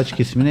gitmiyor ve saç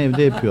kesimini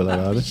evde yapıyorlar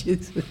abi.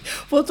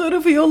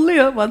 Fotoğrafı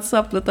yolluyor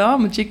WhatsApp'la,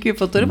 tamam mı? Çekiyor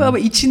fotoğrafı ama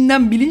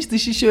içinden bilinç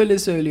dışı şöyle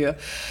söylüyor.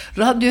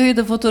 Radyoya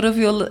da fotoğrafı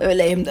yolla,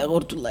 öleyim de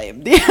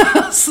kurtulayım diye.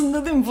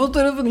 Aslında değil mi?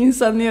 Fotoğrafın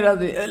insan niye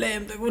radyoya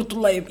öleyim de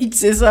kurtulayım. İç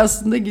sesi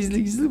aslında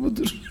gizli gizli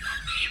budur.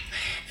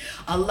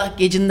 Allah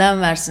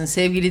gecinden versin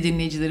sevgili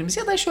dinleyicilerimiz.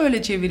 Ya da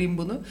şöyle çevireyim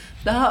bunu.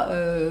 Daha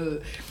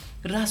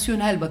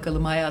rasyonel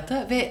bakalım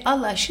hayata ve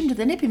Allah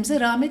şimdiden hepimize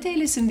rahmet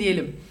eylesin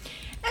diyelim.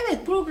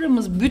 Evet,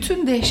 programımız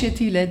bütün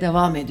dehşetiyle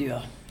devam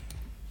ediyor.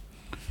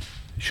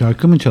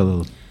 Şarkı mı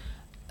çalalım?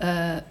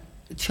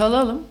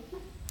 Çalalım.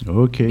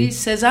 Okey. Bir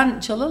Sezen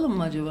çalalım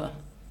mı acaba?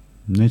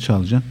 Ne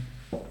çalacaksın?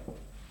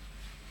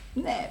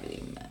 Ne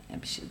bileyim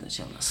ben. Bir şey de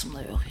çalasım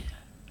da yok ya.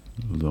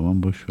 O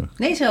zaman boş ver.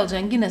 Ne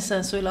çalacaksın? Yine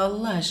sen söyle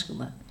Allah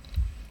aşkına.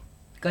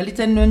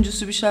 Galite'nin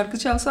öncüsü bir şarkı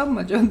çalsam mı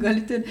acaba?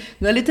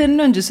 Galite'nin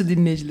öncüsü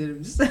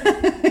dinleyicilerimiz.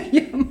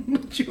 Ya,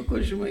 çok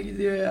hoşuma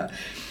gidiyor ya.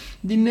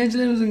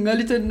 Dinleyicilerimizin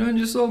Galite'nin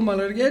öncüsü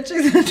olmaları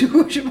gerçekten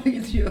çok hoşuma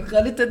gidiyor.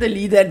 Galite de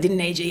lider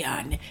dinleyici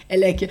yani.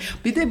 Eleki.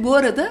 Bir de bu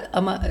arada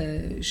ama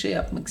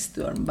yapmak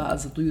istiyorum.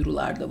 Bazı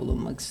duyurularda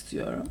bulunmak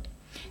istiyorum.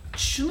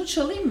 Şunu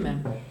çalayım mı?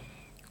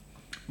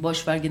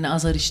 Boş ver, yine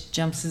azar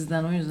işiteceğim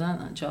sizden, o yüzden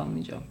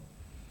çalmayacağım.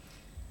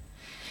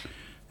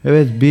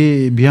 Evet,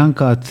 bir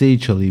Bianca Atze'yi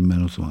çalayım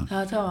ben o zaman.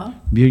 Ha tamam.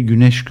 Bir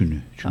güneş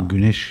günü. Çünkü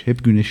tamam.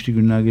 Hep güneşli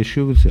günler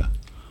geçiyoruz ya.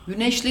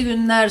 Güneşli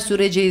günler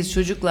süreceğiz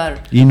çocuklar.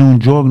 In un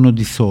giorno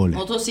di sole.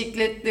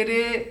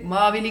 Motosikletleri,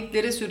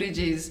 mavilikleri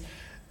süreceğiz.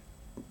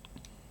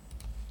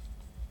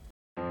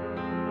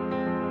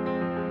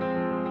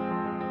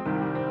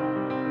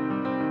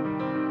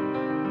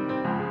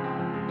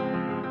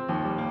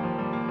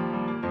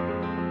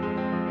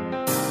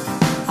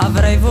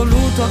 Avrei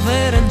voluto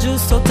avere il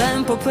giusto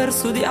tempo per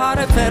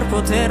studiare, per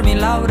potermi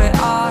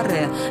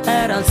laureare.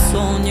 Era il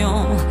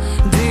sogno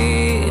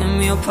di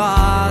mio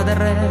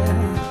padre.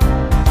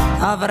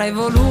 Avrei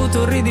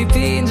voluto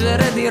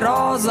ridipingere di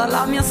rosa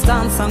la mia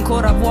stanza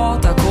ancora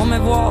vuota, come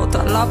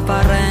vuota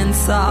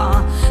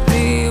l'apparenza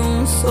di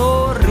un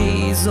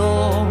sorriso.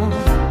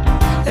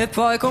 E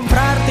poi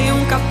comprarti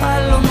un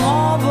cappello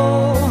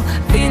nuovo,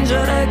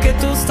 fingere che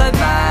tu stai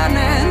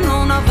bene,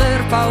 non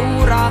aver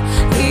paura,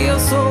 io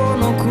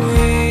sono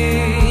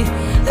qui.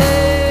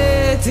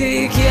 E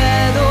ti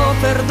chiedo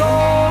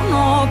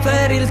perdono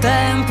per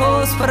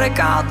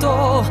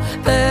sprecato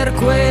per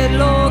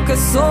quello che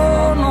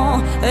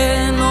sono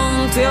e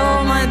non ti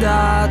ho mai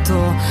dato,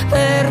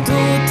 per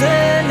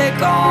tutte le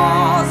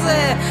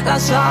cose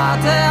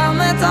lasciate a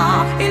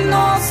metà, il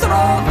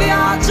nostro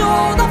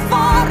viaggio da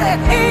fare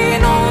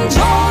in un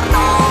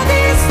giorno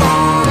di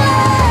sole.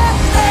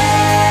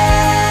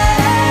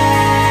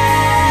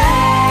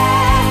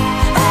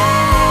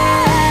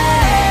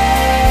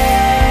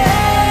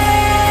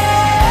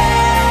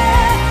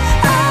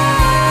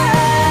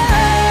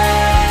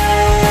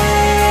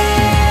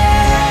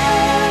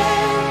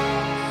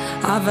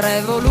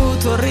 Avrei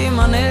voluto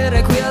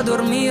rimanere qui a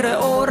dormire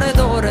ore ed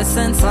ore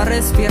senza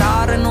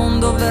respirare, non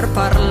dover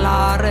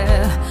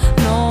parlare,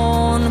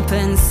 non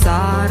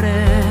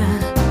pensare.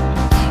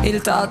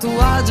 Il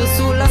tatuaggio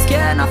sulla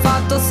schiena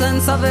fatto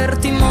senza aver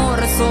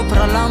timore,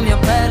 sopra la mia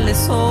pelle,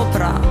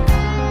 sopra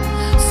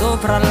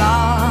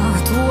la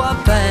tua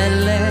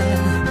pelle.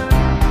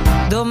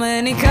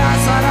 Domenica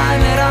sarai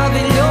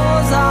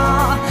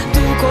meravigliosa,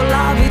 tu con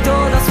l'abito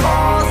da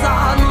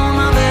sposa, non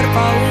aver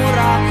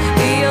paura,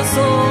 io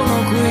sono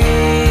qui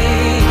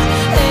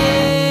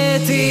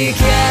e ti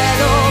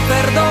chiedo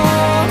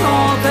perdono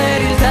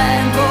per il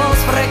tempo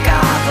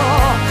sprecato,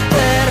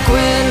 per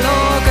quello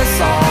che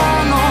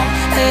sono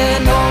e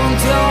non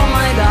ti ho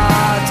mai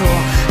dato,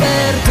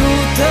 per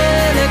tutte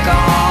le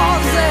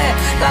cose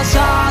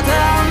lasciate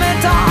a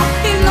metà,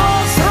 il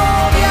nostro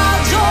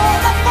viaggio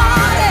da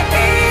fare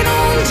in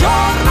un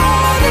giorno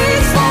di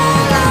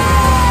sole.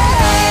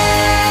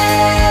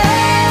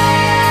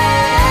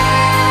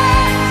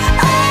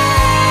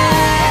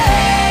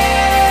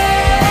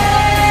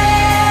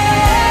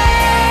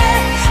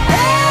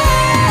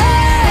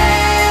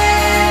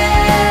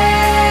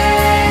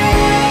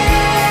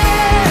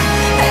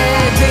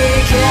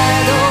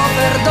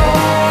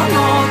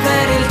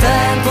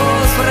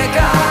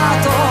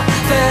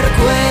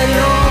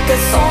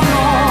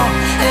 Sono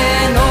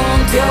e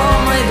non ti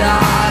ho mai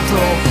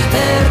dato,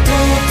 per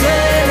tutte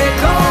le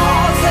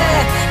cose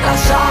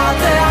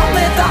lasciate a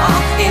metà,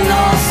 il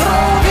nostro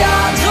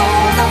viaggio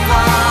da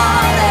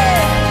fare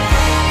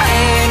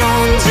in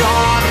un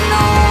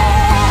giorno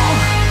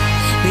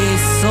di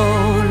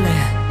sole.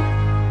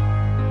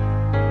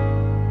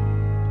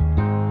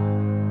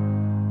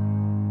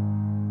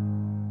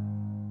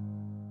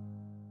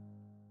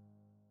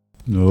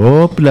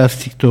 Hop,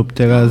 lastik top,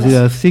 terazi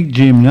lastik,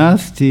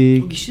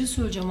 jimnastik. Bir şey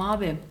söyleyeceğim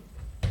abi.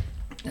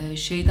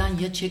 Şeyden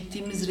ya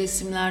çektiğimiz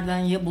resimlerden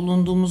ya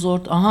bulunduğumuz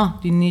aha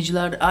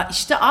dinleyiciler.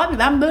 İşte abi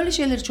ben böyle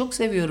şeyleri çok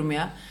seviyorum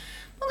ya.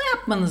 Bunu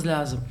yapmanız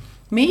lazım.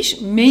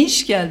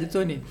 Meyiş geldi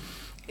Toni.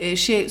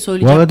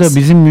 Söyleyeceğim. Bu arada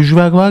bizim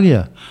Mücver var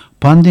ya,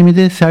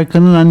 pandemide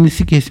Serkan'ın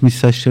annesi kesmiş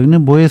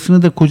saçlarını,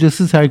 boyasını da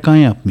kocası Serkan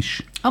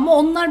yapmış. Ama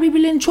onlar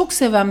birbirlerini çok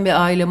seven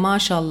bir aile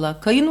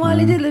maşallah.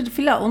 Kayınvalideleri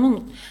filan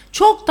onun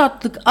çok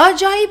tatlı,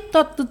 acayip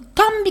tatlı.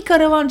 Tam bir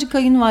karavancı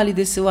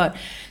kayınvalidesi var.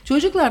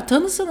 Çocuklar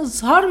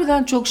tanısanız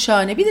harbiden çok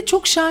şahane. Bir de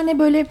çok şahane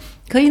böyle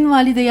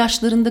kayınvalide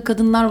yaşlarında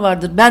kadınlar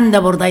vardır. Ben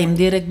de buradayım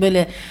diyerek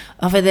böyle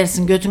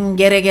affedersin götünün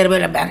gere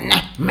böyle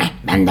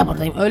ben de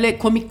buradayım. Öyle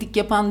komiklik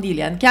yapan değil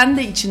yani.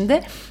 Kendi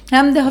içinde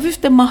hem de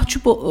hafif de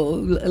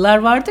mahcuplar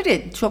vardır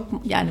ya. Çok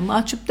yani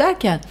mahcup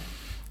derken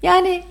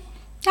yani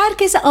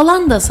herkese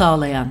alan da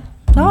sağlayan.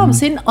 Tamam mı?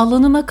 Senin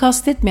alanına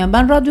kastetmeyen.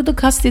 Ben radyoda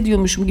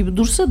kastediyormuşum gibi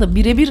dursa da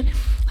birebir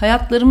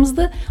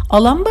hayatlarımızda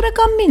alan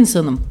bırakan bir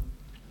insanım.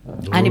 Doğru.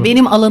 Hani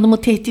benim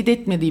alanımı tehdit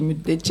etmediği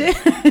müddetçe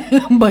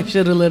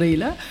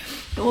başarılarıyla.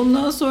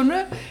 Ondan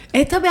sonra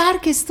tabii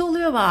herkeste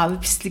oluyor be abi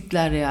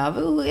pislikler ya.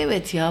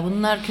 Evet ya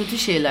bunlar kötü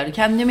şeyler.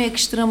 Kendime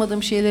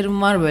yakıştıramadığım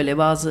şeylerim var böyle.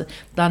 Bazı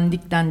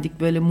dandik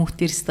böyle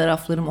muhteris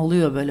taraflarım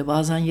oluyor böyle.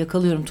 Bazen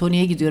yakalıyorum.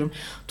 Toni'ye gidiyorum.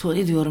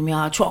 Toni diyorum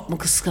ya çok mu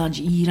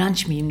kıskanç,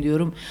 iğrenç miyim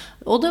diyorum.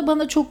 O da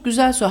bana çok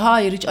güzel söylüyor.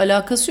 Hayır hiç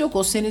alakası yok.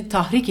 O seni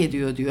tahrik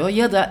ediyor diyor.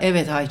 Ya da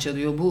evet Ayça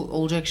diyor bu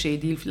olacak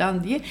şey değil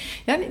falan diye.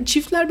 Yani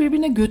çiftler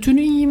birbirine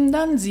götünü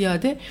yiyeyimden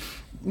ziyade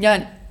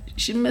yani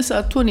şimdi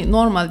mesela Toni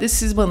normalde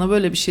siz bana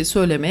böyle bir şey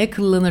söylemeye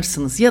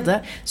kıllanırsınız ya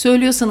da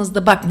söylüyorsanız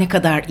da bak ne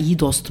kadar iyi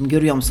dostum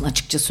görüyor musun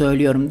açıkça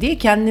söylüyorum diye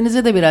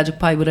kendinize de birazcık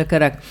pay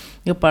bırakarak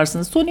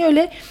yaparsınız. Toni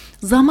öyle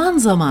zaman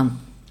zaman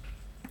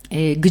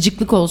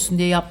gıcıklık olsun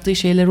diye yaptığı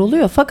şeyler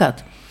oluyor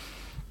fakat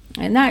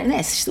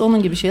neyse işte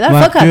onun gibi şeyler.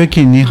 Bak fakat diyor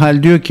ki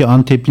Nihal diyor ki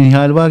Antepli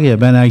Nihal var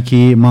ya ben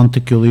erkeği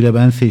mantık yoluyla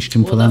ben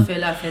seçtim o falan. Da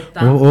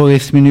felafetten. O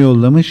resmini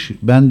yollamış.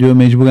 Ben diyor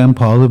mecburen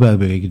pahalı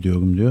berbere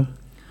gidiyorum diyor.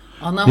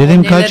 Anam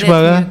dedim kaç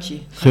para?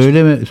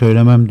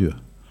 Söylemem diyor.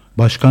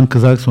 Başkan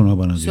kızar sonra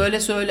bana diyor.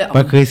 Söyle.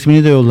 Bak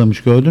resmini de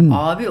yollamış gördün mü?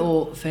 Abi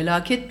o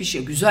felaket bir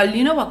şey.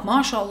 Güzelliğine bak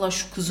maşallah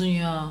şu kızın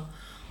ya.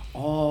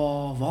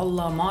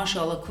 Vallahi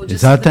maşallah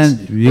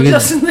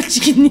kocasının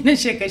çirkinliğine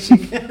şaka.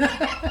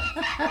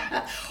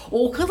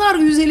 O kadar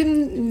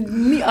güzelim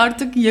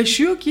artık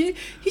yaşıyor ki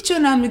hiç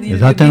önemli değil.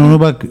 Zaten onu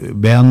bak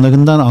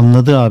beyanlarından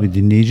anladı abi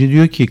dinleyici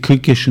diyor ki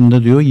 40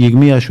 yaşında diyor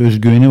 20 yaş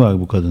özgüveni var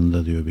bu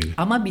kadında diyor biri.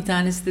 Ama bir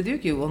tanesi de diyor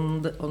ki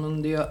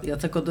onun diyor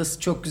yatak odası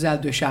çok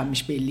güzel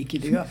döşenmiş belli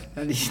ki diyor.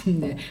 Hani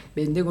şimdi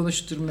beni de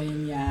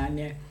konuşturmayın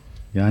yani.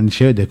 Yani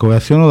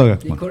dekorasyon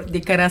olarak mı?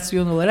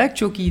 Dekorasyon olarak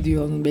çok iyi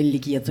diyor onun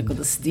belli ki yatak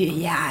odası diye.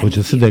 Yani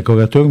Hocası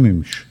dekoratör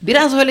müymüş?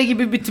 biraz öyle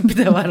gibi bir tipi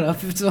de var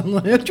hafif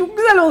sonları. Çok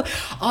güzel oldu.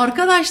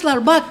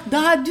 Arkadaşlar bak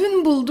daha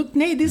dün bulduk.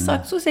 Neydi?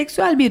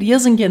 Saksoseksüel bir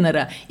yazın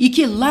kenara.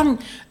 2 lan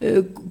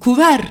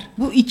kuver.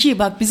 Bu 2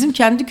 bak bizim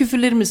kendi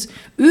küfürlerimiz.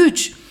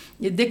 3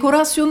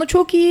 dekorasyonu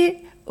çok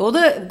iyi. O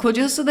da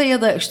kocası da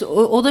ya da işte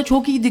o da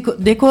çok iyi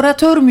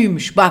dekoratör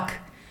müymüş bak.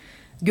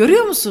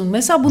 Görüyor musun?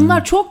 Mesela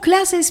bunlar çok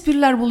klas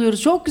espriler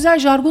buluyoruz. Çok güzel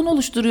jargon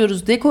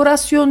oluşturuyoruz.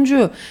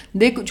 Dekorasyoncu.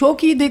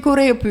 Çok iyi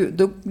dekore yapıyor.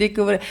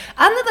 Dekore.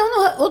 Anladın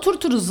onu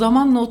oturturuz.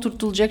 Zamanla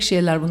oturtulacak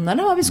şeyler bunlar.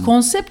 Ama biz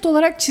konsept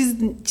olarak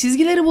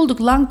çizgileri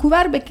bulduk.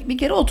 Lankuver bir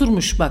kere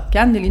oturmuş. Bak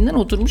kendiliğinden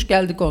oturmuş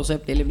geldi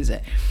konsept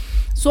elimize.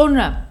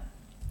 Sonra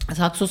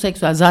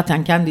saksoseksüel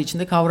zaten kendi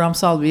içinde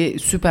kavramsal bir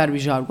süper bir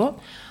jargon.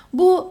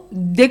 Bu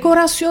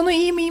dekorasyonu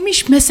iyi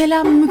miymiş?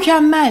 Mesela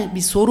mükemmel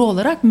bir soru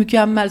olarak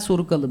mükemmel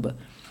soru kalıbı.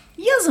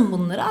 Yazın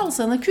bunları al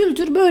sana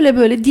kültür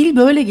böyle dil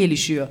böyle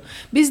gelişiyor.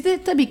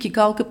 Bizde tabii ki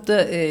kalkıp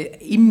da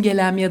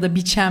imgelem ya da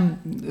biçem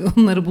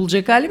onları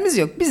bulacak halimiz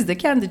yok. Biz de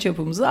kendi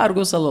çapımızda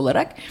argosal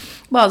olarak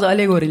bazı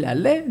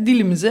alegorilerle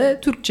dilimize,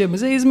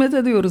 Türkçemize hizmet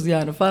ediyoruz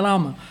yani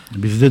falan mı?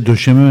 Bizde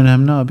döşeme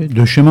önemli abi.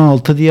 Döşeme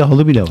altı diye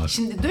halı bile var.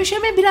 Şimdi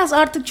döşeme biraz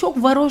artık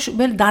çok varoş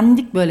böyle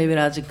dandik böyle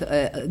birazcık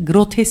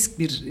grotesk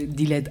bir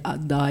dile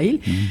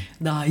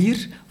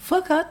dair.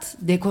 Fakat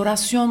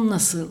dekorasyon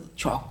nasıl?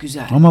 Çok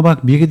güzel. Ama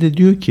bak biri de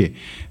diyor ki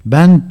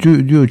ben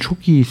diyor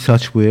çok iyi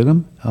saç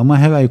boyarım ama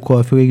her ay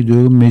kuaföre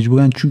gidiyorum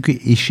mecburen çünkü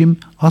eşim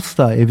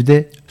asla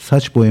evde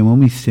saç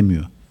boyamamı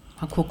istemiyor.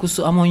 Ha,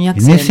 kokusu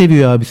amonyak Ne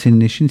seviyor abi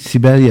senin eşin?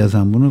 Sibel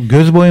yazan bunu.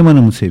 Göz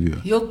boyamanı mı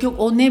seviyor? Yok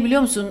o ne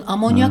biliyor musun?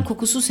 Amonyak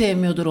kokusu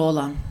sevmiyordur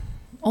oğlan.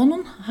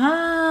 Onun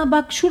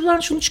bak şuradan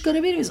şunu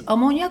çıkarabilir miyiz?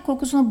 Amonyak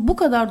kokusuna bu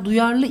kadar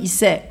duyarlı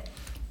ise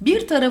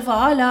bir tarafı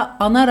hala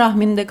ana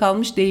rahminde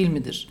kalmış değil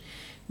midir?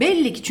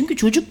 Belli ki çünkü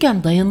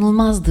çocukken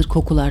dayanılmazdır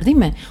kokular değil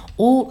mi?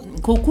 O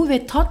koku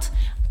ve tat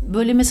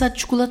böyle mesela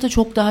çikolata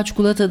çok daha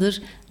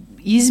çikolatadır.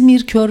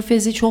 İzmir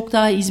körfezi çok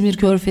daha İzmir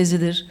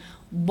körfezidir.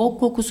 Bok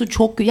kokusu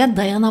çok yani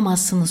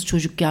dayanamazsınız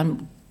çocukken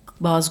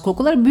bazı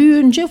kokular.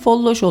 Büyüyünce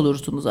folloş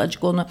olursunuz.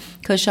 Azıcık ona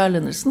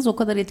kaşarlanırsınız. O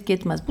kadar etki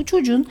etmez. Bu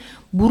çocuğun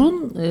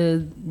burun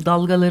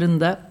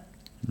dalgalarında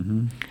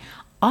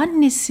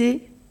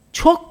annesi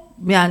çok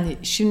yani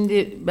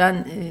şimdi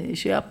ben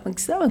şey yapmak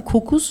istemem.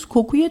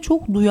 Kokuya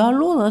çok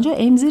duyarlı olan acaba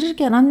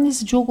emzirirken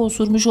annesi çok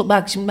osurmuş.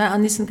 Bak şimdi ben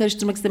annesini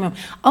karıştırmak istemiyorum.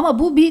 Ama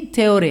bu bir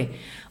teori.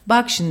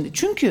 Bak şimdi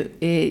çünkü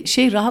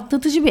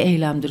rahatlatıcı bir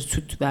eylemdir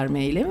süt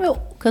verme eylemi ve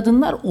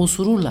kadınlar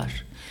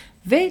osururlar.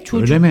 Ve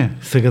çocuk öyle mi?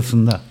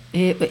 Sırasında.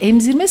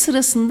 Emzirme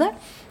sırasında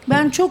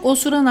ben çok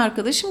osuran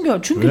arkadaşım gör.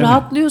 Çünkü öyle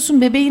rahatlıyorsun.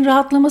 Mi? Bebeğin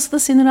rahatlaması da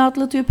seni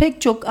rahatlatıyor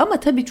pek çok. Ama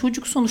tabii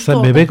çocuk sonuçta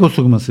orada. Bebek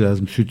osurması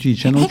lazım. Sütü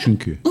içen o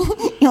çünkü.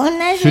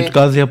 Süt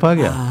gaz yapar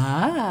ya.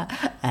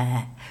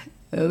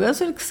 Ben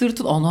sonra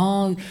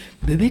sırtın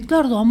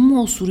bebekler de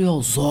amma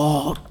osuruyor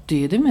zort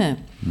diye değil mi?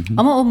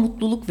 Ama o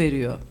mutluluk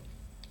veriyor.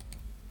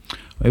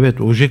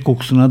 Evet oje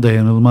kokusuna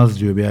dayanılmaz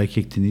diyor bir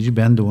erkek dinleyici.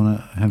 Ben de ona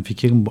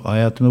hemfikirim.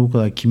 Hayatımda bu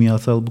kadar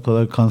kimyasal bu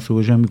kadar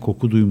kanserojen bir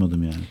koku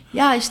duymadım yani.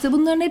 Ya işte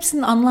bunların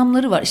hepsinin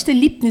anlamları var.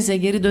 İşte Leibniz'e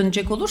geri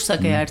dönecek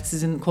olursak eğer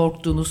sizin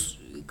korktuğunuz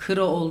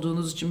kıra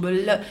olduğunuz için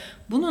böyle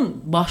bunun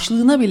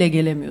başlığına bile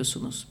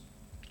gelemiyorsunuz.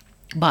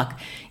 Bak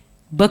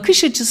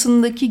bakış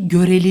açısındaki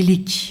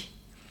görelilik.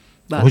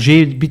 Bak.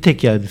 Ojeyi bir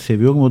tek yerde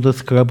seviyorum. O da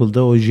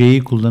Scrabble'da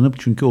ojeyi kullanıp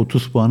çünkü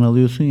 30 puan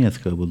alıyorsun ya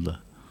Scrabble'da.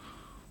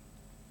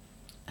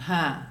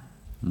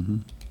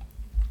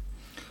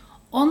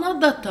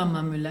 Ona da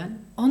tamam Ülen.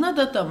 Ona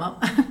da tamam.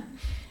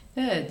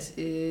 Evet.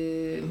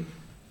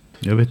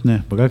 Evet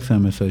ne? Bırak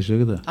sen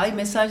mesajları da. Ay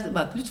mesaj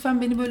bak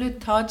lütfen beni böyle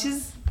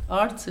taciz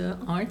artsın.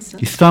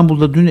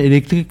 İstanbul'da dün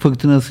elektrik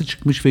fırtınası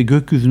çıkmış ve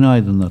gökyüzünü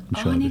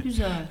aydınlatmış abi. Ne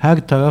güzel.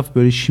 Her taraf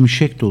böyle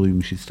şimşek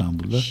doluymuş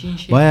İstanbul'da.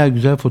 Bayağı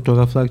güzel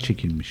fotoğraflar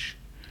çekilmiş.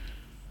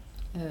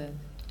 Evet.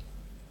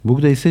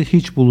 Burada ise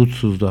hiç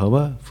bulutsuzdu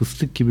hava.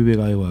 Fıstık gibi bir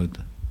ay vardı.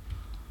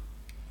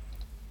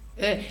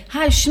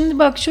 Şimdi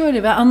bak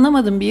şöyle ben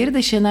anlamadım bir yeri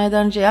de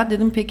Şenay'dan önce ya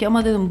dedim peki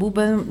ama dedim bu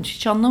benim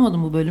hiç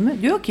anlamadım bu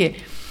bölümü. Diyor ki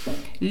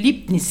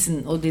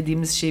Leibniz'in o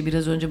dediğimiz şey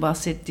biraz önce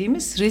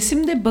bahsettiğimiz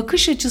resimde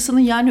bakış açısının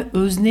yani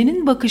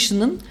öznenin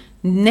bakışının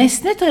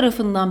nesne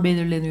tarafından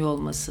belirleniyor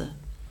olması.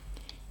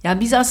 Yani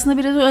biz aslında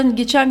biraz önce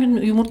geçen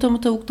gün yumurta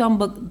mı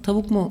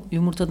tavuk mu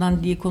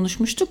yumurtadan diye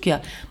konuşmuştuk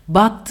ya.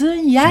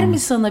 Baktığın yer mi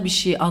sana bir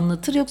şey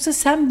anlatır yoksa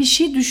sen bir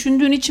şey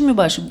düşündüğün için mi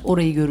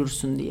orayı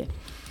görürsün diye.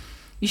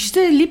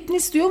 İşte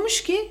Leibniz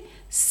diyormuş ki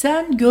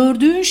sen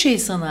gördüğün şey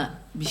sana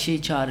bir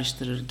şey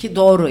çağrıştırır ki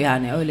doğru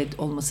yani öyle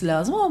olması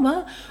lazım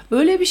ama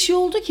öyle bir şey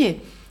oldu ki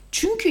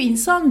çünkü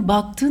insan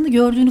baktığını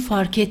gördüğünü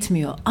fark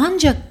etmiyor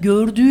ancak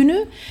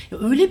gördüğünü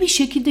öyle bir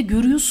şekilde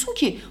görüyorsun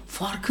ki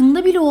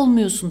farkında bile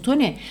olmuyorsun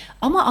Toni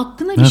ama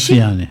aklına bir Nasıl şey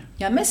yani?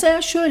 Ya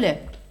mesela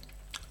şöyle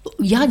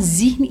ya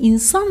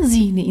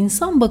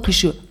insan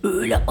bakışı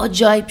öyle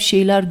acayip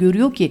şeyler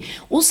görüyor ki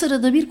o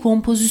sırada bir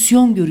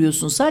kompozisyon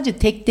görüyorsun. Sadece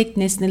tek tek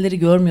nesneleri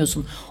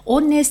görmüyorsun.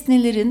 O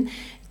nesnelerin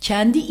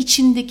kendi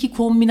içindeki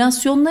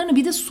kombinasyonlarını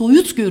bir de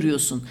soyut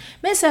görüyorsun.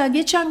 Mesela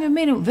geçen gün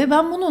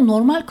ben bunu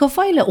normal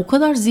kafayla o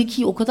kadar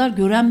zeki, o kadar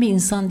gören bir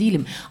insan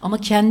değilim. Ama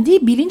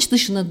kendi bilinç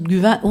dışına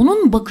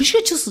onun bakış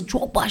açısı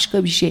çok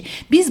başka bir şey.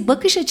 Biz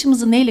bakış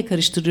açımızı neyle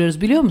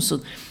karıştırıyoruz biliyor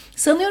musun?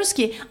 Sanıyoruz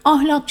ki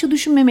ahlakçı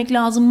düşünmemek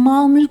lazım,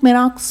 mal mülk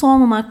meraklısı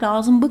olmamak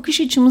lazım,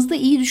 bakış açımızda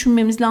iyi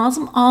düşünmemiz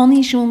lazım, anı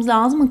yaşamamız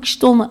lazım,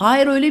 akışta olmak.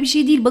 Hayır, öyle bir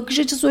şey değil, bakış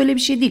açısı öyle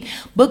bir şey değil.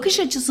 Bakış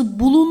açısı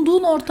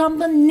bulunduğun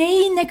ortamda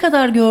neyi ne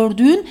kadar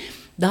gördüğün,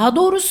 daha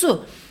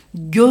doğrusu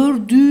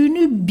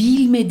gördüğünü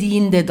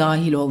bilmediğinde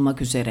dahil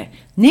olmak üzere.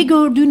 Ne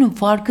gördüğünün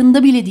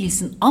farkında bile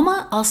değilsin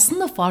ama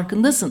aslında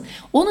farkındasın.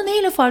 Onu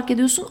neyle fark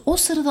ediyorsun? O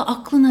sırada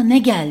aklına ne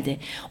geldi?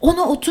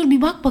 Ona otur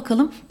bir bak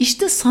bakalım.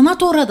 İşte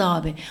sanat orada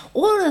abi.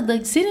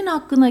 Orada senin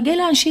aklına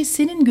gelen şey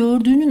senin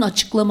gördüğünün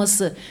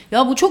açıklaması.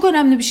 Ya bu çok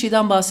önemli bir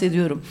şeyden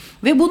bahsediyorum.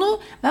 Ve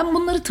ben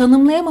bunları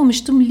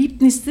tanımlayamamıştım.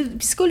 Leibniz'de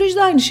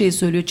psikolojide aynı şeyi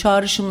söylüyor.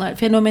 Çağrışımlar,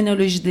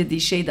 fenomenoloji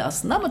dediği şeydi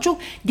aslında ama çok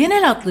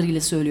genel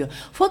hatlarıyla söylüyor.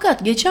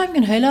 Fakat geçen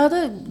gün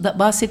Hela'da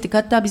bahsettik.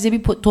 Hatta bize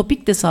bir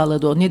topik de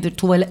sağladı o. Nedir?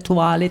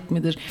 Tuvalet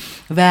midir?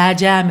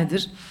 WC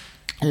midir?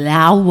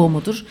 Lavabo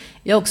mudur?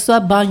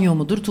 Yoksa banyo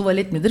mudur?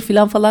 Tuvalet midir?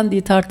 Filan falan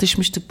diye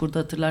tartışmıştık burada,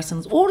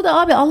 hatırlarsanız. Orada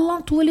abi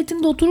Allah'ın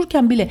tuvaletinde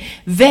otururken bile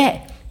ve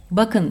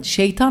bakın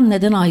şeytan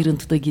neden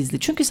ayrıntıda gizli?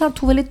 Çünkü sen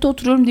tuvalette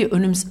oturuyorum diye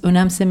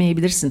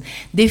önemsemeyebilirsin.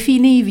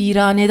 Defineyi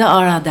viranede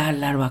ara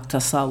derler bak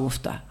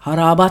tasavvufta.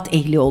 Harabat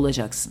ehli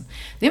olacaksın.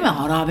 Değil mi?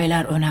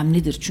 Harabeler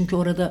önemlidir. Çünkü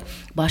orada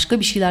başka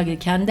bir şeyler gelir.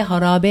 Kendi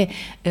harabe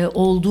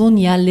olduğun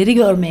yerleri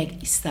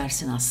görmek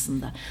istersin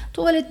aslında.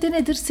 Tuvalette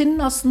nedir? Senin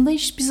aslında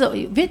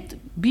ve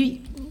bir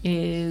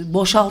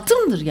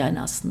boşaltımdır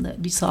yani aslında.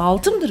 Bir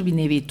sağaltımdır bir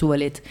nevi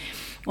tuvalet.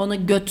 Ona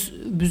göt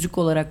büzük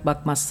olarak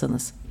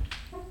bakmazsanız.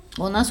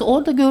 Ondan sonra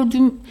orada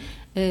gördüğüm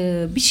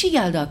bir şey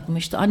geldi aklıma.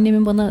 İşte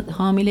annemin bana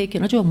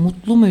hamileyken acaba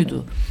mutlu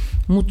muydu?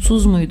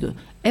 Mutsuz muydu?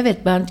 Evet,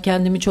 ben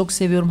kendimi çok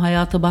seviyorum.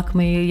 Hayata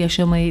bakmayı,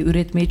 yaşamayı,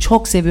 üretmeyi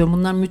çok seviyorum.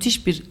 Bunlar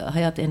müthiş bir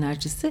hayat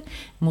enerjisi.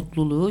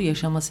 Mutluluğu,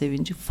 yaşama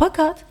sevinci.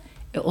 Fakat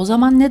o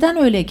zaman neden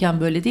öyleyken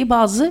böyle diye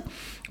bazı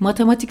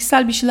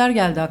matematiksel bir şeyler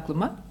geldi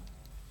aklıma.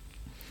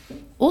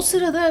 O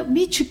sırada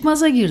bir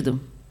çıkmaza girdim.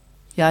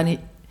 Yani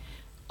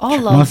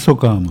Çıkmaz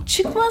sokağa mı?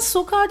 Çıkmaz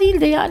sokağa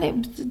değil de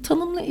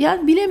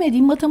yani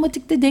bilemediğim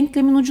matematikte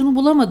denklemin ucunu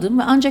bulamadım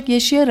ve ancak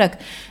yaşayarak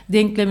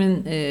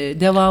denklemin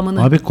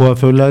devamını. Abi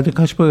kuaförlerde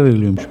kaç para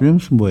veriliyormuş biliyor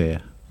musun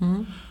boyaya? Hı?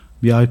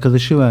 Bir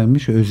arkadaşı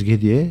vermiş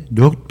Özge diye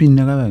 4.000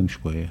 lira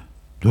vermiş boyaya.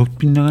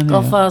 4.000 lira ne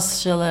Kafa ya?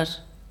 asışalar.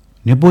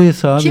 Ne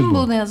boyası abi? Kim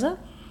bunu yazan?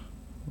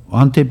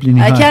 Antepli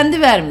Nihal.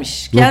 Kendi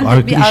vermiş.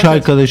 Yok, iş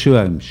arkadaşı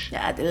vermiş.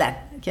 Hadi lan.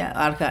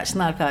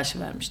 Arkadaşı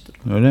vermiştir.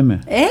 Öyle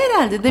mi?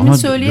 Herhalde demin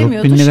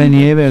söyleyemiyordu. 4.000 lira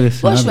niye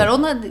verirsin boş abi? ver,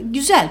 ona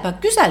güzel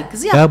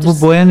kız yaptırsın. Ya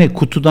bu boya ne?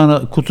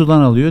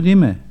 Kutudan alıyor değil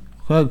mi?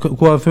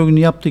 Kuaförünü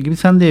yaptığı gibi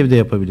sen de evde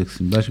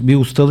yapabilirsin. Bir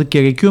ustalık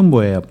gerekiyor mu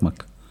boya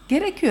yapmak?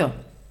 Gerekiyor.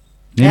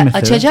 Ne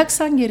mesela?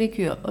 Açacaksan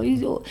gerekiyor.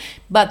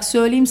 Bak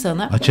söyleyeyim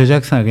sana.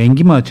 Açacaksan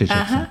rengi mi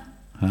açacaksın?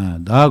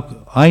 Daha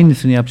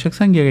aynısını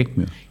yapacaksan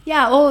gerekmiyor.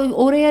 Ya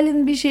o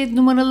Real'in bir şey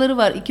numaraları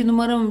var. 2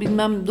 numara mı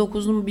bilmem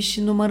 9'un mu bir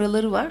şey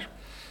numaraları var.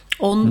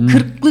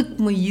 40'lık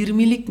mı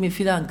 20'lik mi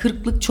filan.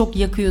 40'lık çok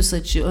yakıyor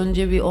saçı.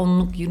 Önce bir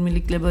 10'luk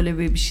 20'likle böyle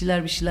bir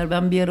şeyler.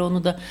 Ben bir ara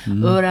onu da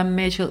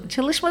öğrenmeye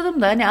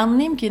çalışmadım da hani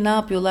anlayayım ki ne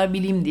yapıyorlar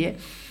bileyim diye.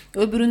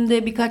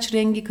 Öbüründe birkaç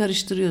rengi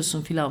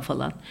karıştırıyorsun filan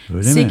falan.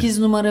 Öyle 8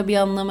 mi? numara bir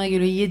anlama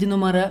geliyor. 7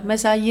 numara.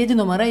 Mesela 7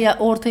 numara ya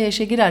orta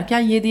yaşa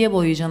girerken 7'ye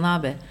boyayacaksın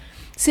abi.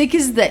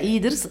 8 de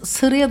iyidir.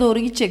 Sarıya doğru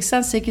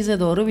gideceksen 8'e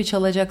doğru bir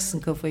çalacaksın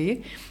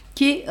kafayı.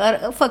 Ki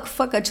ufak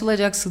ufak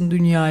açılacaksın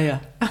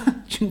dünyaya.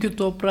 Çünkü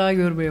toprağı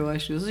görmeye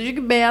başlıyorsun.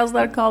 Çünkü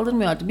beyazlar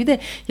kaldırmıyor artık. Bir de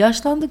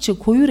yaşlandıkça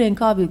koyu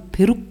renk abi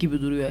peruk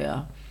gibi duruyor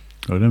ya.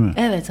 Öyle mi?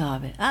 Evet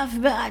abi.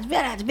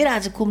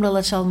 Birazcık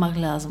kumrala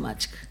çalmak lazım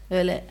açık.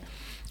 Öyle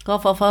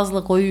kafa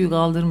fazla koyuyu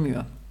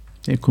kaldırmıyor.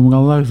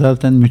 Kumrallar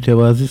zaten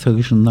mütevazi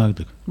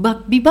sarışınlardır.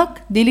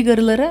 Bak deli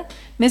garılara.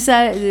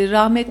 Mesela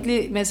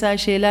rahmetli mesela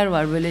şeyler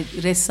var böyle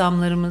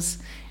ressamlarımız.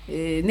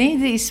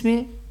 Neydi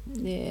ismi?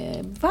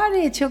 Var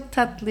ya çok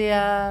tatlı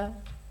ya.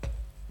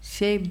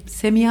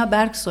 Semiha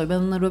Berksoy, ben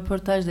onunla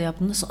röportaj da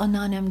yaptım. Nasıl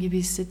anneannem gibi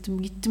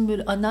hissettim. Gittim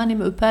böyle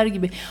anneannemi öper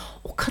gibi.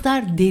 O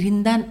kadar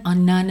derinden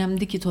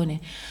anneannemdi ki Toni.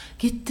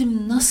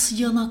 Gittim nasıl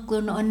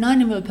yanaklarını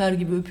anneannemi öper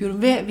gibi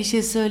öpüyorum ve bir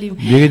şey söyleyeyim.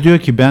 Biri diyor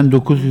ki ben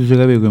 900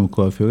 lira veriyorum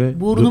kuaföre.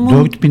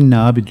 4.000 ne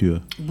abi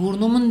diyor.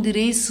 Burnumun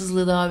direği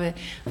sızladı abi.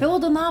 Ve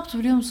o da ne yaptı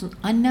biliyor musun?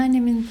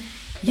 Anneannemin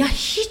ya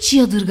hiç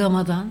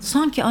yadırgamadan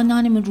sanki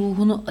anneannemin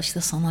ruhunu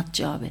işte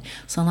sanatçı abi.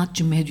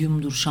 Sanatçı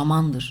medyumdur,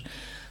 şamandır.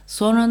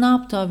 Sonra ne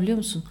yaptı abi biliyor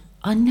musun?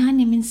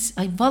 Anneannemin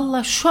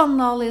vallahi şu an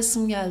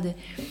ağlayasım geldi.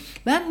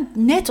 Ben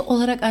net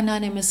olarak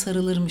anneanneme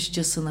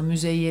sarılırmışçasına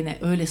müzeyyene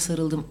öyle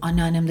sarıldım.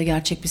 Anneannem de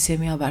gerçek bir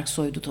Semiha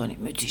Berksoy'du Toni.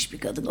 Müthiş bir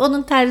kadın.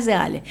 Onun terzi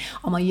hali.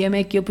 Ama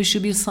yemek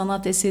yapışı bir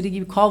sanat eseri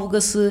gibi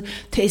kavgası,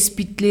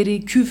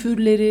 tespitleri,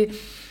 küfürleri,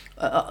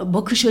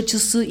 bakış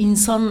açısı,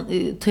 insan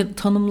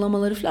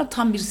tanımlamaları falan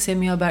tam bir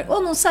Semiha Berksoy.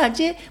 Onun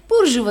sadece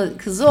burjuva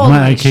kızı olmuş.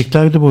 Ama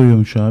erkekler de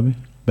boyuyormuş abi.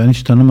 Ben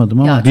hiç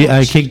tanımadım ama Ya bir çok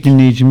erkek çirkin.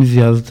 dinleyicimiz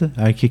yazdı.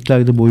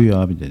 Erkekler de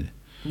boyuyor abi dedi.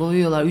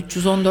 Boyuyorlar.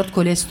 314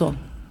 koleston.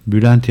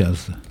 Bülent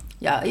yazdı.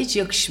 Ya hiç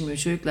yakışmıyor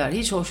çocuklar.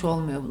 Hiç hoş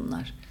olmuyor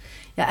bunlar.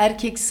 Ya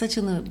erkek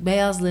saçını,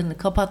 beyazlarını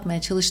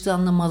kapatmaya çalıştığı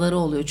anda madara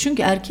oluyor.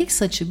 Çünkü erkek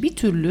saçı bir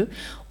türlü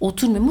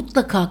oturmuyor.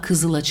 Mutlaka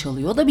kızıla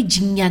çalıyor. O da bir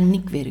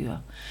cingenlik veriyor.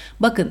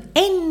 Bakın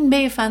en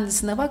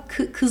beyefendisine bak,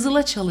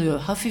 kızıla çalıyor.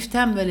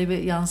 Hafiften böyle bir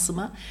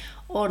yansıma.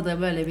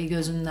 Orada böyle bir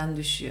gözünden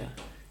düşüyor.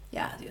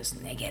 Ya diyorsun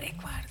ne gerek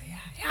vardı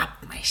ya.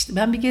 Yapma işte.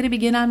 Ben bir kere bir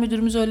genel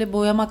müdürümüzü öyle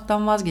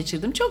boyamaktan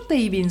vazgeçirdim. Çok da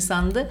iyi bir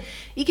insandı.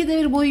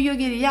 2'de bir boyuyor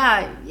geri.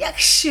 Ya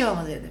yakışıyor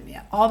mu dedim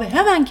ya. Abi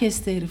hemen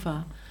kesti herif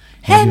ha.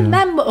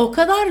 Hemen o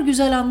kadar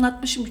güzel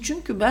anlatmışım ki,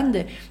 çünkü ben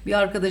de bir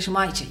arkadaşım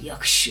Ayça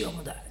yakışıyor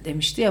mu da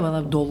demişti ya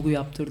bana dolgu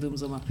yaptırdığım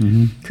zaman. Hı.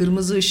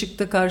 Kırmızı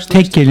ışıkta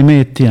karşılaştık. Tek kelime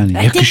etti yani.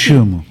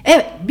 Yakışıyor mu?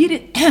 Evet,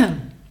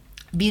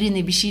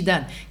 birini bir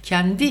şeyden,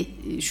 kendi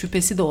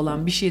şüphesi de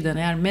olan bir şeyden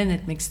eğer men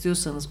etmek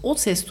istiyorsanız o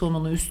ses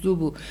tonunu,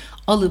 üslubu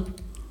alıp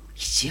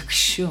hiç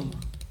yakışıyor mu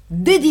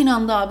dediğin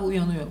anda abi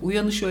uyanıyor.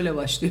 Uyanış öyle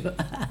başlıyor.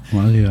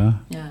 Var ya.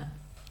 Ya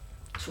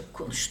çok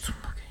konuştum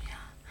bugün ya.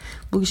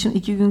 Bugün şimdi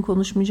 2 gün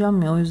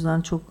konuşmayacağım ya, o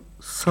yüzden çok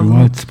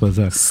Cumartesi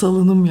pazar.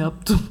 salınım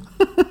yaptım.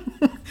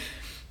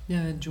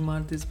 Evet,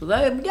 cumartesi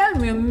pazar.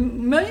 Gelmiyor,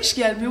 hiç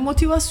gelmiyor,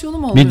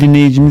 motivasyonum olmuyor. Bir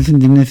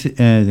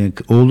dinleyicimizin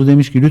oğlu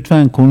demiş ki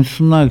lütfen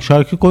konuşsunlar,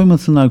 şarkı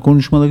koymasınlar,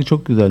 konuşmaları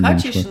çok güzel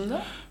demiş. Kaç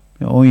yaşında?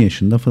 10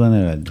 yaşında falan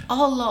herhalde.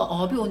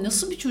 Allah abi, o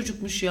nasıl bir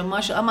çocukmuş ya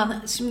maşallah. Aman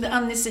şimdi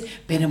annesi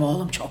benim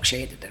oğlum çok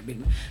şeylidir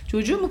bilmem.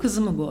 Çocuğu mu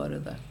kızı mı bu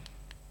arada?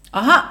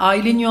 Aha,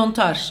 Aylin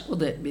Yontar, o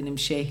da benim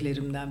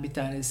şeyhlerimden bir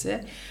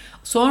tanesi.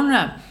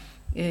 Sonra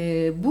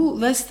bu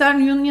Western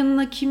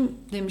Union'la kim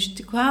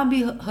demiştik? Ha,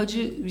 bir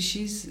hacı bir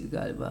şey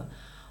galiba.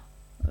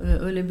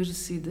 Öyle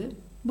birisiydi.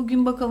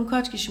 Bugün bakalım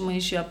kaç kişi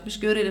mayış yapmış.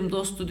 Görelim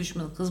dostu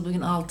düşmanı. Kız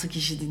bugün 6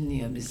 kişi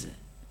dinliyor bizi.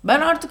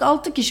 Ben artık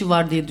 6 kişi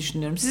var diye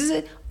düşünüyorum.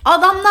 Sizi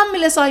adamdan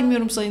bile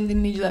saymıyorum sayın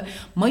dinleyiciler.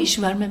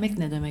 Mayış vermemek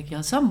ne demek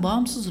ya? Sen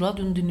bağımsız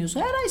radyonu dinliyorsun.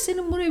 Her ay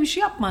senin buraya bir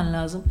şey yapman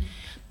lazım.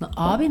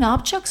 Abi ne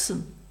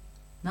yapacaksın?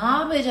 Ne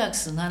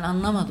yapacaksın? Ben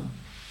anlamadım.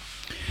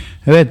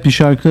 Evet, bir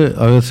şarkı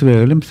arası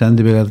verelim. Sen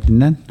de biraz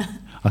dinlen.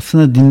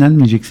 Aslında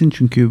dinlenmeyeceksin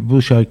çünkü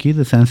bu şarkıyı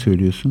da sen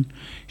söylüyorsun.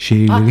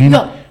 Şehirlerin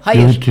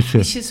gürültüsü.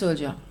 Bir şey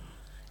söyleyeceğim.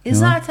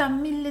 Zaten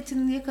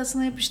milletin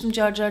yakasına yapıştım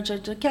car car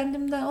car car.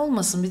 Kendimden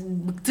olmasın, biz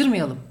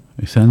bıktırmayalım.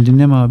 Sen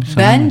dinleme abi.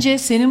 Bence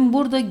senin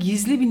burada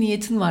gizli bir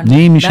niyetin var.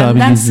 Neymiş abi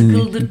benden gizli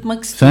niyetin?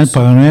 sıkıldırtmak istiyorsun.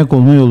 Sen paranoyak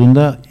olma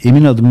yolunda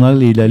emin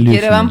adımlarla ilerliyorsun. Bir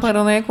kere ben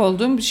paranoyak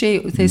olduğum bir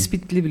şey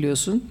tespitli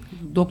biliyorsun.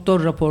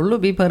 Doktor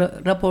raporlu, bir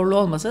raporlu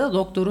olmasa da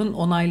doktorun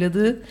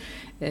onayladığı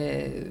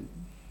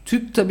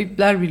Türk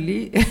Tabipler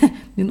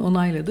Birliği'nin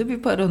onayladığı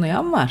bir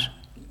paranoyam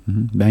var.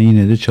 Ben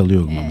yine de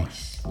çalıyorum ama.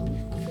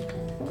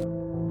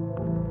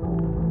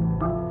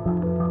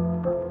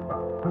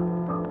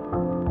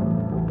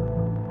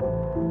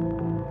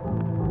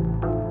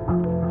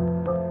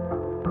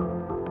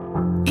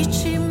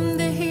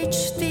 İçimde hiç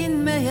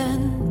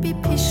dinmeyen bir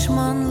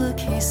pişmanlık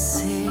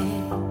hissi,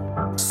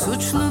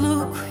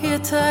 suçluluk,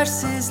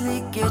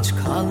 yetersizlik, geç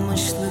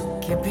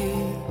kalmışlık gibi.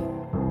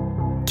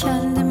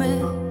 Kendime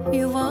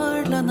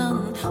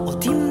yuvarlanan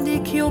o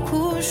dimdik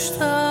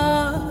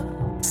yokuşta,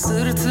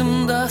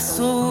 sırtımda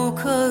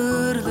soğuk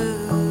ağırlığı,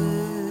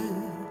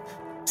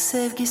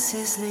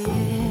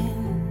 sevgisizliğin.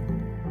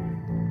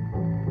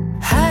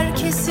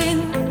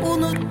 Herkesin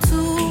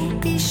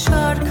unuttuğu bir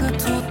şarkı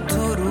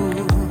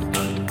tutturur,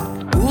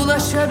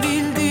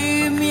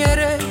 ulaşabildiğim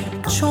yere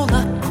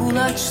çolak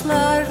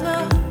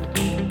kulaçlarla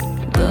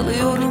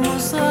dalıyorum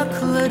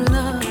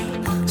uzaklarına,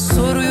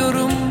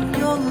 soruyorum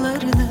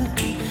yollarını,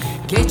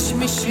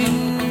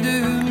 geçmişin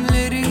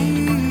düğümleri,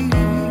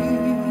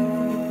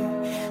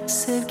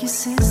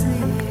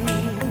 sevgisizliği.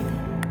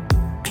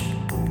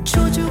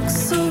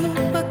 Çocuksu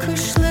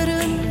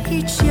bakışların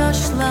hiç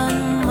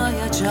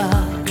yaşlanmayacak.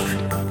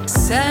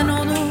 Sen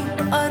onu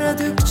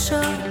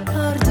aradıkça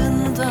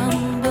ardından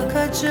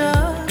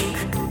bakacak.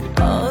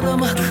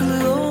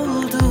 Ağlamaklı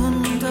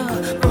olduğunda,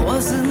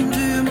 boğazın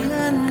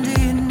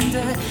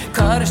düğümlendiğinde,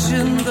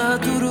 karşında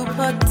durup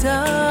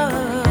hatta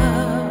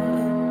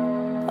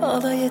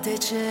alay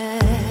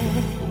edecek.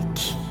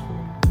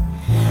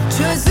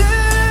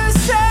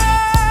 Çözülsem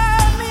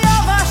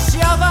yavaş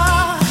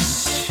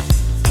yavaş,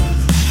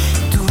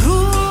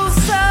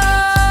 durulsa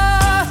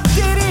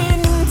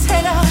derin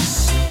telaş,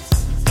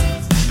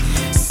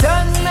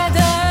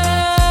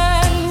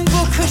 sönmeden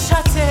bu kış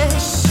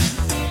ateş,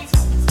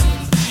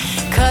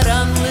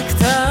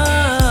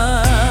 karanlıktan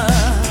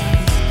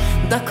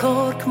da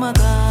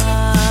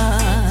korkmadan,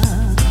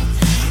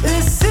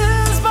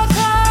 ıssız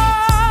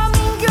bakan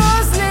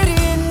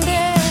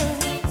gözlerinde,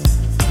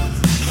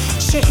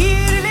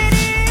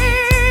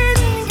 şehirlerin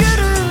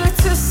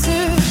gürültüsü,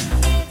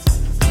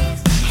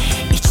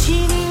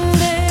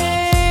 içinde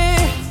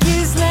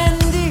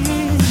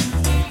gizlendiğin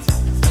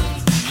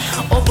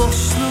o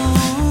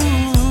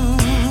boşluğun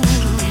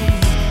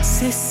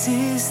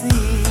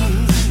sessizliği.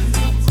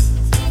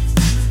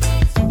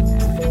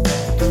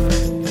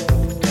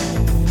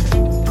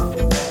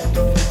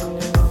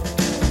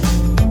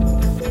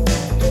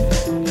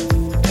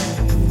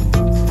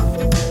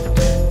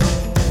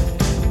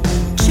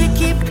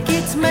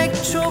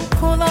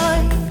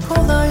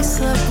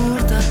 kolaysa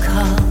burada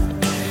kal.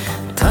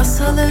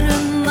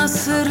 Tasaların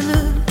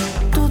nasırlı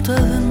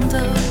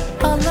dudağında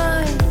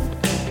alay.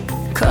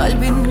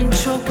 Kalbin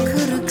çok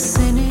kırık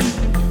senin,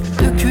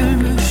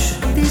 dökülmüş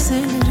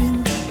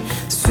dizelerin.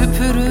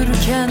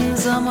 Süpürürken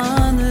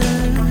zamanı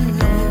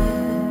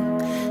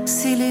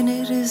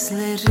silinir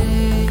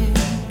izleri.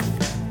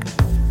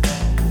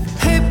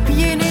 Hep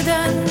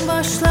yeniden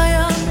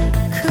başlayan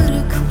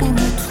kırık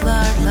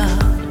umutlarla,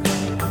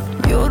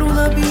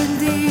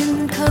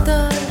 yorulabildiğin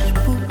kadar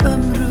bu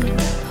ömrü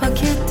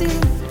hak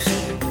edip,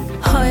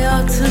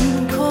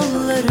 hayatın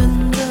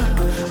kollarında,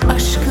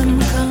 aşkın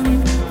kan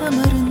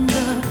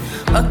damarında,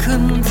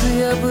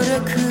 akıntıya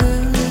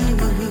bırakıp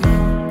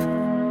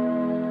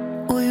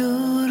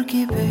uyur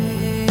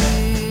gibi.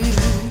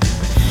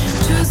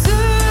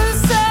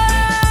 Çözülsem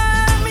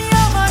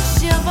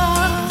yavaş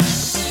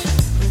yavaş,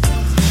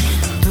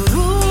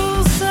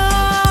 durulsa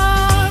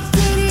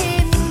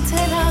derin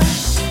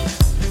telaş,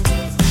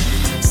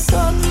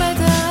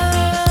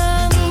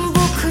 sönmeden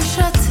bu kış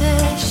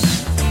ateş,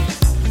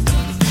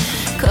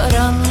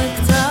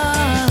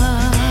 karanlıktan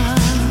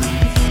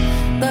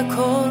da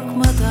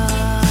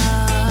korkmadan,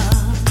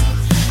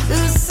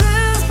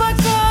 ıssız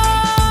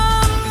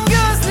bakan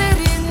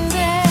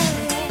gözlerinde,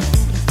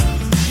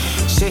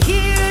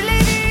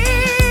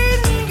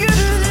 şehirlerin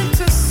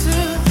gürültüsü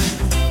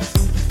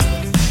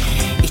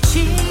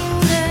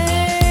içinde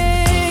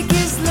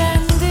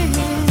gizlendi,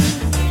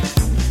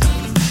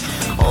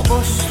 o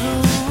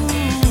boşluğun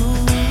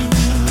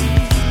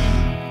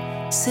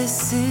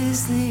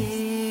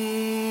sessizliği.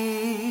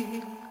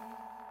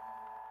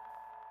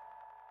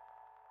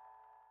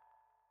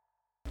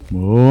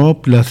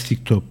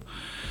 Plastik top.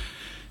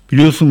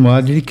 Biliyorsun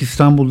valilik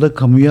İstanbul'da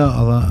kamuya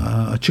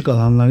açık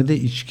alanlarda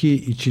içki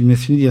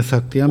içilmesini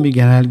yasaklayan bir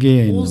genelge O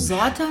yayınlamış.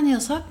 zaten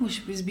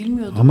yasakmış, biz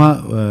bilmiyorduk.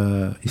 Ama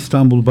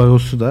İstanbul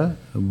Barosu da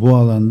bu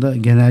alanda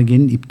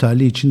genelgenin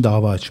iptali için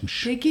dava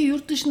açmış. Peki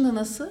yurt dışında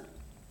nasıl?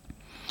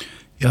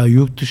 Ya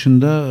yurt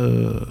dışında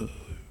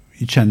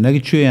içenler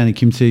içiyor, yani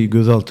kimseyi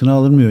gözaltına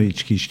alınmıyor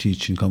içki içtiği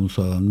için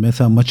kamusal alanda.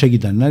 Mesela maça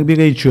gidenler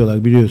bira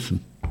içiyorlar, biliyorsun.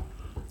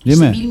 Değil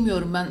İşte mi?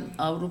 bilmiyorum, ben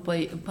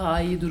Avrupa'yı,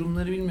 payi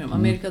durumları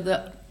bilmiyorum.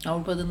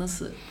 Avrupa'da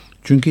nasıl?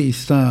 Çünkü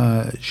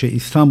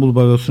İstanbul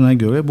Barosu'na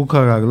göre bu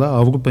kararla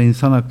Avrupa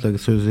İnsan Hakları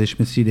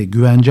Sözleşmesi ile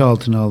güvence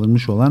altına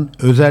alınmış olan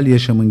özel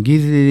yaşamın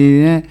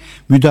gizliliğine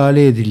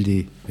müdahale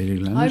edildiği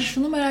belirlenmiş. Hayır,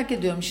 şunu merak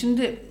ediyorum.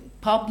 Şimdi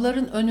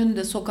pubların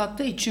önünde,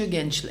 sokakta içiyor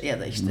gençler ya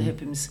da işte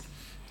hepimiz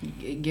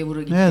gavura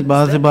gittiğimizde. Evet,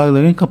 bazı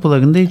barların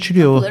kapılarında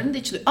içiliyor. Kapılarında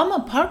içiliyor.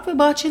 Ama park ve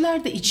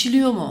bahçelerde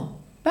içiliyor mu?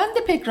 Ben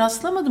de pek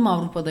rastlamadım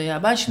Avrupa'da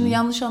ya. Ben şimdi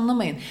yanlış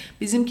anlamayın.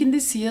 Bizimkinde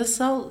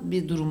siyasal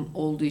bir durum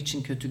olduğu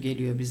için kötü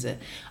geliyor bize.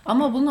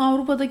 Ama bunun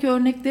Avrupa'daki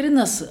örnekleri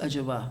nasıl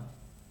acaba?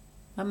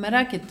 Ben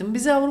merak ettim.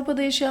 Bize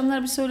Avrupa'da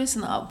yaşayanlar bir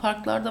söylesin.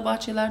 Parklarda,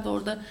 bahçelerde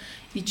orada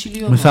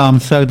içiliyor mu? Mesela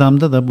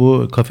Amsterdam'da da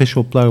bu kafe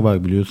shoplar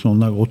var, biliyorsun.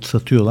 Onlar ot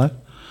satıyorlar.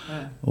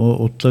 Evet. O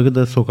otları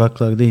da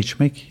sokaklarda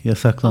içmek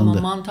yasaklandı.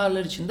 Ama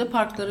mantarlar için de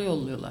parklara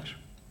yolluyorlar.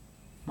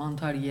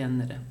 Mantar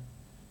yiyenlere.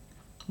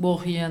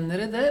 Boh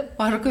yiyenlere de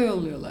parka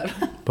yolluyorlar.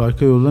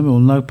 Parka yollamıyor.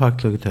 Onlar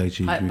parkları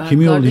tercih ediyor. Hayır, Kim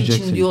parklarda yollayacak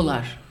için seni?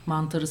 diyorlar.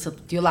 Mantarı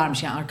satıp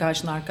diyorlarmış, yani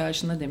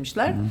arkadaşına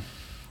demişler.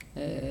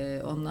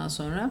 Ondan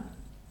sonra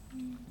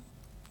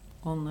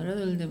onlara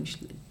öyle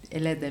demişler.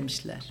 Ele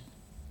demişler.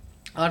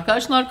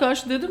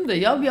 Arkadaş dedim de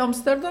ya bir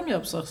Amsterdam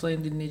yapsak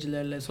sayın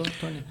dinleyicilerle.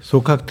 Toni.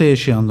 Sokakta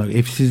yaşayanlar,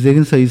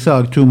 evsizlerin sayısı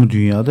artıyor mu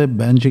dünyada?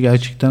 Bence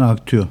gerçekten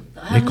artıyor.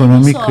 Hem de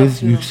Ekonomik nasıl kriz,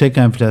 artıyor? yüksek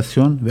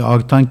enflasyon ve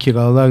artan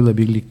kiralarla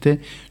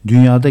birlikte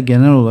dünyada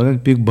genel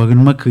olarak bir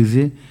barınma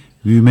krizi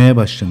büyümeye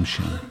başlamış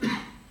yani.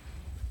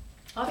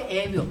 Abi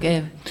ev yok,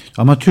 ev.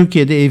 Ama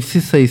Türkiye'de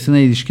evsiz sayısına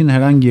ilişkin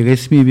herhangi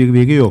resmi bir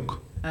veri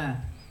yok. He.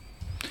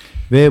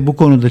 Ve bu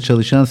konuda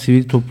çalışan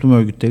sivil toplum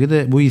örgütleri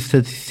de bu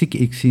istatistik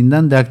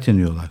eksiğinden dert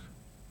yanıyorlar.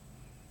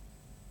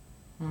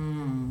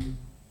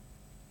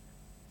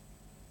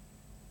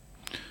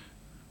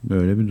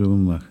 Böyle bir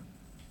durum var.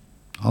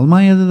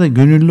 Almanya'da da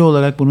gönüllü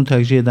olarak bunu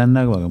tercih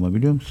edenler var ama,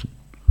 biliyor musun?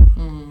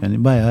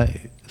 Yani bayağı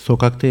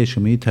sokakta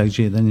yaşamayı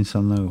tercih eden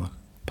insanlar var.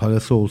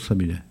 Parası olsa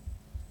bile.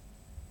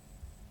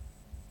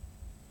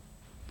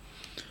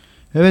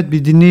 Evet,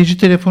 bir dinleyici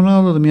telefonu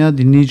alalım ya.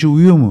 Dinleyici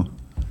uyuyor mu?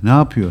 Ne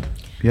yapıyor?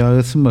 Bir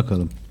arasın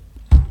bakalım.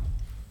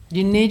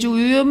 Dinleyici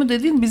uyuyor mu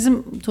dediğin,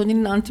 bizim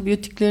Toni'nin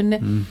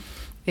antibiyotiklerini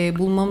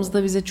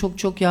bulmamızda bize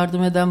çok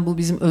yardım eden bu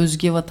bizim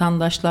özge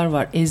vatandaşlar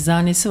var.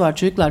 Eczanesi var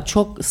çocuklar.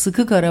 Çok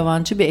sıkı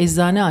karavancı bir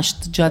eczane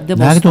açtı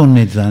Caddebostan. Nerede onun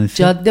eczanesi?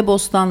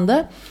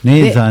 Caddebostan'da. Ne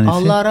Ve eczanesi?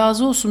 Allah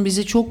razı olsun,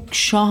 bize çok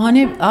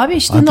şahane. Abi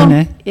işte adı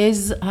ne?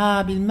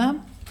 Bilmem.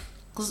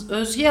 Kız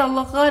Özge,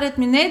 Allah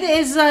kahretmeyin. Neydi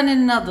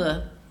eczanenin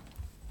adı?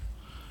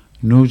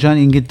 Nurcan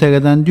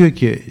İngiltere'den diyor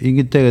ki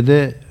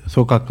İngiltere'de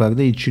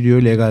sokaklarda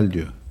içiliyor, legal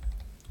diyor.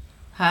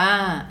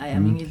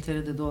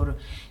 İngiltere'de doğru.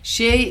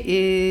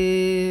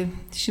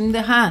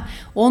 Şimdi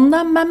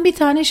ondan ben bir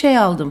tane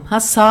aldım.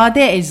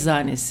 Sade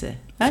eczanesi.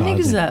 Ne Sade.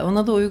 güzel,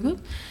 ona da uygun.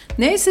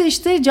 Neyse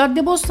işte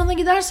Caddebostan'a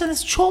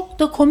giderseniz çok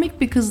da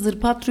komik bir kızdır.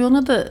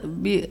 Patrona da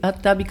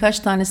hatta birkaç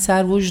tane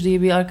Servuj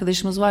diye bir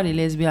arkadaşımız var ya,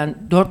 lezbiyen.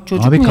 4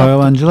 çocuk abi mu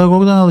karavancılar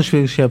oradan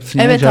alışveriş yapsın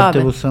evet ya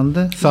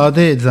Caddebostan'da.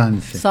 Sade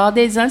eczanesi.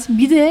 Sade eczanesi.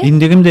 Bir de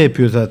İndirim de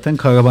yapıyor zaten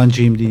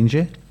karavancıyım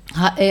deyince.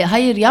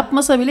 Hayır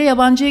yapmasa bile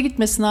yabancıya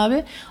gitmesin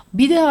abi.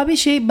 Bir de abi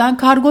ben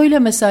kargoyla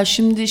mesela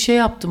şimdi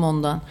yaptım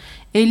ondan.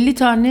 50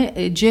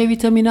 tane C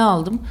vitamini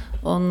aldım.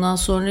 Ondan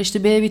sonra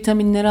işte B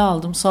vitaminleri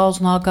aldım. Sağ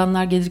olsun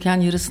Hakanlar gelirken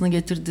yarısını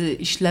getirdi.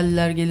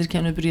 İşlelliler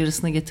gelirken öbür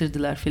yarısını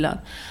getirdiler filan.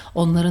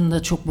 Onların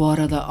da çok bu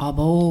arada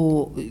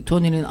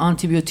Toni'nin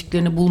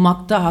antibiyotiklerini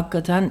bulmakta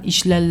hakikaten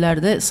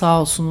işlelliler de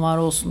sağ olsun var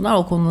olsunlar.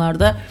 O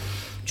konularda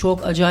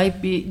çok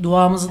acayip bir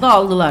duamızı da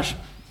aldılar.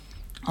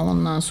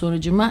 Ondan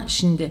sonracıma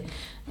şimdi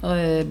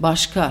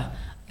başka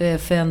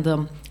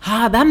efendim.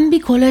 Ben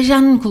bir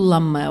kolajen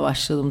kullanmaya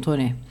başladım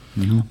Toni.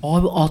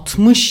 Abi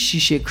 60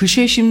 şişe.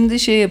 Kışa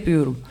şimdi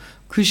yapıyorum.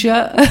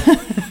 Kışa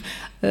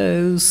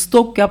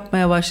stok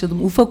yapmaya başladım.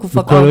 Ufak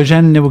ufak. Bu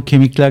kolajen ne, bu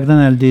kemiklerden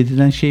elde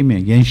edilen şey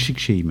mi? Gençlik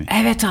şeyi mi?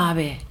 Evet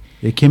abi.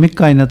 Kemik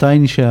kaynat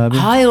aynı şey abi.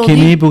 Hayır, o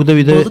kemiği değil. burada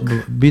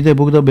Balık. bir de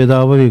burada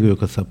bedava veriyor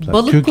kasaplar.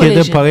 Balık Türkiye'de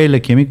kolajen. parayla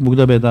kemik,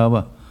 burada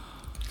bedava.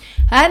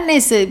 Her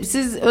neyse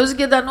siz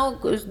Özge'den o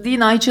Din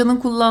Ayça'nın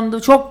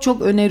kullandığı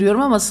çok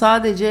öneriyorum ama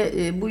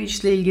sadece bu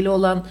işle ilgili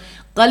olan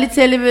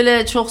kaliteli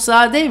böyle çok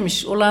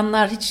sadeymiş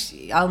olanlar hiç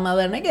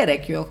almalarına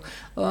gerek yok.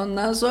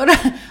 Ondan sonra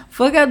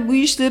fakat bu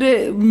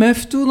işleri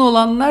meftun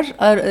olanlar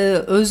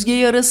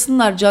Özge'yi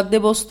arasınlar.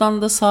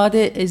 Caddebostan'da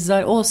sade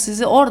eczane. O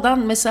sizi oradan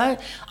mesela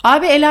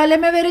abi el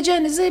aleme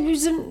vereceğinize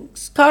bizim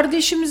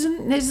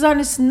kardeşimizin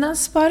eczanesinden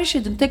sipariş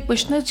edin. Tek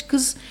başına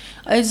kız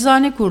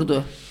eczane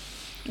kurdu.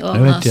 Ondan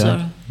evet ya.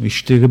 sonra.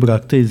 İşleri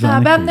bıraktı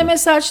eczane. Ben kurdu. de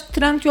mesela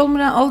Trendyol'dan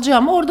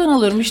alacağım. Oradan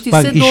alırım. İşte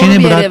Bak, doğru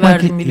bir yere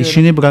verdim biliyorum.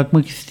 işini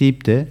bırakmak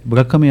isteyip de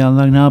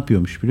bırakamayanlar ne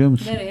yapıyormuş biliyor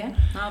musun? Nereye?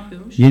 Ne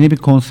yapıyormuş? Yeni bir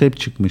konsept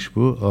çıkmış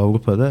bu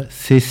Avrupa'da.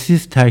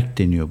 Sessiz terk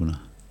deniyor buna.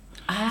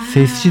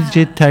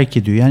 Sessizce terk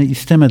ediyor. Yani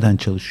istemeden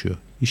çalışıyor.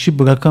 İşi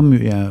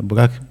bırakamıyor yani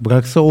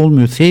bıraksa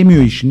olmuyor.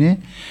 Sevmiyor işini.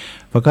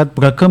 Fakat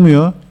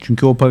bırakamıyor.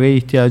 Çünkü o paraya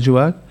ihtiyacı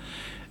var.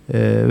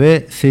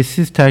 Ve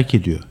sessiz terk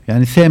ediyor.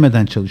 Yani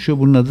sevmeden çalışıyor.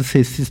 Bunun adı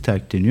sessiz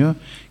terk deniyor.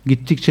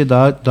 Gittikçe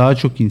daha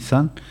çok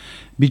insan,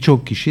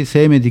 birçok kişi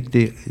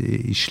sevmedikleri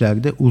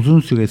işlerde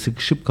uzun süre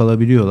sıkışıp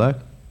kalabiliyorlar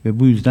ve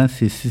bu yüzden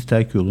sessiz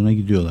terk yoluna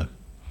gidiyorlar.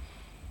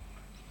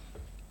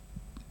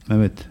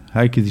 Evet,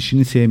 herkes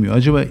işini sevmiyor.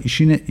 Acaba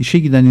işe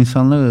giden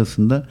insanlar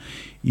arasında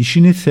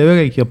işini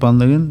severek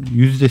yapanların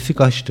yüzdesi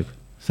kaçtır?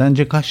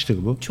 Sence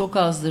kaçtır bu? Çok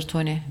azdır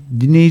Toni.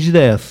 Dinleyici de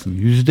yazsın.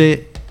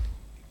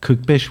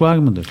 %45 var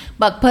mıdır?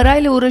 Bak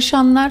parayla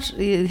uğraşanlar,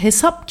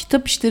 hesap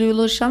kitap işleriyle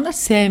uğraşanlar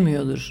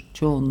sevmiyordur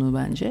çoğunluğu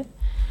bence.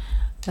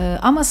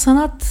 Ama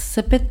sanat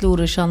sepetle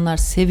uğraşanlar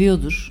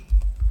seviyordur.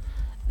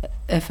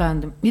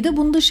 Efendim. Bir de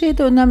bunda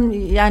de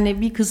önemli,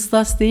 yani bir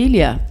kıstas değil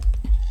ya.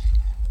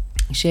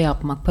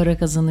 Yapmak, para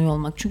kazanıyor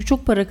olmak. Çünkü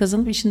çok para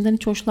kazanıp işinden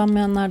hiç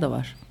hoşlanmayanlar da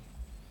var.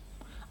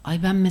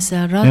 Ay ben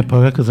mesela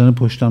para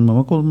kazanıp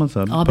hoşlanmamak olmaz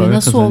abi. Abi para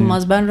nasıl kazanıyor.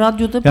 olmaz? Ben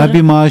radyoda Ya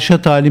bir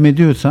maaşa talim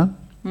ediyorsan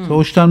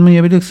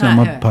hoşlanmayabilirsin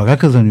ama evet. para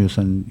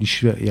kazanıyorsan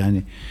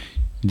yani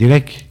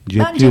direkt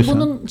cepliyorsan. Bence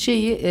bunun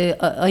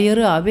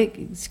ayarı abi,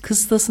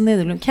 kıstası nedir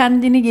biliyor musun?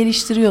 Kendini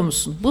geliştiriyor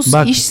musun? Bu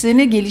iş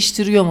seni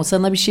geliştiriyor mu?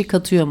 Sana bir şey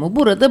katıyor mu?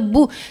 Burada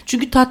bu,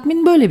 çünkü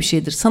tatmin böyle bir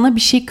şeydir. Sana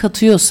bir şey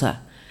katıyorsa,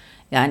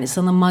 yani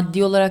sana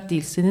maddi olarak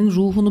değil, senin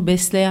ruhunu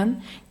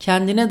besleyen,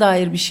 kendine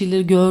dair bir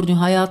şeyleri gördüğün,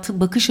 hayatı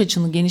bakış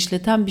açını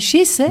genişleten bir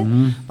şeyse,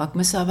 bak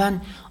mesela ben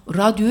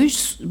radyo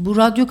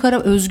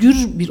özgür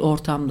bir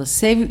ortamda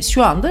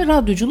şu anda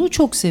radyoculuğu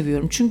çok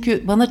seviyorum.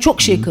 Çünkü bana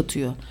çok şey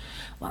katıyor.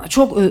 Bana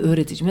çok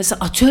öğretici. Mesela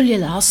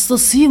atölyeler,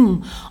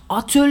 hastasıyım.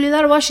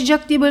 Atölyeler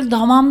başlayacak diye böyle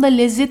damağımda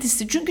lezzet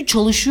istiyor. Çünkü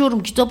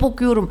çalışıyorum, kitap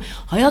okuyorum.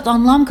 Hayat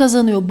anlam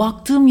kazanıyor.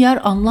 Baktığım yer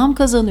anlam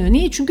kazanıyor.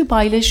 Niye? Çünkü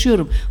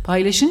paylaşıyorum.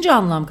 Paylaşınca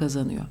anlam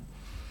kazanıyor.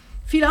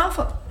 Filan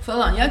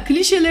falan. Ya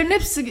klişelerin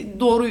hepsi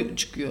doğru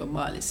çıkıyor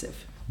maalesef.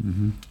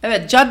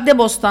 Evet,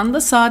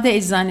 Caddebostan'da sade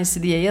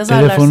eczanesi diye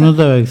yazarlarsa. Telefonunu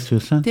da ver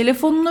istiyorsan.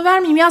 Telefonunu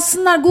vermeyeyim,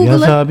 yazsınlar Google'a.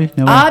 Yaz abi,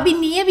 ne var?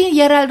 Abi niye bir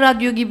yerel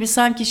radyo gibi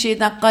sanki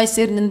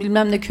Kayseri'nin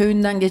bilmem ne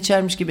köyünden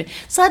geçermiş gibi.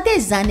 Sade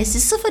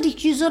eczanesi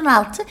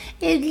 0216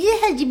 50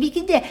 hacı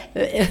bir de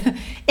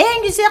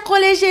En güzel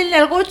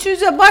kolajenler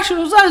koçunuza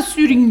başınıza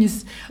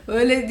sürünüz.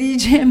 Öyle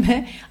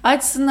diyeceğime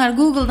açsınlar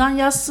Google'dan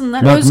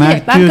yazsınlar. Bak, Özge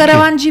Mert ben diyor ki-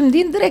 karavancıyım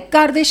deyin, direkt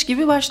kardeş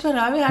gibi başlar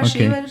abi, her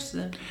şeyi Okey. verir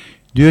size.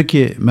 Diyor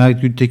ki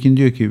Mert Gültekin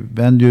diyor ki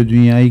ben diyor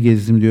dünyayı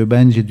gezdim diyor.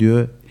 Bence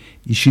diyor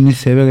işini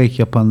severek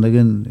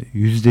yapanların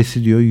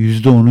yüzdesi diyor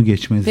 %10'u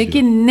geçmez Peki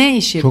diyor. ne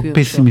iş yapıyor? Çok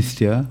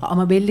pesimist ya.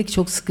 Ama belli ki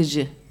çok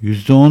sıkıcı.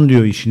 %10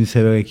 diyor işini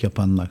severek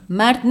yapanlar.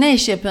 Mert ne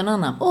iş yapıyorsun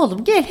anam?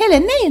 oğlum gel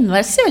hele neyin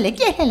var söyle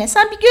gel hele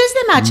sen bir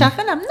gözleme aç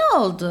anam ne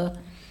oldu?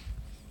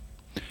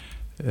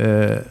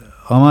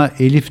 Ama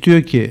Elif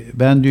diyor ki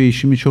ben diyor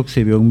işimi çok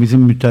seviyorum.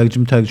 Bizim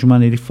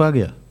tercüman Elif var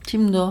ya.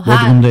 Kimdi o?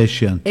 Bodrum'da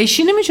yaşayan.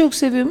 Eşini mi çok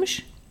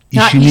seviyormuş?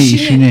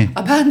 İşini.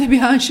 Ben de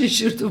bir an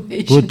şaşırdım.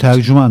 Bu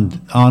tercüman.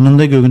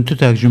 Anında görüntü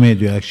tercüme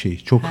ediyor her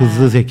şeyi. Çok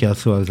hızlı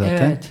zekası var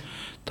zaten. Evet.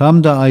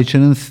 Tam da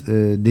Ayça'nın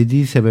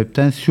dediği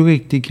sebepten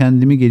sürekli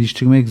kendimi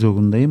geliştirmek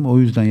zorundayım. O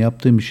yüzden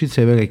yaptığım işi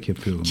severek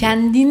yapıyorum.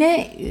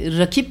 Kendine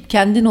rakip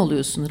kendin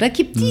oluyorsun.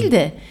 Rakip değil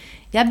de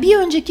ya bir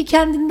önceki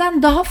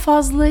kendinden daha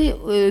fazla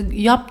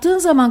yaptığın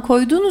zaman,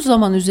 koyduğunuz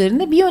zaman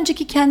üzerine bir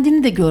önceki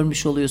kendini de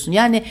görmüş oluyorsun.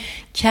 Yani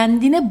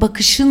kendine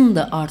bakışın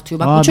da artıyor.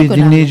 Bak bu çok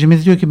önemli.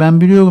 Dinleyicimiz diyor ki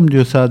ben biliyorum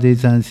diyor Sade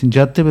Eczanesi'nin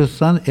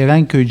Caddebostan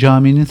Erenköy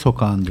Camii'nin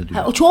sokağında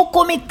diyor. O çok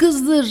komik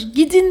kızdır.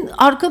 Gidin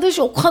arkadaş,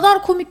 o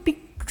kadar komik bir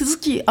kız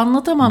ki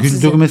anlatamam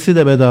size. Güldürmesi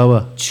de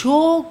bedava.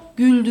 Çok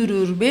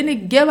güldürür.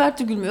 Beni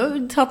geberti gülmüyor.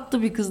 Öyle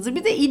tatlı bir kızdır.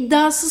 Bir de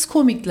iddiasız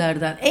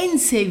komiklerden. En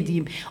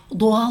sevdiğim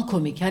doğal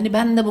komik. Hani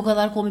ben de bu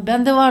kadar komik.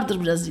 Bende vardır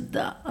biraz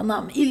iddia.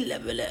 Anam ille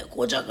böyle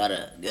koca karı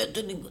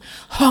götünü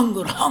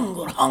hangır.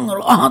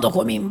 Aha da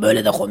komiyim,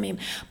 böyle de komiyim.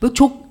 Böyle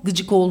çok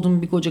gıcık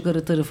olduğum bir koca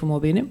karı tarafım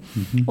o benim.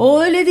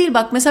 O öyle değil.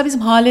 Bak mesela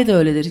bizim Hali de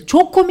öyledir.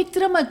 Çok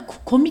komiktir ama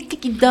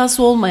komiklik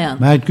iddiası olmayan.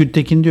 Mert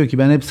Gültekin diyor ki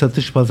ben hep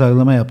satış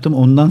pazarlama yaptım.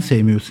 Ondan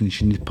sevmiyorsun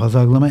işini.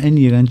 Pazarlama en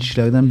iğrenç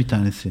işlerden bir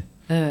tanesi.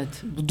 Evet.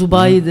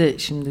 Dubai'de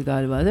şimdi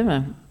galiba değil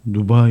mi?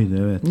 Dubai'de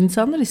evet.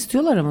 İnsanlar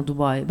istiyorlar ama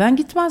Dubai. Ben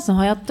gitmezdim.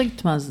 Hayatta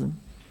gitmezdim.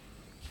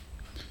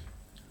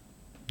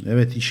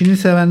 Evet, işini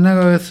sevenler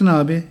arasın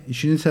abi.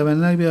 İşini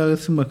sevenler bir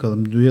arasın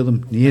bakalım.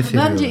 Duyalım. Niye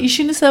seviyorlar? Bence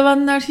işini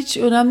sevenler hiç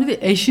önemli değil.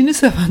 Eşini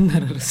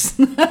sevenler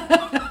arasın.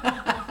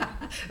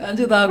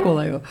 Bence daha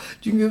kolay o.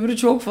 Çünkü öbürü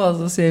çok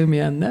fazla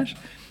sevmeyenler.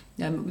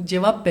 Yani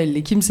cevap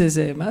belli. Kimse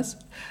sevmez.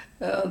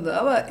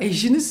 Ama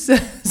eşini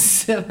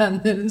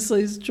sevenlerin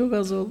sayısı çok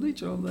az olduğu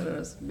için onlar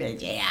arasında.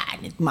 Bence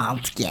yani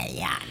mantıken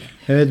yani.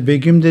 Evet,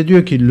 Begüm de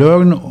diyor ki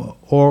learn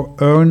or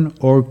earn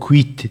or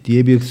quit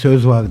diye bir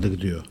söz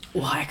vardır diyor.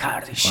 Vay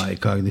kardeşim. Vay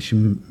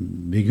kardeşim,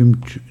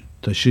 Begüm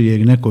taşı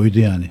yerine koydu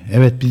yani.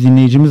 Evet, bir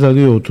dinleyicimiz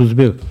arıyor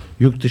 31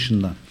 yurt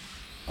dışından.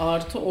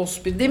 Artı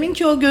Ospi.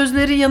 Deminki o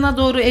gözleri yana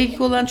doğru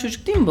eğik olan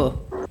çocuk değil mi bu?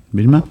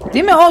 Bilmem.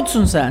 Değil mi?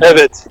 Otsun sen.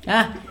 Evet.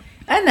 Heh.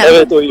 Annem,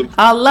 Evet oyum.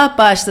 Allah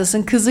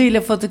bağışlasın,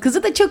 kızıyla foto.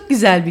 Kızı da çok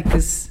güzel bir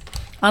kız.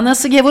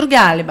 Anası gavur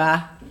galiba.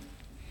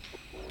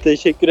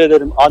 Teşekkür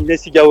ederim.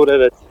 Annesi gavur,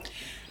 evet.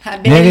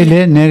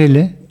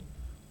 Nereli?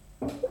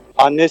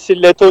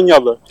 Annesi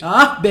Letonyalı.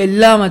 Ah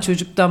belli ama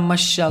çocuktan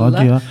maşallah.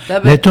 Hadi ya.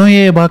 Tabii.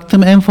 Letonya'ya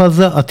baktım, en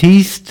fazla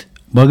ateist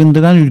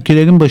barındıran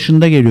ülkelerin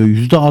başında geliyor.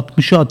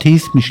 %60'ı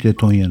ateistmiş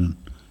Letonya'nın.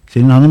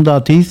 Senin hanım da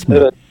ateist mi?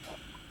 Evet.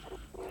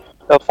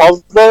 Ya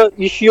fazla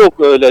işi yok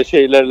öyle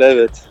şeylerle,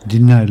 evet.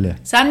 Dinlerle.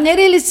 Sen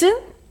nerelisin?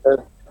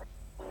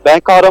 Ben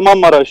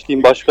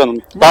Kahramanmaraşlıyım başkanım.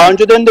 Daha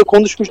önceden de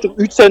konuşmuştuk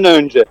 3 sene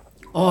önce.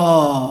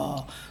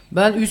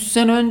 Ben 3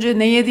 sene önce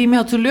ne yediğimi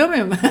hatırlıyor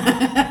muyum?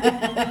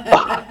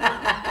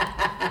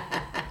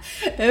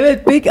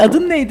 Evet, peki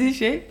adın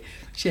neydi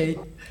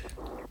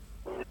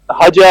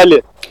Hacı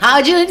Ali.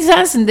 Hacı Ali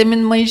sensin, demin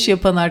mayış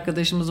yapan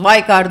arkadaşımız.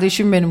 Vay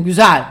kardeşim benim,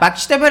 güzel. Bak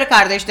işte böyle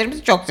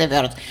kardeşlerimizi çok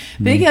seviyoruz.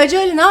 Peki Hacı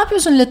Ali, ne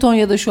yapıyorsun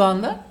Letonya'da şu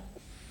anda?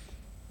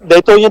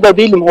 Letonya'da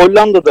değilim,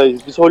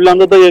 Hollanda'dayız. Biz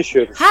Hollanda'da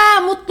yaşıyoruz.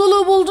 Ha,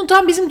 mutluluğu buldun.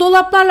 Tam bizim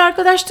dolaplarla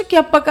arkadaşlık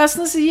yap. Bak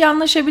aslında siz iyi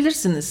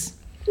anlaşabilirsiniz.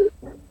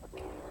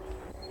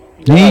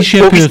 Ne iş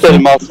çok yapıyorsun?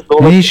 isterim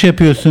aslında. Ne iş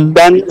yapıyorsun?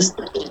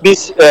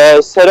 Biz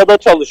serada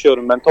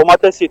çalışıyorum ben.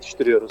 Domates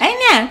yetiştiriyoruz.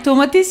 Aynen,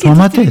 domates.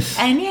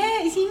 Aynen.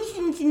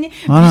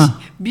 Ana.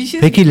 Bir şey...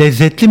 Peki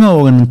lezzetli mi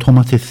oranın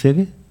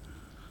domatesleri?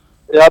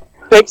 Ya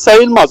pek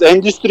sayılmaz.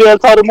 Endüstriyel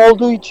tarım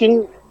olduğu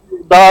için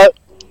daha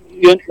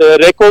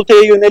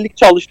rekolteye yönelik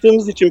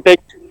çalıştığımız için pek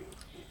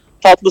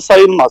tatlı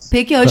sayılmaz.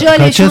 Peki Hacı Ali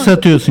Kaça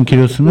satıyorsun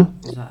kilosunu?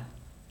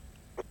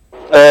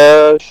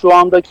 Şu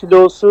anda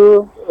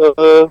kilosu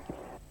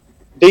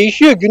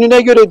değişiyor.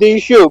 Gününe göre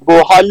değişiyor. Bu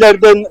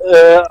hallerden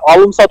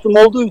alım satım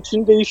olduğu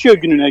için değişiyor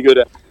gününe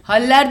göre.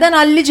 Hallerden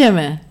hallice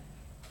mi?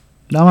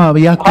 Ama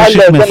abi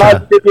yaklaşık Hallerden mesela.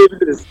 hallice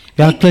diyebiliriz.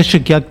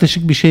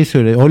 Yaklaşık bir şey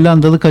söyle.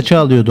 Hollandalı kaça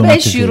alıyor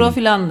domatesi? 5 euro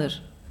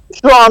filandır.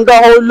 Şu anda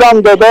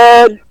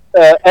Hollanda'da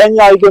en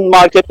yaygın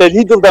markette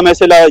Lidl'da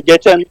mesela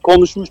geçen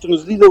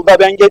konuşmuştunuz. Lidl'da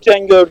ben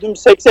geçen gördüm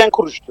 80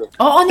 kuruştu.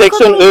 Aa, ne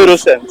 80 kadar euro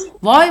ucuz. sent.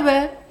 Vay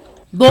be.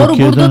 Doğru,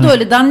 Türkiye'de burada mi? da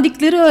öyle.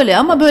 Dandikleri öyle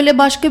ama böyle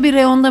başka bir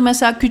reyonda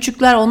mesela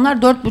küçükler, onlar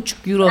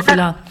 4,5 euro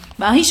falan.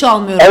 Ben hiç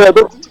almıyorum. Evet,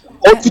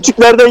 o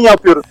küçüklerden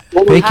yapıyoruz.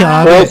 Peki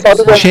abi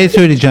bir şey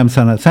söyleyeceğim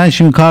sana. Sen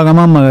şimdi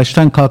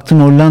Kahramanmaraş'tan kalktın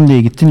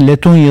Hollanda'ya gittin.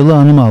 Letonyalı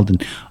hanım aldın.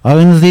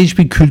 Aranızda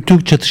hiçbir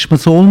kültür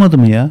çatışması olmadı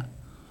mı ya?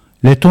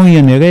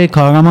 Letonya nereye?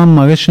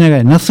 Kahramanmaraş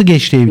nereye? Nasıl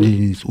geçti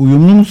evliliğiniz?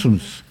 Uyumlu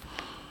musunuz?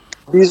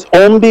 Biz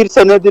 11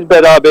 senedir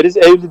beraberiz.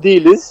 Evli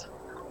değiliz.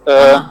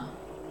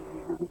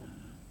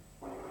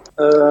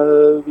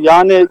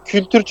 Yani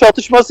kültür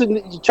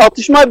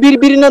çatışma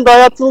birbirine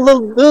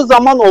dayatıldığı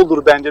zaman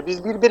olur bence.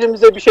 Biz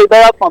birbirimize bir şey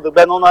dayatmadık.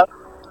 Ben ona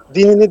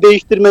dinini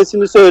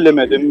değiştirmesini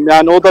söylemedim.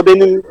 Yani o da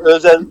benim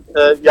özel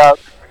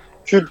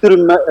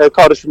kültürüme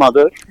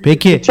karışmadı.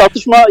 Peki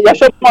Çatışma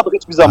yaşamadık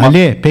hiçbir zaman.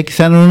 Ali, peki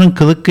sen onun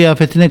kılık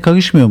kıyafetine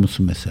karışmıyor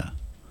musun mesela?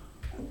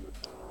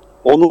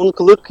 onun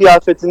kılık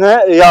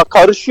kıyafetine ya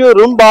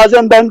karışıyorum.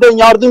 Bazen benden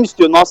yardım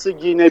istiyor. Nasıl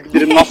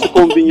giyinebilirim, nasıl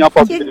kombin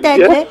yapabilirim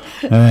diye.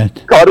 Evet.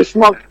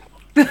 Karışmak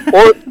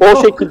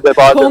o şekilde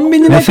bazen.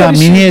 Kombinine Mesela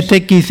karışıyor. mini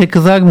etek giyse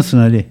kızar mısın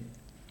Ali?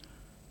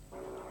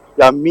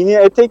 Ya mini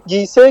etek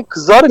giyse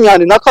kızarım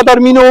yani ne kadar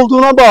mini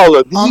olduğuna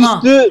bağlı.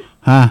 Dizüstü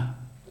Ha.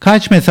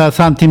 Kaç mesela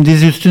santim,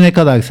 dizüstü ne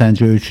kadar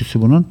sence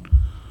ölçüsü bunun?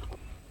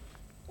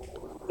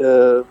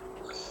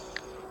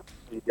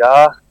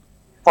 ya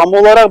tam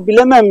olarak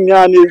bilemem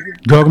yani.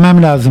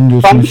 Görmem lazım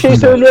diyorsun. Tam bir şey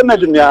üstünde.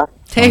 söyleyemedim ya.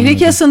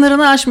 Tehlike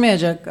sınırını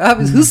aşmayacak.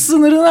 Abi hız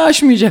sınırını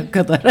aşmayacak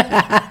kadar.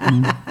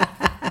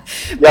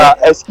 Ya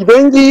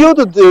eskiden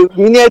giyiyordu.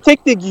 Mini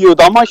etek de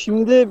giyiyordu ama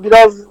şimdi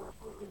biraz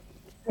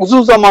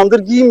uzun zamandır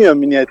giymiyor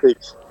mini etek.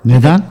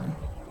 Neden?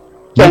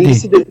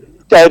 Kendisi de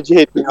tercih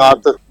etmiyor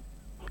artık.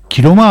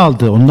 Kilo mu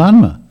aldı ondan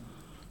mı?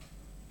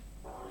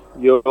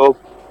 Yok.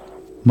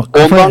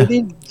 Kafaya- Ondan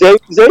değil.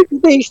 Zevk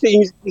değişti.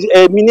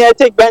 Mini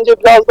etek bence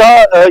biraz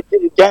daha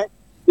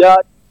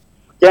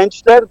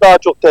gençler daha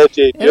çok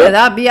tercih ediyor. Evet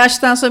abi bir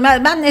yaştan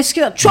sonra ben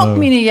eskiden çok Evet.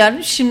 mini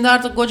giyerdim. Şimdi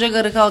artık koca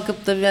karı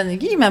kalkıp da ben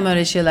giymem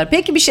öyle şeyler.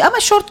 Peki bir şey ama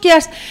şort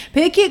giyersin.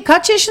 Peki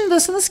kaç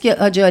yaşındasınız ki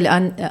Hacı Ali?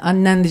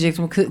 Annen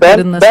diyecektim.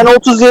 Karın nasıl? Ben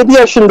 37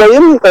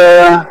 yaşındayım.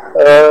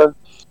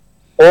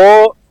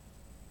 O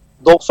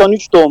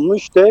 93 doğumlu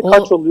işte.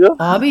 Kaç oluyor?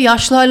 Abi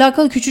yaşla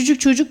alakalı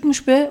küçücük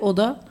çocukmuş be o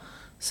da.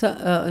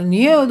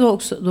 Niye o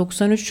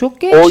 93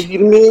 çok genç? O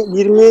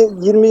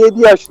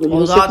 27 yaşında, O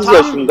 28 da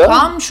yaşında.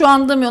 tam şu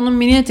anda onun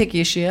mini etek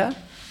yaşı ya.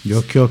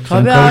 Yok sen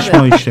Tabii karışma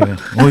abi. o işlere.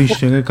 O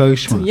işlere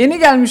karışma. Yeni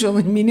gelmiş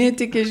onun mini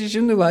etek yaşı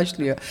şimdi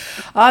başlıyor.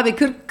 Abi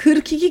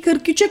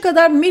 42-43'e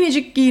kadar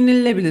minicik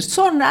giyinilebilir.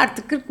 Sonra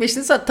artık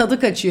 45'te tadı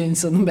kaçıyor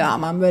insanın be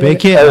aman böyle.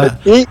 Peki Evet.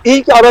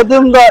 İlk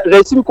aradığımda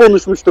resim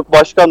konuşmuştuk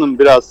başkanım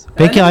biraz.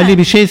 peki Ali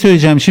bir şey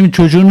söyleyeceğim. Şimdi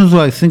çocuğunuz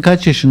var. Sizin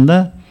kaç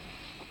yaşında?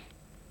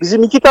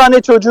 Bizim 2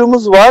 tane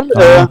çocuğumuz var.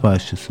 Allah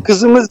bağışlasın.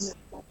 Kızımız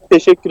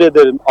teşekkür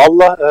ederim.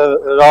 Allah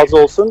razı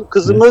olsun.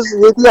 Kızımız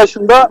 7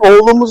 yaşında,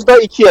 oğlumuz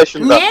da 2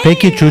 yaşında.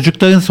 Peki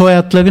çocukların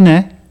soyadları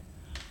ne?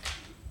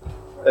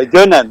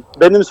 Gönen.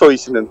 Benim soy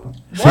ismim.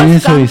 Senin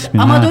soy ismin.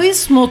 ha.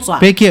 Amadeus Mozart.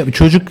 Peki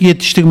çocuk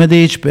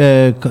yetiştirmede hiç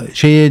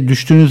şeye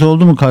düştüğünüz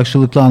oldu mu,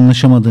 karşılıklı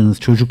anlaşamadığınız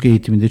çocuk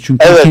eğitiminde?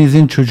 Çünkü Evet.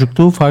 ikinizin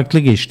çocukluğu farklı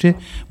geçti.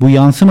 Bu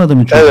yansımadı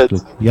mı çocukluk?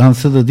 Evet.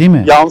 Yansıdı değil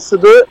mi?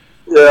 Yansıdı.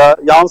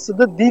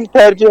 Dil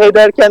tercih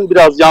ederken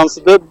biraz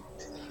yansıdı.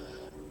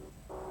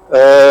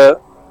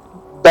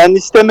 Ben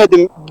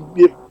istemedim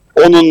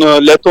onun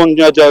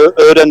Letonyaca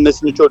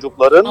öğrenmesini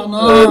çocukların.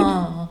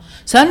 Ana.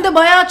 Sen de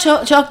bayağı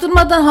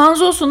çaktırmadan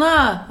Hanzo'sun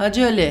ha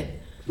Hacı Ali.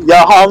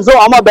 Ya Hamza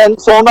ama ben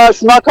sonra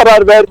şuna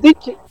karar verdik.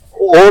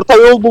 Orta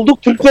yol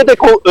bulduk. Türkçe de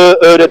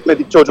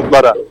öğretmedik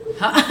çocuklara.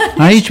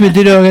 Ha, hiçbir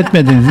dil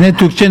öğretmediniz. Ne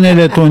Türkçe ne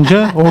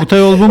Letonca. Orta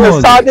yol bu mu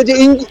oldu? Sadece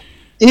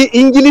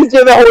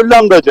İngilizce ve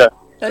Hollandaca.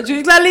 Ya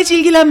çocuklarla hiç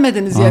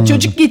ilgilenmediniz ya. Anladım.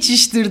 Çocuk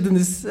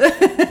geçiştirdiniz.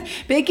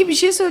 Peki bir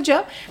şey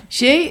söyleyeceğim.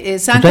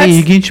 Sen Bu da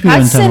ilginç bir kaç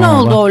yöntem sene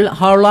ama oldu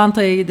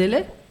Hollanda'ya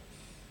gideli?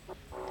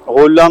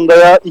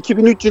 Hollanda'ya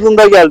 2003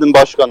 yılında geldim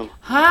başkanım.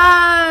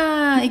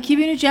 Ha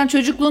 2003 yani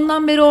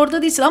çocukluğundan beri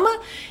orada değilsin ama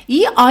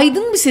iyi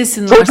aydın bir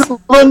sesin var.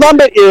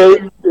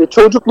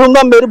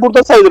 Çocukluğundan beri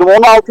burada sayılırım.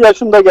 16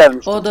 yaşında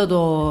gelmiştim. O da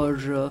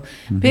doğru.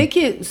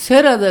 Peki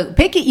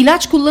peki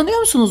ilaç kullanıyor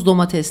musunuz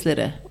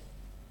domateslere?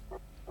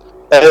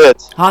 Evet.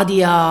 Hadi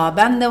ya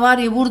ben de var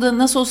ya burada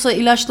nasıl olsa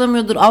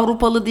ilaçlamıyordur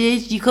Avrupalı diye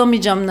hiç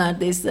yıkamayacağım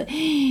neredeyse.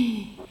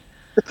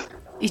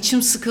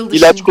 İçim sıkıldı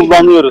İlaç şimdi.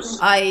 kullanıyoruz.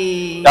 Ay.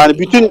 Yani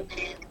bütün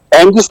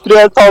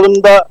endüstriyel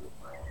tarımda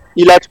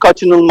ilaç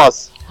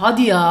kaçınılmaz.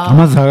 Hadi ya.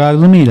 Ama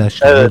zararlı mı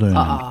ilaçlar? Evet. O da önemli.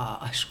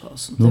 Aşk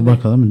olsun Dur tabii.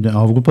 bakalım.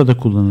 Avrupa'da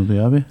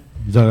kullanılıyor abi.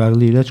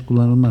 Zararlı ilaç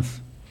kullanılmaz.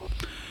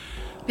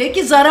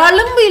 Peki zararlı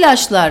mı bu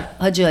ilaçlar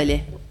Hacı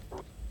Ali?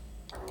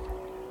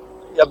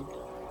 Ya,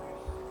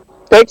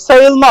 pek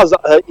sayılmaz.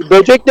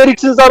 Böcekler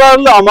için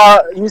zararlı ama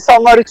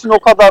insanlar için o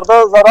kadar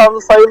da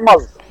zararlı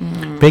sayılmaz.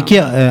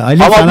 Peki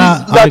Ali Ama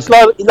sana biz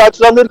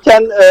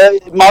ilaçlanırken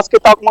maske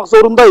takmak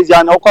zorundayız.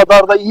 Yani o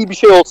kadar da iyi bir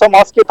şey olsa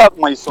maske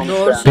takmayız sonuçta.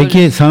 Doğru. Yani.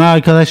 peki sana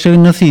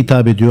arkadaşların nasıl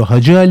hitap ediyor?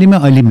 Hacı Ali mi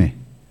Ali mi?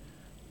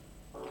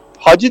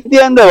 Hacı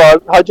diyen de var.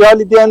 Hacı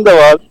Ali diyen de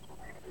var.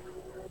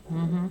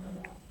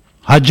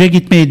 Hacca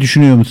gitmeyi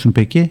düşünüyor musun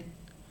peki?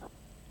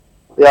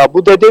 Ya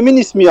bu dedemin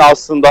ismi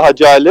aslında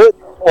Hacı Ali.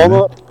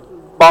 Onu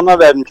bana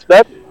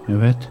vermişler.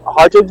 Evet.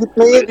 Hacca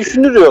gitmeyi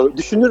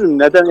düşünürüm.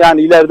 Neden?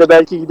 Yani ileride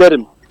belki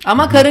giderim.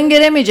 Ama karın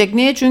gelemeyecek.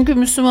 Niye? Çünkü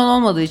Müslüman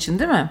olmadığı için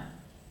değil mi?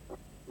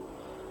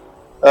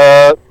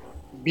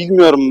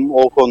 Bilmiyorum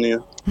o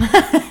konuyu.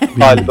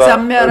 Galiba.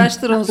 Sen bir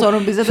araştır onu sonra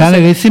bize de Sen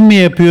söyle. resim mi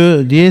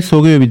yapıyor diye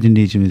soruyor bir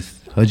dinleyicimiz.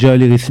 Hacı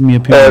Ali resim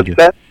yapıyor mu diyor.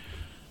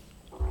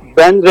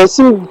 Ben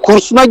resim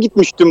kursuna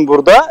gitmiştim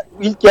burada.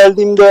 İlk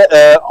geldiğimde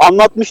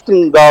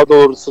anlatmıştım daha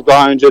doğrusu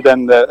daha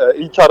önceden de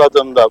ilk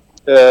aradığımda.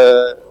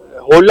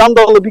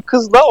 Hollandalı bir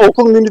kızla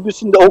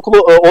okul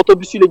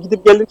otobüsüyle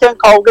gidip gelirken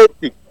kavga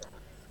ettik.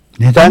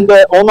 Neden? Ben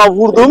de ona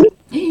vurdum.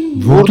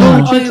 Vurdun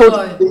mu? Için Ay, çocuk,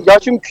 ay.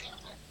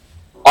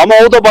 Ama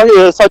o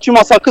da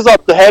saçıma sakız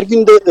attı. Her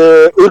gün de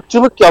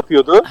ırkçılık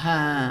yapıyordu.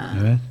 Ha.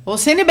 Evet. O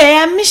seni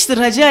beğenmiştir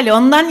Hacı Ali.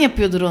 Ondan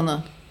yapıyordur onu.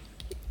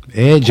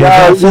 Ya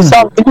Cezası,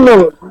 insan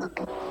bilmiyorum.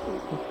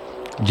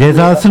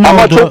 cezası ne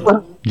Ama oldu?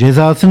 çok-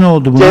 Cezası ne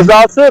oldu bunun?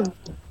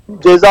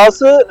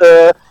 Cezası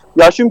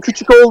yaşım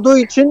küçük olduğu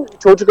için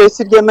çocuk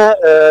esirgeme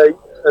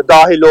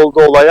dahil oldu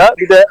olaya.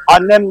 Bir de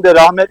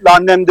rahmetli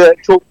annem de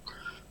çok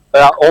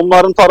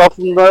onların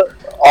tarafında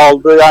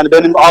aldı. Yani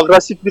benim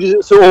agresif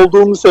birisi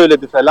olduğumu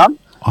söyledi falan.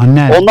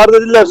 Annen. Onlar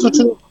dediler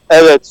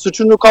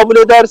suçunu kabul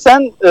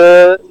edersen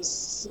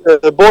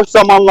boş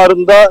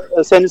zamanlarında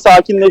seni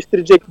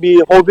sakinleştirecek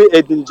bir hobi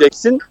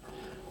edineceksin.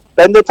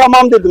 Ben de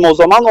tamam dedim o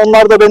zaman.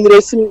 Onlar da beni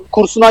resim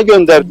kursuna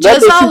gönderdiler.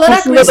 Ceza Resim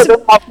olarak kursunda da benim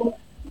aklım...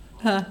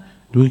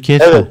 Dur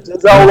kesme. Evet,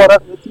 ceza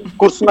olarak resim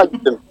kursuna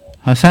gittim.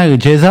 Ha sen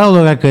ceza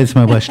olarak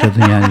resme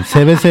başladın yani.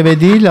 Seve seve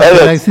değil, Evet.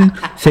 affedersin,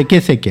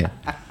 seke seke.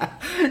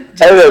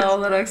 Evet.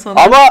 olarak sonra.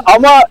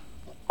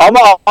 Ama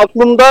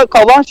aklımda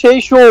kalan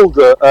şey şu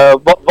oldu.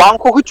 Van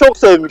Gogh'u çok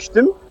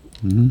sevmiştim.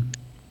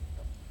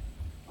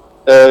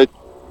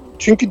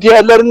 Çünkü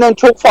diğerlerinden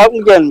çok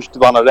farklı gelmişti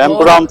bana.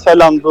 Rembrandt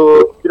falan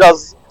bu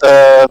biraz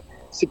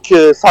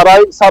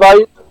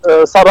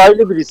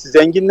saraylı birisi,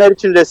 zenginler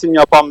için resim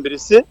yapan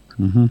birisi.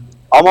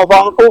 Ama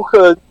Van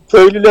Gogh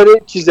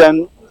köylüleri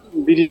çizen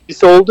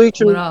birisi olduğu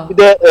için Bravo. bir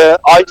de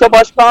Ayça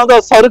Başkan'a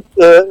da sarı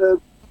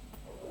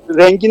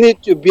rengini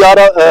bir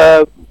ara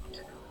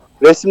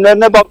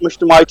resimlerine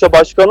bakmıştım Ayça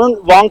Başkan'ın.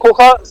 Van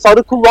Gogh'a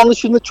sarı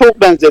kullanışını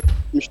çok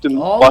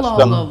benzetmiştim Allah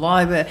başkanın. Allah,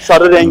 vay be.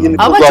 Sarı rengini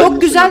Ama kullanmışını.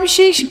 çok güzel bir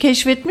şey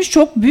keşfetmiş.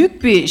 Çok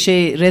büyük bir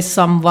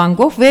ressam Van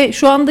Gogh ve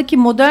şu andaki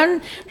modern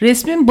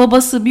resmin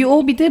babası bir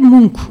o bir de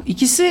Munch.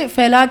 İkisi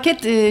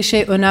felaket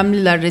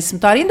önemliler resim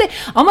tarihinde.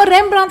 Ama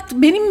Rembrandt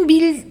benim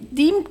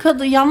bildiğim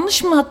kadı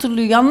yanlış mı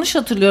hatırlıyor? Yanlış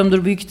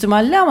hatırlıyorumdur büyük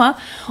ihtimalle ama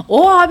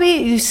o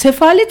abi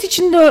sefalet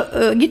içinde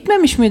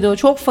gitmemiş miydi o?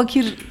 Çok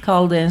fakir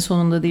kaldı en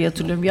sonunda diye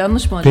hatırlıyorum.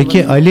 Yanlış mı acaba?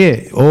 Peki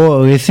Ali,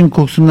 o resim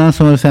kursundan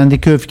sonra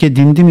sendeki öfke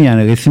dindi mi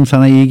yani? Resim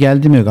sana iyi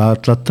geldi mi?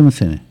 Rahatlattı mı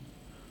seni?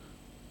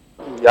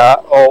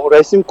 Ya o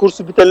resim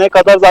kursu bitene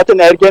kadar zaten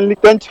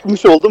ergenlikten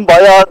çıkmış oldum.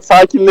 Bayağı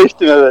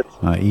sakinleştim evet.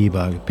 Ha iyi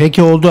bari.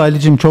 Peki oldu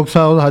Ali'cim, çok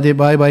sağ ol. Hadi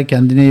bay bay,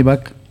 kendine iyi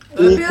bak.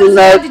 Öpüyoruz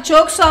günler. hadi,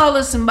 çok sağ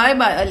olasın. Bay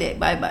bay Ali,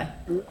 bay bay.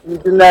 İyi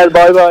günler,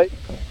 bay bay.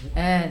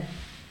 Evet.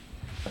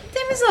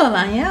 Temiz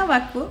olan ya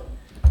bak bu.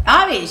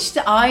 Abi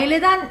işte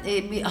aileden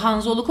bir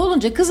hanzoluk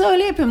olunca kız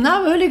öyle yapıyorum. Ne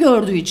yapayım, öyle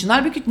gördüğü için.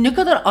 Halbuki ne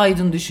kadar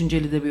aydın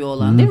düşünceli de bir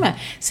oğlan değil mi?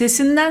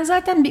 Sesinden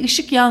zaten bir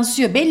ışık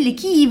yansıyor. Belli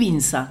ki iyi bir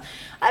insan.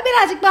 Ha,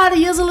 birazcık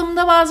bari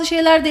yazılımda bazı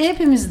şeylerde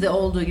hepimizde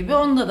olduğu gibi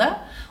onda da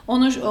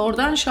onu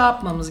oradan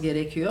yapmamız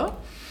gerekiyor.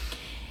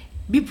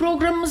 Bir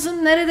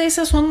programımızın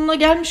neredeyse sonuna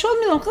gelmiş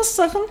olmayalım kız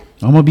sakın.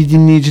 Ama bir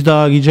dinleyici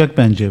daha arayacak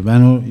bence.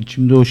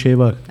 İçimde o şey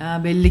var.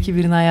 Ha, belli ki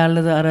birini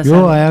ayarladı arasın.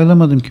 Yo,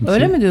 ayarlamadım kimseyi.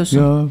 Öyle mi diyorsun?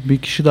 Yo, bir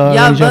kişi daha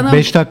Ya arayacak. bana-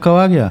 5 dakika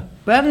var ya.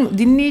 Ben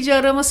dinleyici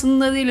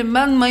aramasında değilim.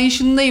 Ben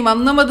mayışındayım.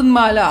 Anlamadın mı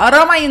hala?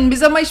 Aramayın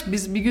bize mayış.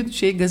 Biz bir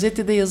gün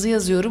gazetede yazı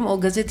yazıyorum. O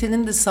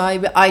gazetenin de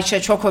sahibi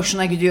Ayça çok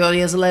hoşuna gidiyor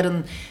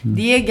yazıların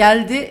diye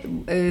geldi.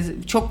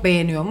 Çok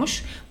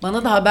beğeniyormuş.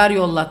 Bana da haber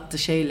yollattı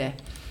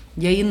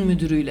yayın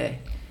müdürüyle.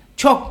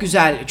 Çok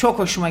güzel, çok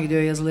hoşuma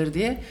gidiyor yazıları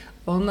diye.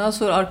 Ondan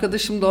sonra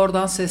arkadaşım da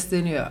oradan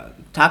sesleniyor.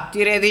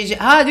 Takdir edici.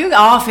 Ha diyor ki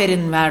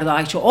aferin verdi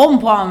Ayça. 10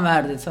 puan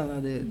verdi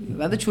sana diyor.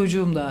 Ben de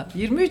çocuğum daha.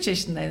 23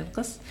 yaşındaydım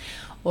kız.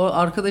 O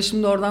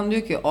arkadaşım da oradan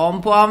diyor ki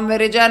 10 puan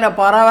vereceğine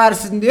para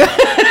versin diyor.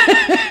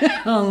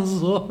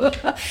 Anzo.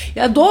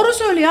 Ya doğru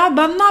söylüyor ya,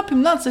 ben ne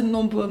yapayım lan senin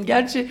 10 puanı.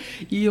 Gerçi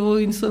iyi, o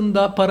insanın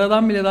da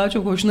paradan bile daha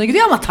çok hoşuna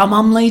gidiyor ama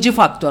tamamlayıcı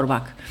faktör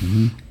bak.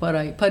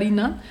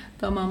 Parayla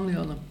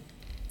tamamlıyor onu.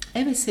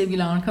 Evet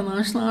sevgili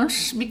arkadaşlar,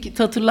 bir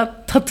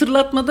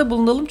hatırlatmada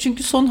bulunalım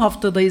çünkü son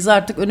haftadayız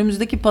artık.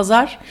 Önümüzdeki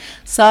pazar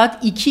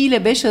saat 2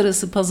 ile 5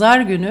 arası pazar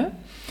günü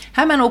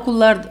hemen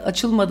okullar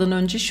açılmadan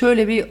önce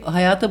şöyle bir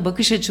hayata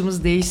bakış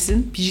açımız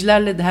değişsin.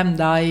 Pijlerle de hem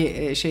daha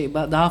iyi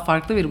daha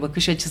farklı bir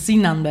bakış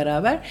açısıyla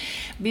beraber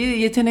bir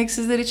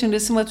yeteneksizler için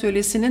resim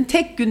atölyesinin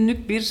tek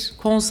günlük bir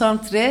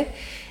konsantre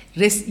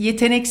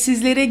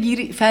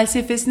yeteneksizlere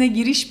felsefesine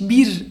giriş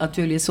bir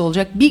atölyesi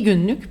olacak. Bir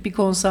günlük bir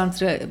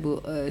konsantre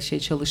bu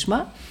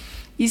çalışma.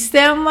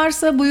 İsteyen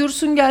varsa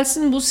buyursun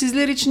gelsin. Bu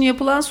sizler için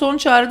yapılan son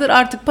çağrıdır.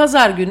 Artık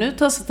pazar günü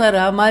tası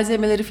tarağı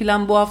malzemeleri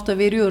falan bu hafta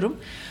veriyorum.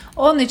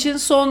 Onun için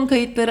son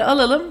kayıtları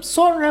alalım.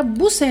 Sonra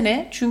bu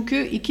sene,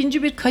 çünkü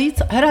ikinci bir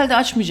kayıt herhalde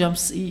açmayacağım.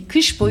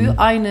 Kış boyu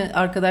aynı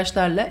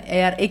arkadaşlarla,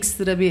 eğer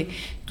ekstra bir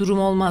durum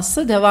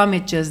olmazsa devam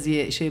edeceğiz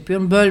diye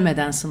yapıyorum.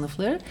 Bölmeden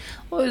sınıfları.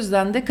 O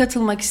yüzden de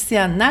katılmak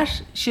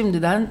isteyenler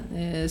şimdiden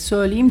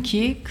söyleyeyim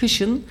ki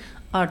kışın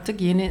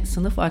artık yeni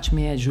sınıf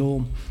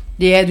açmayacağım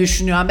diye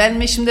düşünüyorum.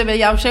 Ben şimdi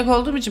yavşak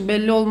olduğum için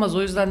belli olmaz.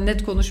 O yüzden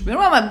net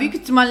konuşmuyorum ama büyük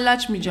ihtimalle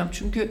açmayacağım.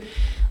 Çünkü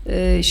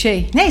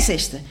neyse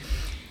işte.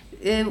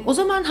 O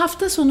zaman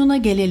hafta sonuna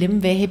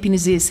gelelim ve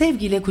hepinizi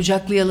sevgiyle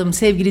kucaklayalım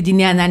sevgili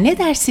dinleyenler. Ne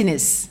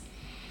dersiniz?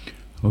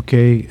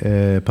 Okey.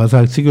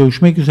 Pazartesi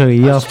görüşmek üzere.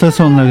 İyi hafta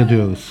sonları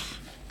diyoruz.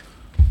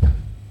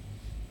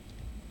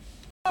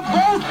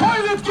 Bolt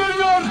Pilot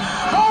geliyor.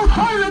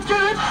 Hayret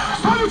gelip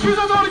son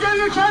 200'e doğru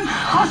gelirken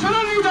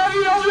Hasan'ın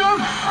liderliği alıyor.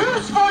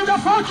 3 boyda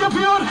fark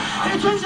yapıyor. İkinci